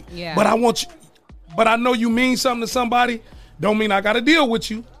don't like. Yeah. But I know you mean something to somebody. Don't mean I got to deal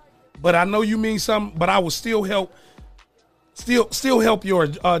with you. But I know you mean something. But I will still help still help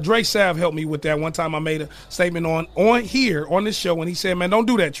yours. Dre Sav helped me with that. One time I made a statement on here on this show, and he said, man, don't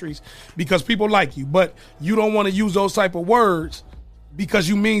do that, Treese, because people like you, but you don't want to use those type of words because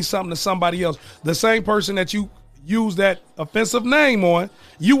you mean something to somebody else. The same person that you use that offensive name on,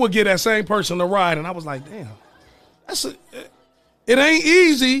 you would get that same person to ride. And I was like, damn, it ain't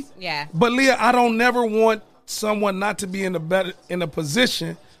easy. Yeah. But Leah, I don't never want someone not to be in a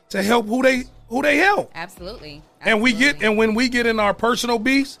position to help who they help. Absolutely. And when we get in our personal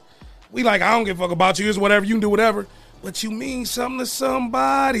beefs, we like, I don't give a fuck about you. It's whatever. You can do whatever. But you mean something to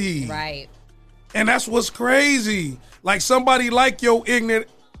somebody. Right. And that's what's crazy. Like somebody like your ignorant,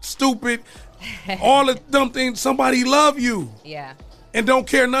 stupid, all the dumb things, somebody love you. Yeah. And don't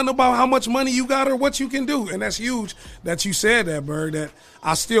care nothing about how much money you got or what you can do. And that's huge that you said that, Bird, that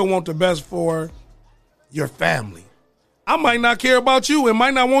I still want the best for your family. I might not care about you and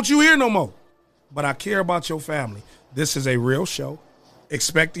might not want you here no more, but I care about your family. This is a real show.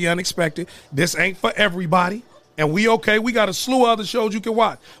 Expect the unexpected. This ain't for everybody. And we got a slew of other shows you can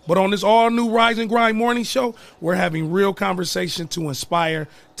watch. But on this all-new Rise and Grind morning show, we're having real conversation to inspire,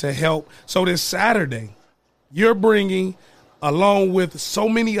 to help. So this Saturday, you're bringing, along with so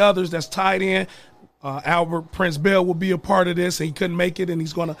many others that's tied in, Albert Prince Bell will be a part of this, and he couldn't make it, and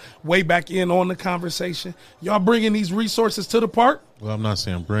he's going to weigh back in on the conversation. Y'all bringing these resources to the park? Well, I'm not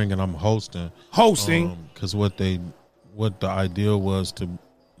saying bringing, I'm hosting. Because what the idea was to,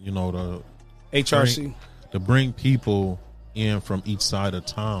 the HRC. To bring people in from each side of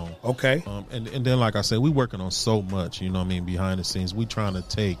town. Okay. And then, like I said, we working on so much, behind the scenes. We trying to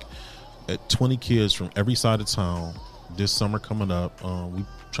take 20 kids from every side of town this summer coming up. We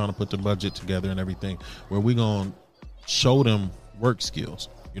trying to put the budget together and everything where we going to show them work skills.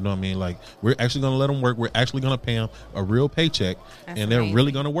 You know what I mean? Like, we're actually going to let them work. We're actually going to pay them a real paycheck. That's and they're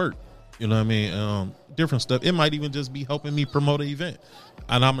really going to work. You know what I mean? Different stuff. It might even just be helping me promote an event.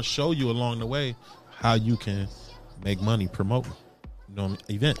 And I'm going to show you along the way how you can make money promoting,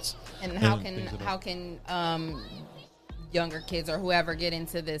 events. And how can younger kids or whoever get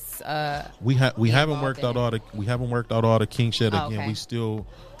into this? We haven't worked out all the king shit again. Okay. We still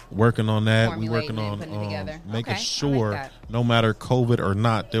working on that. We working on making sure no matter COVID or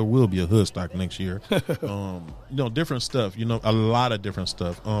not, there will be a hood stock next year. Different stuff. A lot of different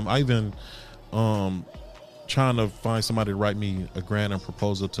stuff. I even trying to find somebody to write me a grant and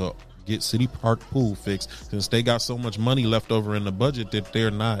proposal to get City Park pool fixed, since they got so much money left over in the budget that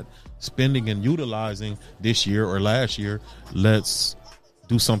they're not spending and utilizing this year or last year. Let's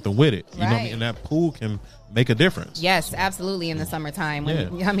do something with it. You know what I mean? And that pool can make a difference. Yes, absolutely. In the summertime,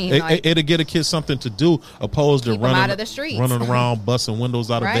 it'll get a kid something to do, opposed to running out of the streets, running around, busting windows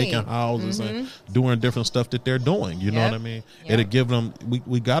out of vacant houses and doing different stuff that they're doing. You know what I mean? It'll give them.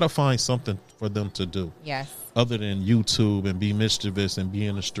 We got to find something for them to do. Yes. Other than YouTube and be mischievous and be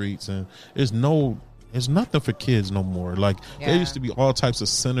in the streets, and there's nothing for kids no more. Like there used to be all types of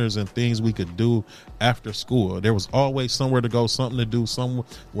centers and things we could do after school. There was always somewhere to go, something to do, somewhere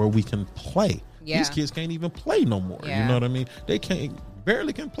where we can play. Yeah. These kids can't even play no more. Yeah. You know what I mean? They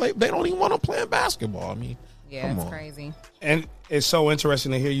barely can play. They don't even want to play basketball. I mean, it's crazy. And it's so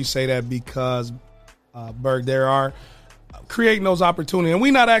interesting to hear you say that because, Berg, there are creating those opportunities. And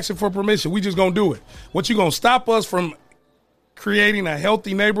we're not asking for permission. We just going to do it. What you going to stop us from creating a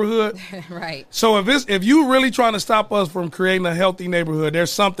healthy neighborhood? Right. So if you really trying to stop us from creating a healthy neighborhood,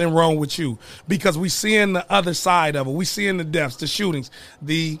 there's something wrong with you, because we seeing the other side of it. We seeing the deaths, the shootings,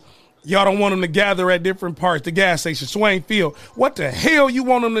 y'all don't want them to gather at different parts, the gas station, Swain Field. What the hell you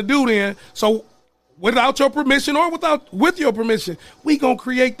want them to do then? So without your permission or with your permission, we going to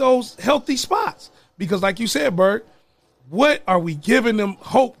create those healthy spots. Because like you said, Bert, what are we giving them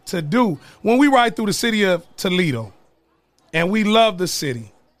hope to do? When we ride through the city of Toledo and we love the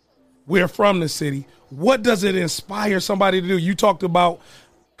city, we're from the city, what does it inspire somebody to do? You talked about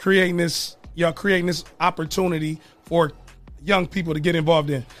creating this opportunity for young people to get involved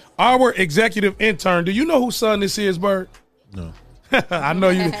in. Our executive intern, do you know whose son this is, Bert? No. I know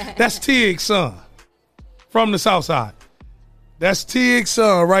you. That's Tig's son from the South Side. That's Tig's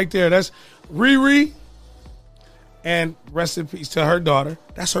son right there. That's Riri. And rest in peace to her daughter.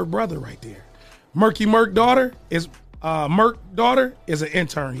 That's her brother right there. Merc daughter is an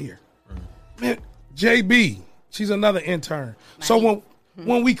intern here. Man, JB, she's another intern. Nice. So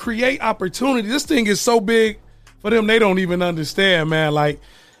when we create opportunity, this thing is so big for them, they don't even understand, man. Like,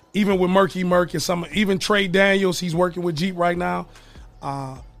 even with Merc and even Trey Daniels, he's working with Jeep right now.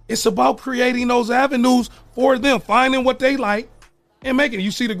 It's about creating those avenues for them, finding what they like and making it. You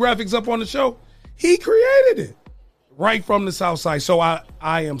see the graphics up on the show? He created it. right from the South Side. So I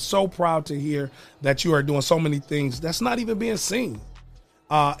am so proud to hear that you are doing so many things that's not even being seen.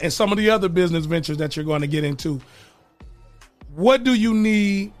 And some of the other business ventures that you're going to get into. What do you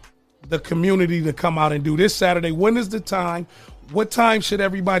need the community to come out and do this Saturday? When is the time? What time should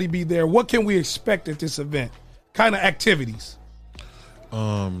everybody be there? What can we expect at this event? Kind of activities.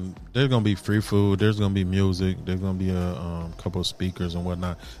 There's gonna be free food. There's gonna be music. There's gonna be a couple of speakers and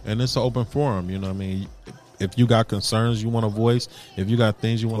whatnot. And it's an open forum. You know what I mean? If you got concerns you want to voice, if you got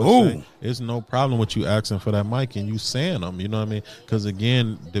things you want to say, it's no problem with you asking for that mic and you saying them. You know what I mean? Because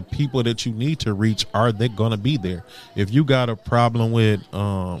again, the people that you need to reach, are they going to be there? If you got a problem with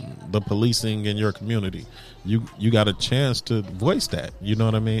the policing in your community, you got a chance to voice that. You know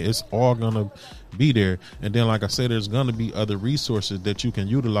what I mean? It's all going to be there. And then, like I said, there's going to be other resources that you can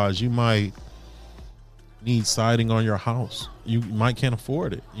utilize. You might need siding on your house. You might can't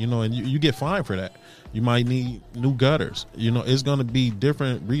afford it, you know, and you get fined for that. You might need new gutters. You know, it's going to be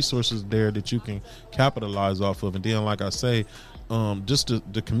different resources there that you can capitalize off of. And then, like I say, just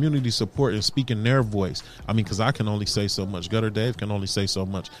the community support and speaking their voice. I mean, because I can only say so much. Gutter Dave can only say so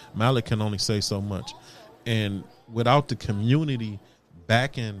much. Malik can only say so much. And without the community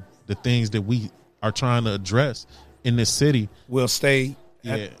backing the things that we are trying to address in this city, we'll stay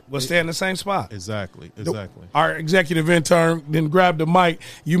in the same spot. Exactly. Our executive intern then grabbed the mic.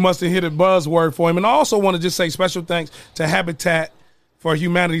 You must have hit a buzzword for him. And I also want to just say special thanks to Habitat for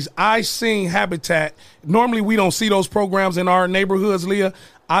Humanities. I seen Habitat. Normally we don't see those programs in our neighborhoods, Leah.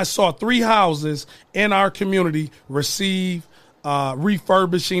 I saw 3 houses in our community receive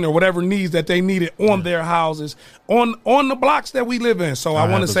refurbishing or whatever needs that they needed on their houses on the blocks that we live in. So I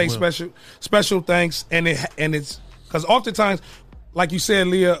want to say special thanks. And it's because oftentimes, like you said,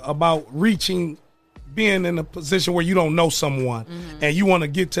 Leah, about being in a position where you don't know someone and you want to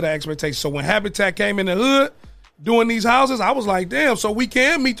get to the expectation. So when Habitat came in the hood doing these houses, I was like, damn, so we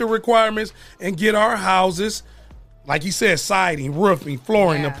can meet the requirements and get our houses, like you said, siding, roofing,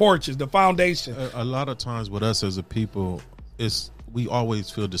 flooring, the porches, the foundation. A lot of times with us as a people, we always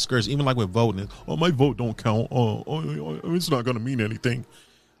feel discouraged, even like with voting. Oh, my vote don't count. It's not going to mean anything.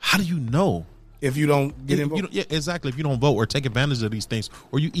 How do you know? If you don't get involved. Yeah, exactly. If you don't vote or take advantage of these things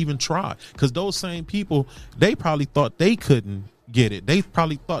or you even try. Because those same people, they probably thought they couldn't get it. They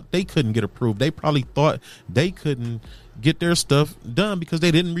probably thought they couldn't get approved. They probably thought they couldn't get their stuff done because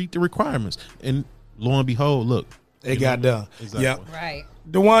they didn't meet the requirements. And lo and behold, look. It got done. Exactly. Yeah. Right.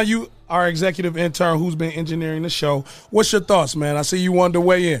 DeJuan, you are executive intern who's been engineering the show. What's your thoughts, man? I see you wanted to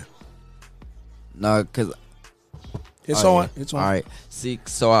weigh in. No, because it's on. It's on. All right. See,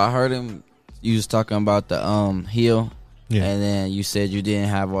 so I heard him. You was talking about the heel, and then you said you didn't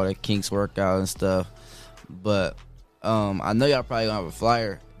have all the kinks worked out and stuff. But I know y'all probably gonna have a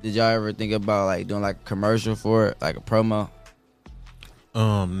flyer. Did y'all ever think about like doing like a commercial for it, like a promo?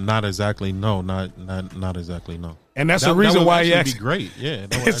 Not exactly. No, not exactly. No. And that's the reason why he actually be great. Yeah,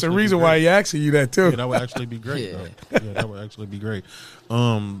 it's the reason why he asking you that too. Yeah, that would actually be great. Yeah, that would actually be great.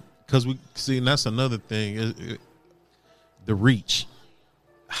 Because we see, and that's another thing. The reach.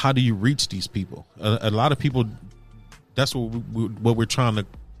 How do you reach these people? A lot of people, that's what we're trying to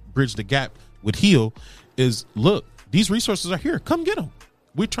bridge the gap with Heal is, look, these resources are here. Come get them.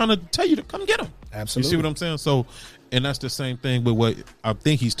 We're trying to tell you to come get them. Absolutely. You see what I'm saying? So, and that's the same thing with what I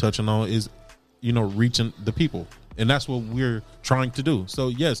think he's touching on is, reaching the people. And that's what we're trying to do. So,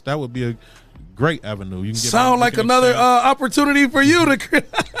 yes, that would be a great avenue. You can sound like another opportunity for you to.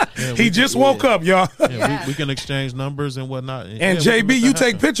 He just woke up, y'all. Yeah, we can exchange numbers and whatnot. And JB, you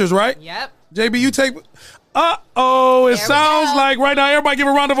take pictures, right? Yep. JB, you take. It sounds like right now. Everybody give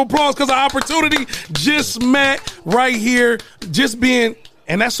a round of applause because the opportunity just met right here. Just being.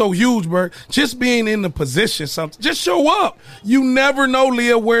 And that's so huge, Bert. Just being in the position, just show up. You never know,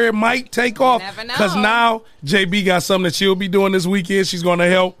 Leah, where it might take off. Never know. Because now JB got something that she'll be doing this weekend. She's going to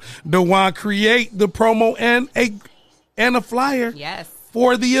help DeJuan create the promo and a flyer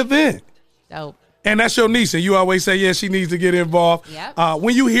for the event. Dope. And that's your niece. And you always say, she needs to get involved. Yep.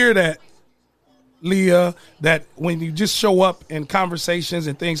 When you hear that, Leah, that when you just show up and conversations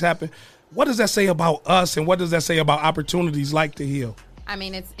and things happen, what does that say about us and what does that say about opportunities like the Heal? I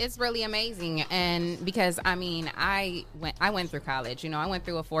mean, it's really amazing, and because I went through college. I went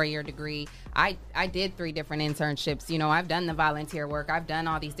through a 4-year degree. I did 3 different internships. I've done the volunteer work. I've done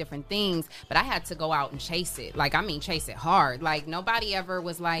all these different things, but I had to go out and chase it. Chase it hard. Nobody ever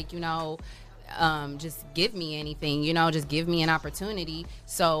was like, just give me anything. Just give me an opportunity.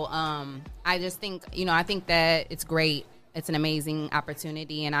 So I just think, I think that it's great. It's an amazing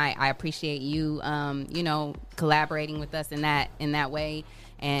opportunity, and I appreciate you, collaborating with us in that way.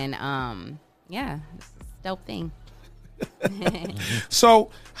 And it's a dope thing. So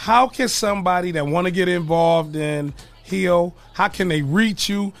how can somebody that want to get involved in HEAL, how can they reach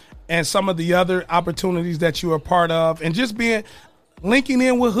you and some of the other opportunities that you are part of, and just linking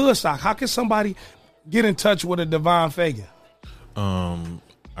in with Hoodstock? How can somebody get in touch with a Devon Fagan? I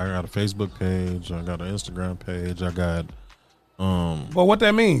got a Facebook page. I got an Instagram page. I got. Well, what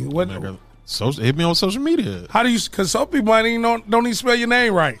that mean? What? Hit me on social media. How do you? Because some people might even don't even spell your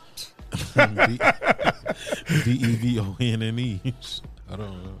name right. DEVONNE. I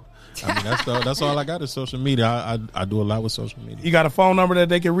don't know. I mean, that's all I got is social media. I do a lot with social media. You got a phone number that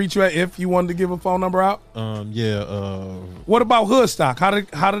they can reach you at if you wanted to give a phone number out? Yeah. What about Hoodstock?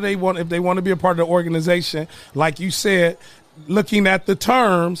 How do they want, if they want to be a part of the organization? Like you said, looking at the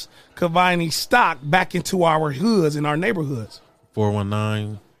terms, combining stock back into our hoods and our neighborhoods.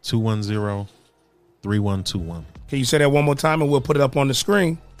 419-210-3121. Can you say that one more time and we'll put it up on the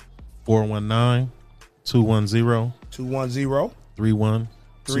screen? 419-210-3121.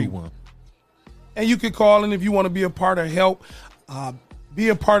 And you can call in if you want to be a part of help, be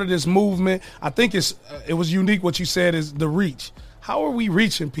a part of this movement. I think it was unique what you said is the reach. How are we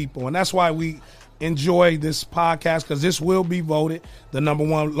reaching people? And that's why we enjoy this podcast, because this will be voted the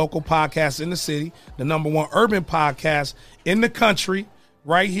 #1 local podcast in the city, the #1 urban podcast in the country,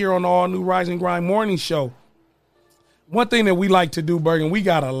 right here on the All New Rise and Grind Morning Show. One thing that we like to do, Bergen, we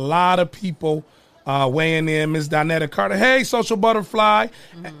got a lot of people weighing in. Ms. Donetta Carter, hey, Social Butterfly,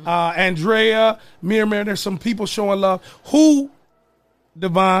 Andrea, Mir, there's some people showing love. Who,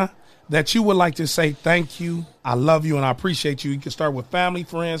 Devon, that you would like to say thank you, I love you, and I appreciate you? You can start with family,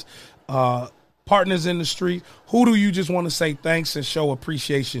 friends, partners in the street. Who do you just want to say thanks and show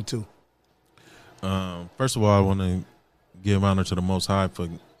appreciation to? First of all, I want to give honor to the Most High for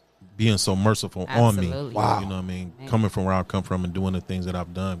being so merciful on me. Wow. You know what I mean? Coming from where I come from and doing the things that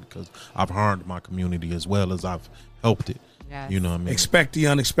I've done, because I've harmed my community as well as I've helped it. Yes. You know what I mean? Expect the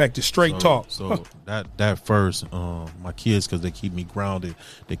unexpected. Straight talk. So that first, my kids, because they keep me grounded,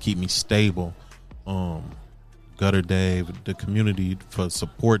 they keep me stable. Gutter Dave, the community for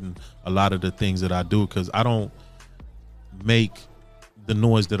supporting a lot of the things that I do, because I don't make the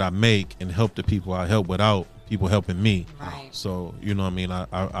noise that I make and help the people I help without people helping me. Right. So, you know what I mean?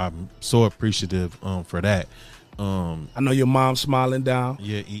 I'm so appreciative for that. I know your mom's smiling down.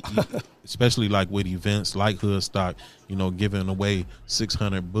 Yeah, especially like with events like Hoodstock, you know, giving away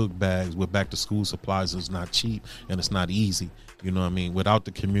 600 book bags with back to school supplies is not cheap and it's not easy. You know what I mean? Without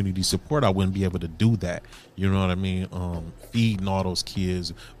the community support, I wouldn't be able to do that. You know what I mean? Feeding all those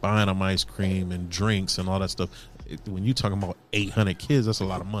kids, buying them ice cream and drinks and all that stuff. When you're talking about 800 kids, that's a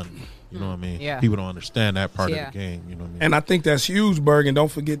lot of money. You know what I mean? Yeah. People don't understand that part of the game. You know what I mean? And I think that's huge, Berg. And don't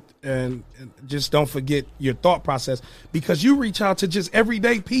forget, and just don't forget your thought process, because you reach out to just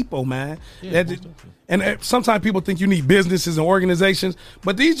everyday people, man. Yeah, And sometimes people think you need businesses and organizations,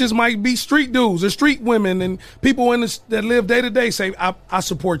 but these just might be street dudes or street women and people that live day to day say, I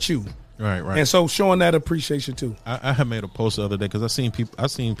support you. Right. And so showing that appreciation too. I had made a post the other day because I seen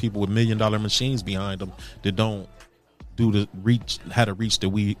people with $1 million machines behind them that don't do the reach, how to reach that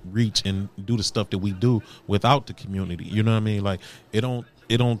we reach and do the stuff that we do without the community. You know what I mean? Like it don't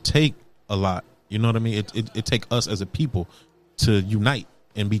take a lot. You know what I mean? It take us as a people to unite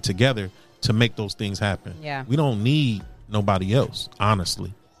and be together to make those things happen. Yeah. We don't need nobody else,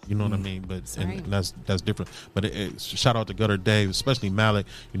 honestly. You know what I mean? But that's different. But shout out to Gutter Dave, especially Malik,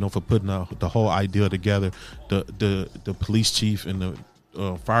 you know, for putting the whole idea together. The police chief and the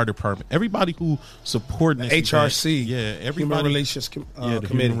fire department, everybody who supporting this HRC, event, everybody, Human Relations the Committee.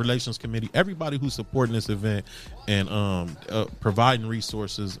 Human Relations Committee, everybody who's supporting this event and providing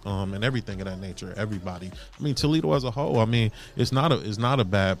resources and everything of that nature. Everybody. I mean, Toledo as a whole. I mean, it's not a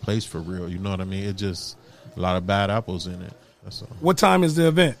bad place for real. You know what I mean? It just a lot of bad apples in it. That's all. What time is the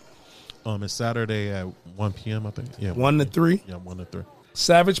event? It's Saturday at 1 p.m. I think. Yeah, 1 to 3. Yeah, 1 to 3.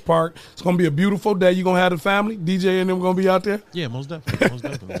 Savage Park. It's gonna be a beautiful day. You gonna have the family, DJ and them gonna be out there? Yeah, most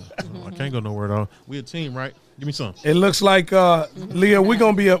definitely. I can't go nowhere though. We a team, right? Give me some. It looks like Leah, we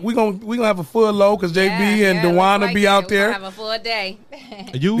gonna have a full load because JB and Dewana be out there. We're gonna have a full day.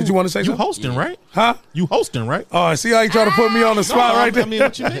 Did you want to say you something? hosting, right? Huh? You hosting, right? Oh, see how you trying to put me on the spot right there? I mean,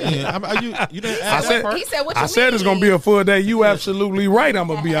 what you mean? You didn't ask that part? He said, "What you I said it's gonna be a full day. You absolutely right. I'm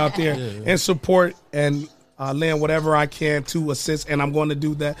gonna be out there and support and lend whatever I can to assist, and I'm going to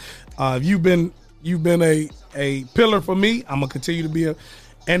do that. You've been a pillar for me. I'm gonna continue to be a.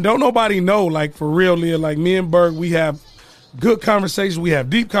 And don't nobody know, like for real, Leah. Like me and Berg, we have good conversations. We have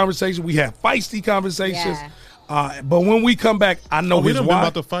deep conversations. We have feisty conversations. Yeah. But when we come back, I know we his done wife. been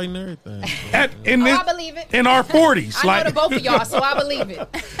about to fight and everything. I believe it. In our 40s. I know the both of y'all, so I believe it.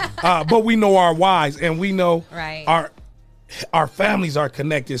 But we know our whys, and we know our families are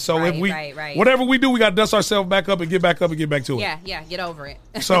connected. So Right, if we, right. whatever we do, we got to dust ourselves back up and get back to it. Yeah, get over it.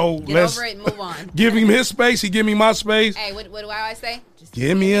 So get let's over it and move on. Give him his space. He give me my space. Hey, what do I always say? Just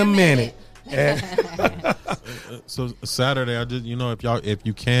Give me a minute. So Saturday, I just if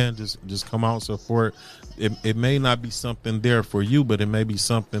you can just come out and support. It may not be something there for you, but it may be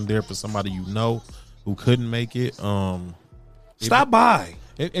something there for somebody you know who couldn't make it. Stop by.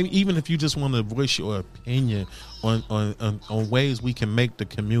 Even if you just want to voice your opinion on ways we can make the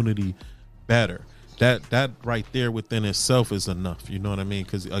community better. That right there within itself is enough. You know what I mean?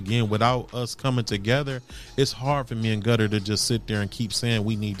 Because again, without us coming together, it's hard for me and Gutter to just sit there and keep saying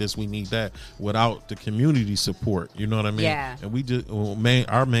we need this, we need that, without the community support. You know what I mean? Yeah. And we just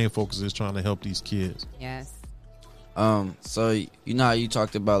our main focus is trying to help these kids. Yes. So you know how you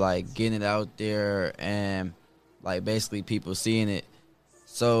talked about like getting it out there and like basically people seeing it.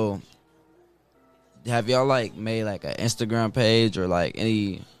 So have y'all like made like an Instagram page or like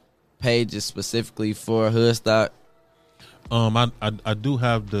any pages specifically for Hoodstock? I do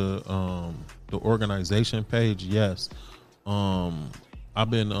have the organization page. Yes. I've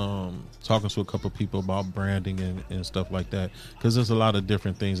been talking to a couple of people about branding and stuff like that, because there's a lot of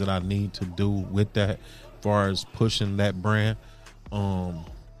different things that I need to do with that as far as pushing that brand.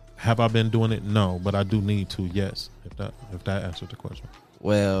 Have I been doing it? No, but I do need to. Yes, if that answered the question.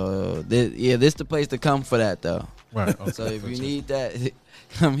 Well, this is the place to come for that, though. Right. Okay. So if you need that,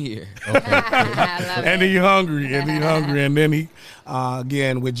 come here. Okay. And he hungry. And then he,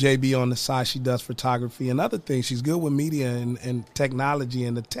 again, with JB on the side, she does photography and other things. She's good with media and technology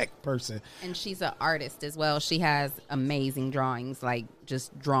and the tech person. And she's an artist as well. She has amazing drawings, like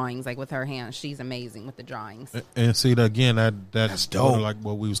just drawings, like with her hands. She's amazing with the drawings. And see, again, that's dope. Like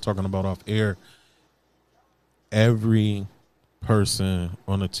what we was talking about off air. Every person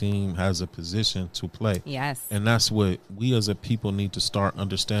on a team has a position to play. Yes. And that's what we as a people need to start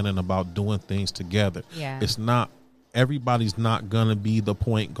understanding about doing things together. Yeah. It's not, everybody's not going to be the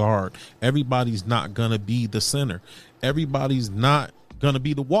point guard. Everybody's not going to be the center. Everybody's not going to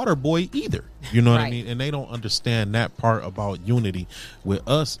be the water boy either. You know what I mean? And they don't understand that part about unity. With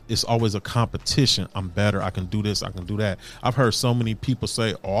us, it's always a competition. I'm better. I can do this. I can do that. I've heard so many people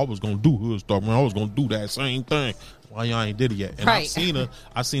say, oh, I was going to do Hoodstock, man. I was going to do that same thing. Why y'all ain't did it yet? And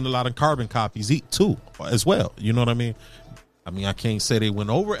I've seen a lot of carbon copies too as well. You know what I mean? I can't say they went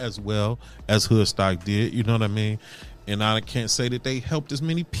over as well as Hoodstock did. You know what I mean? And I can't say that they helped as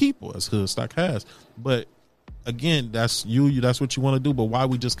many people as Hoodstock has. But again, that's that's what you want to do. But why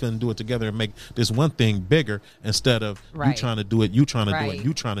we just couldn't do it together and make this one thing bigger instead of you trying to do it, you trying to do it,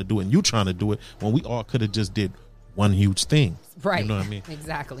 you trying to do it, and you trying to do it, when we all could have just did one huge thing. Right. You know what I mean?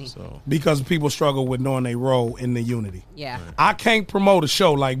 Exactly. So Because people struggle with knowing their role in the unity. Yeah. I can't promote a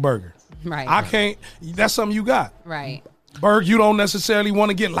show like Burger. Right. I can't. That's something you got. Right. Berg, you don't necessarily want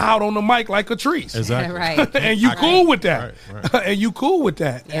to get loud on the mic like Catrice. Exactly. Right. And you cool with that. Right. And you cool with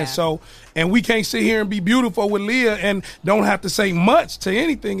that. Yeah. And so, and we can't sit here and be beautiful with Leah and don't have to say much to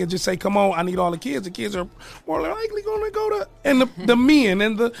anything and just say, come on, I need all the kids. The kids are more likely going to go to, and the men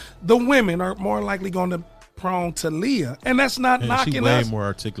and the women are more likely going to prone to Leah. And that's not knocking she's way us. more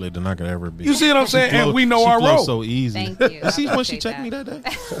articulate than I could ever be. You see what I'm saying? And we know she our flows role. so easy. Thank you. See when she checked me that day?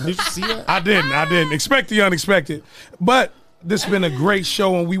 Did you see that? I didn't. Expect the unexpected. But this has been a great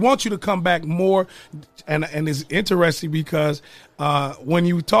show, and we want you to come back more. And it's interesting because when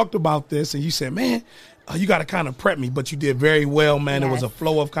you talked about this and you said, man, you got to kind of prep me, but you did very well, man. It was a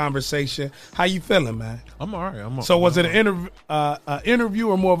flow of conversation. How you feeling, man? I'm all right. So was it an interview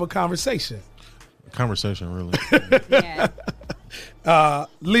or more of a conversation? Conversation, really. Yeah.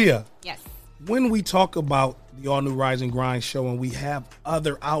 Leah. Yes. When we talk about the All New Rise and Grind show and we have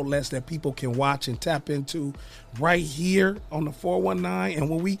other outlets that people can watch and tap into right here on the 419, and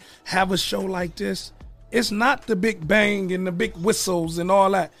when we have a show like this, it's not the big bang and the big whistles and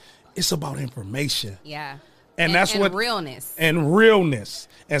all that. It's about information. Yeah. And that's what realness. And realness.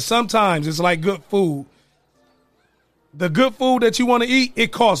 And sometimes it's like good food. The good food that you want to eat,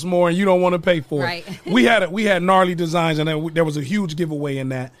 it costs more and you don't want to pay for Right. it. We had gnarly designs, and there was a huge giveaway in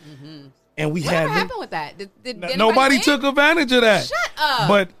that. Mm-hmm. And we What had happened with that? Did nobody took advantage of that. Shut up.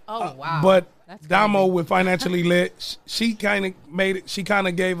 But oh wow. But That's Damo with Financially Lit, she kind of made it. She kind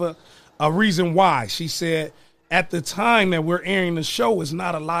of gave a reason why. She said at the time that we're airing the show, it's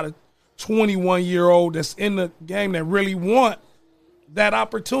not a lot of 21-year-old that's in the game that really want that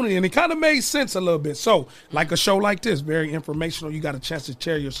opportunity, and it kind of made sense a little bit. So, like a show like this, very informational. You got a chance to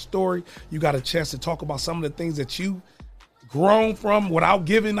share your story. You got a chance to talk about some of the things that you grown from without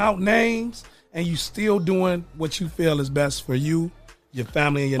giving out names, and you still doing what you feel is best for you your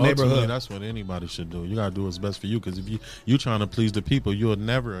family and your Ultimately, neighborhood. That's what anybody should do. You gotta do what's best for you, because if you trying to please the people, you'll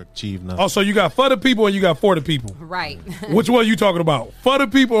never achieve nothing. Oh, so you got for the people and you got for the people. Right. Which one are you talking about? For the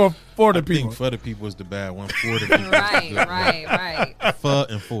people or for the I people? think for the people is the bad one. For the people. Right. For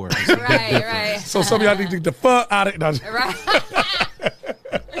and for. Right. So some of y'all need to take the fuck out of it. No. Right.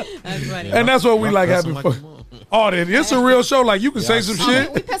 That's funny. And that's what we like having fun. Oh, it's a real show. Like, you can say some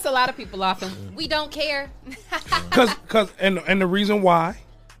shit. We piss a lot of people off, and we don't care. And the reason why,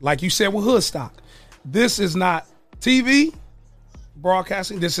 like you said with Hoodstock, this is not TV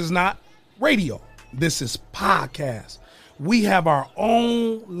broadcasting. This is not radio. This is podcast. We have our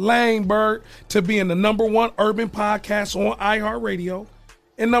own lane, Bird, to be in the #1 urban podcast on iHeartRadio.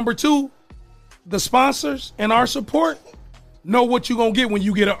 And #2, the sponsors and our support know what you're going to get when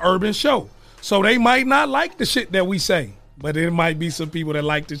you get an urban show. So they might not like the shit that we say, but there might be some people that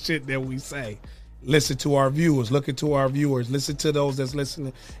like the shit that we say. Listen to our viewers. Look into our viewers. Listen to those that's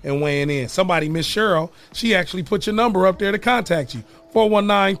listening and weighing in. Somebody, Miss Cheryl, she actually put your number up there to contact you.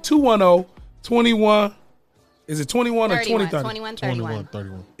 419-210-21. Is it 21 or 2030?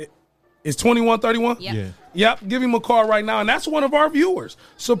 2131. It's 2131? Yep. Yep. Give him a call right now. And that's one of our viewers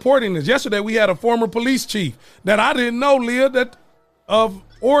supporting this. Yesterday, we had a former police chief that I didn't know, Leah, that of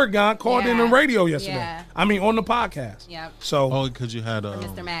Oregon called in the radio yesterday. Yeah. I mean, on the podcast. Yep. So, because you had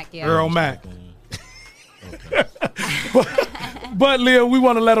Mr. Mack, yeah. Earl Mack. But Leah, we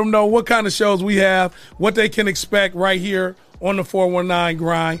want to let them know what kind of shows we have, what they can expect right here on the 419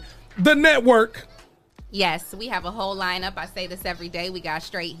 Grind. The network. Yes, we have a whole lineup. I say this every day. We got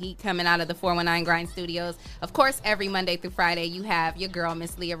straight heat coming out of the 419 Grind Studios. Of course, every Monday through Friday, you have your girl,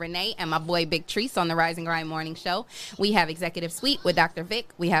 Miss Leah Renee, and my boy, Big Treese, on the Rise and Grind Morning Show. We have Executive Suite with Dr. Vic.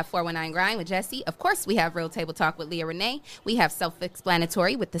 We have 419 Grind with Jesse. Of course, we have Real Table Talk with Leah Renee. We have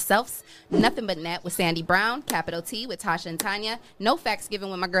Self-Explanatory with the Selfs. Nothing But Net with Sandy Brown. Capital T with Tasha and Tanya. No Facts Given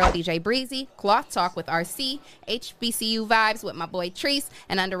with my girl, DJ Breezy. Cloth Talk with RC. HBCU Vibes with my boy, Treese.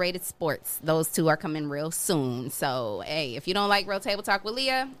 And Underrated Sports. Those two are coming real soon. So, hey, if you don't like Real Table Talk with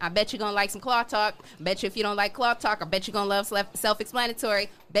Leah, I bet you're going to like some Cloth Talk. Bet you if you don't like Cloth Talk, I bet you're going to love Self-Explanatory.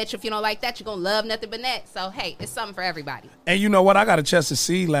 Bet you if you don't like that, you're going to love Nothing But Net. So, hey, it's something for everybody. And you know what? I got a chance to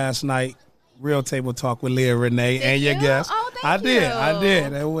see last night Real Table Talk with Leah Renee and your guest. Oh, thank you. I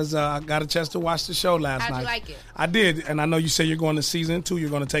did. It was I got a chance to watch the show last night. How'd you like it? I did, and I know you say you're going to season 2.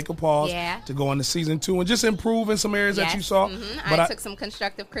 You're going to take a pause to go into season 2 and just improve in some areas that you saw. Mm-hmm. But I took some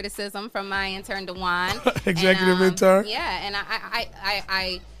constructive criticism from my intern Dewan, executive intern. Yeah, and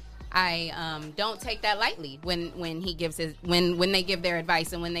I don't take that lightly when he gives when they give their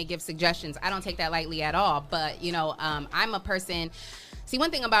advice and when they give suggestions. I don't take that lightly at all. But you know, I'm a person. See,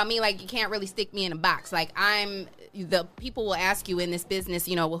 one thing about me, like, you can't really stick me in a box. Like, the people will ask you in this business,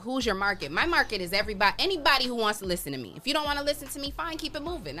 you know, well, who's your market? My market is anybody who wants to listen to me. If you don't want to listen to me, fine, keep it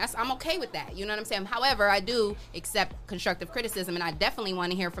moving. I'm okay with that. You know what I'm saying? However, I do accept constructive criticism, and I definitely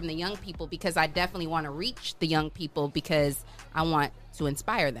want to hear from the young people because I definitely want to reach the young people because I want to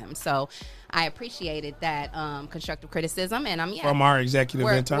inspire them. So I appreciated that constructive criticism, and from our executive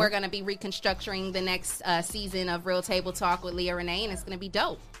intern. We're going to be reconstructing the next season of Real Table Talk with Leah Renee, and it's going to be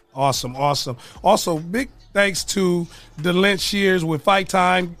dope. Awesome. Also, big thanks to the Lynch Shears with Fight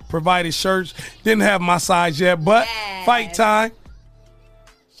Time, provided shirts. Didn't have my size yet, but Fight Time.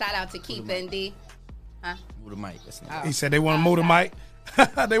 Shout out to Keith and D. Huh? Move the mic. He said they want to move the mic.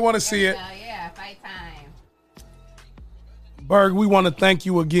 They want to see it. Yeah, Fight Time. Berg, we want to thank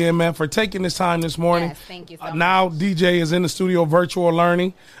you again, man, for taking this time this morning. Yes, thank you so much. Now DJ is in the studio, virtual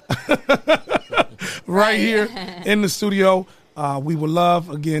learning, right here in the studio. We would love,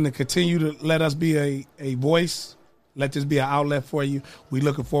 again, to continue to let us be a voice. Let this be an outlet for you. We're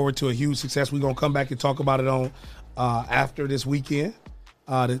looking forward to a huge success. We're going to come back and talk about it on after this weekend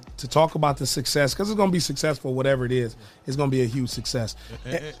to talk about the success, because it's going to be successful, whatever it is. It's going to be a huge success.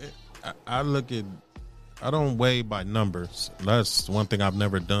 I don't weigh by numbers. That's one thing I've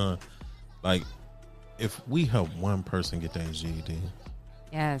never done. Like, if we help one person get that GED,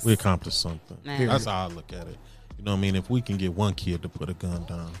 yes, we accomplished something. Man. That's how I look at it. You know what I mean? If we can get one kid to put a gun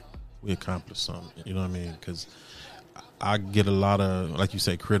down, we accomplished something. You know what I mean? Because I get a lot of, like you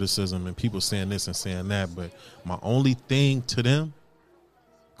say, criticism and people saying this and saying that. But my only thing to them,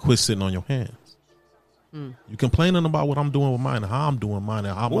 quit sitting on your hands. You complaining about what I'm doing with mine and how I'm doing mine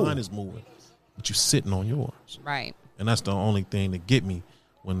and how mine is moving. But you sitting on yours. Right. And that's the only thing that get me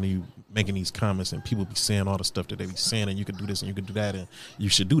when you making these comments and people be saying all the stuff that they be saying, and you can do this and you can do that and you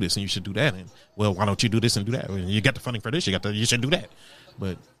should do this and you should do that, and well, why don't you do this and do that? And you got the funding for this, you should do that.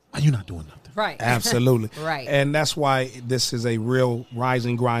 But why you not doing nothing? Right. Absolutely. Right. And that's why this is a real Rise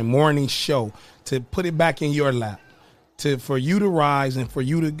and Grind morning show, to put it back in your lap, for you to rise and for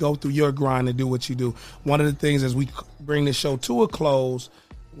you to go through your grind and do what you do. One of the things as we bring the show to a close,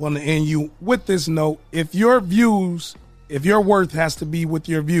 I want to end you with this note. If your worth has to be with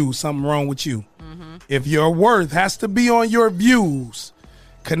your views, something wrong with you. Mm-hmm. If your worth has to be on your views,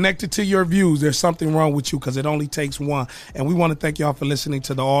 connected to your views, there's something wrong with you because it only takes one. And we want to thank y'all for listening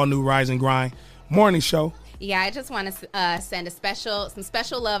to the all-new Rise and Grind morning show. Yeah, I just want to send some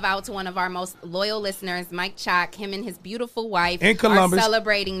special love out to one of our most loyal listeners, Mike Chalk. Him and his beautiful wife in Columbus are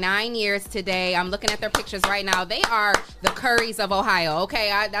celebrating 9 years today. I'm looking at their pictures right now. They are the Currys of Ohio. Okay,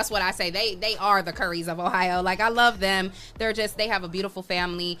 that's what I say. They are the Currys of Ohio. Like, I love them. They have a beautiful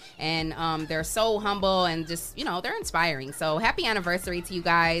family, and they're so humble and just, they're inspiring. So happy anniversary to you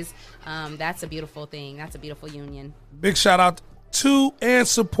guys. That's a beautiful thing. That's a beautiful union. Big shout out to and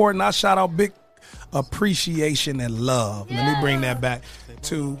support, and I shout out big appreciation and love. Yes. Let me bring that back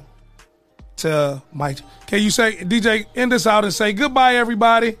to Mike. Can you say, DJ, end us out and say goodbye,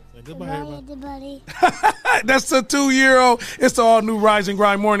 everybody? Goodbye, everybody. That's the 2-year-old. It's the all new Rise and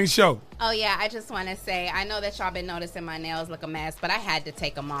Grind morning show. Oh, yeah. I just want to say, I know that y'all been noticing my nails look a mess, but I had to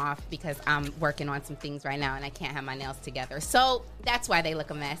take them off because I'm working on some things right now and I can't have my nails together. So that's why they look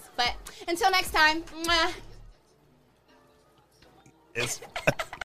a mess. But until next time, mwah. It's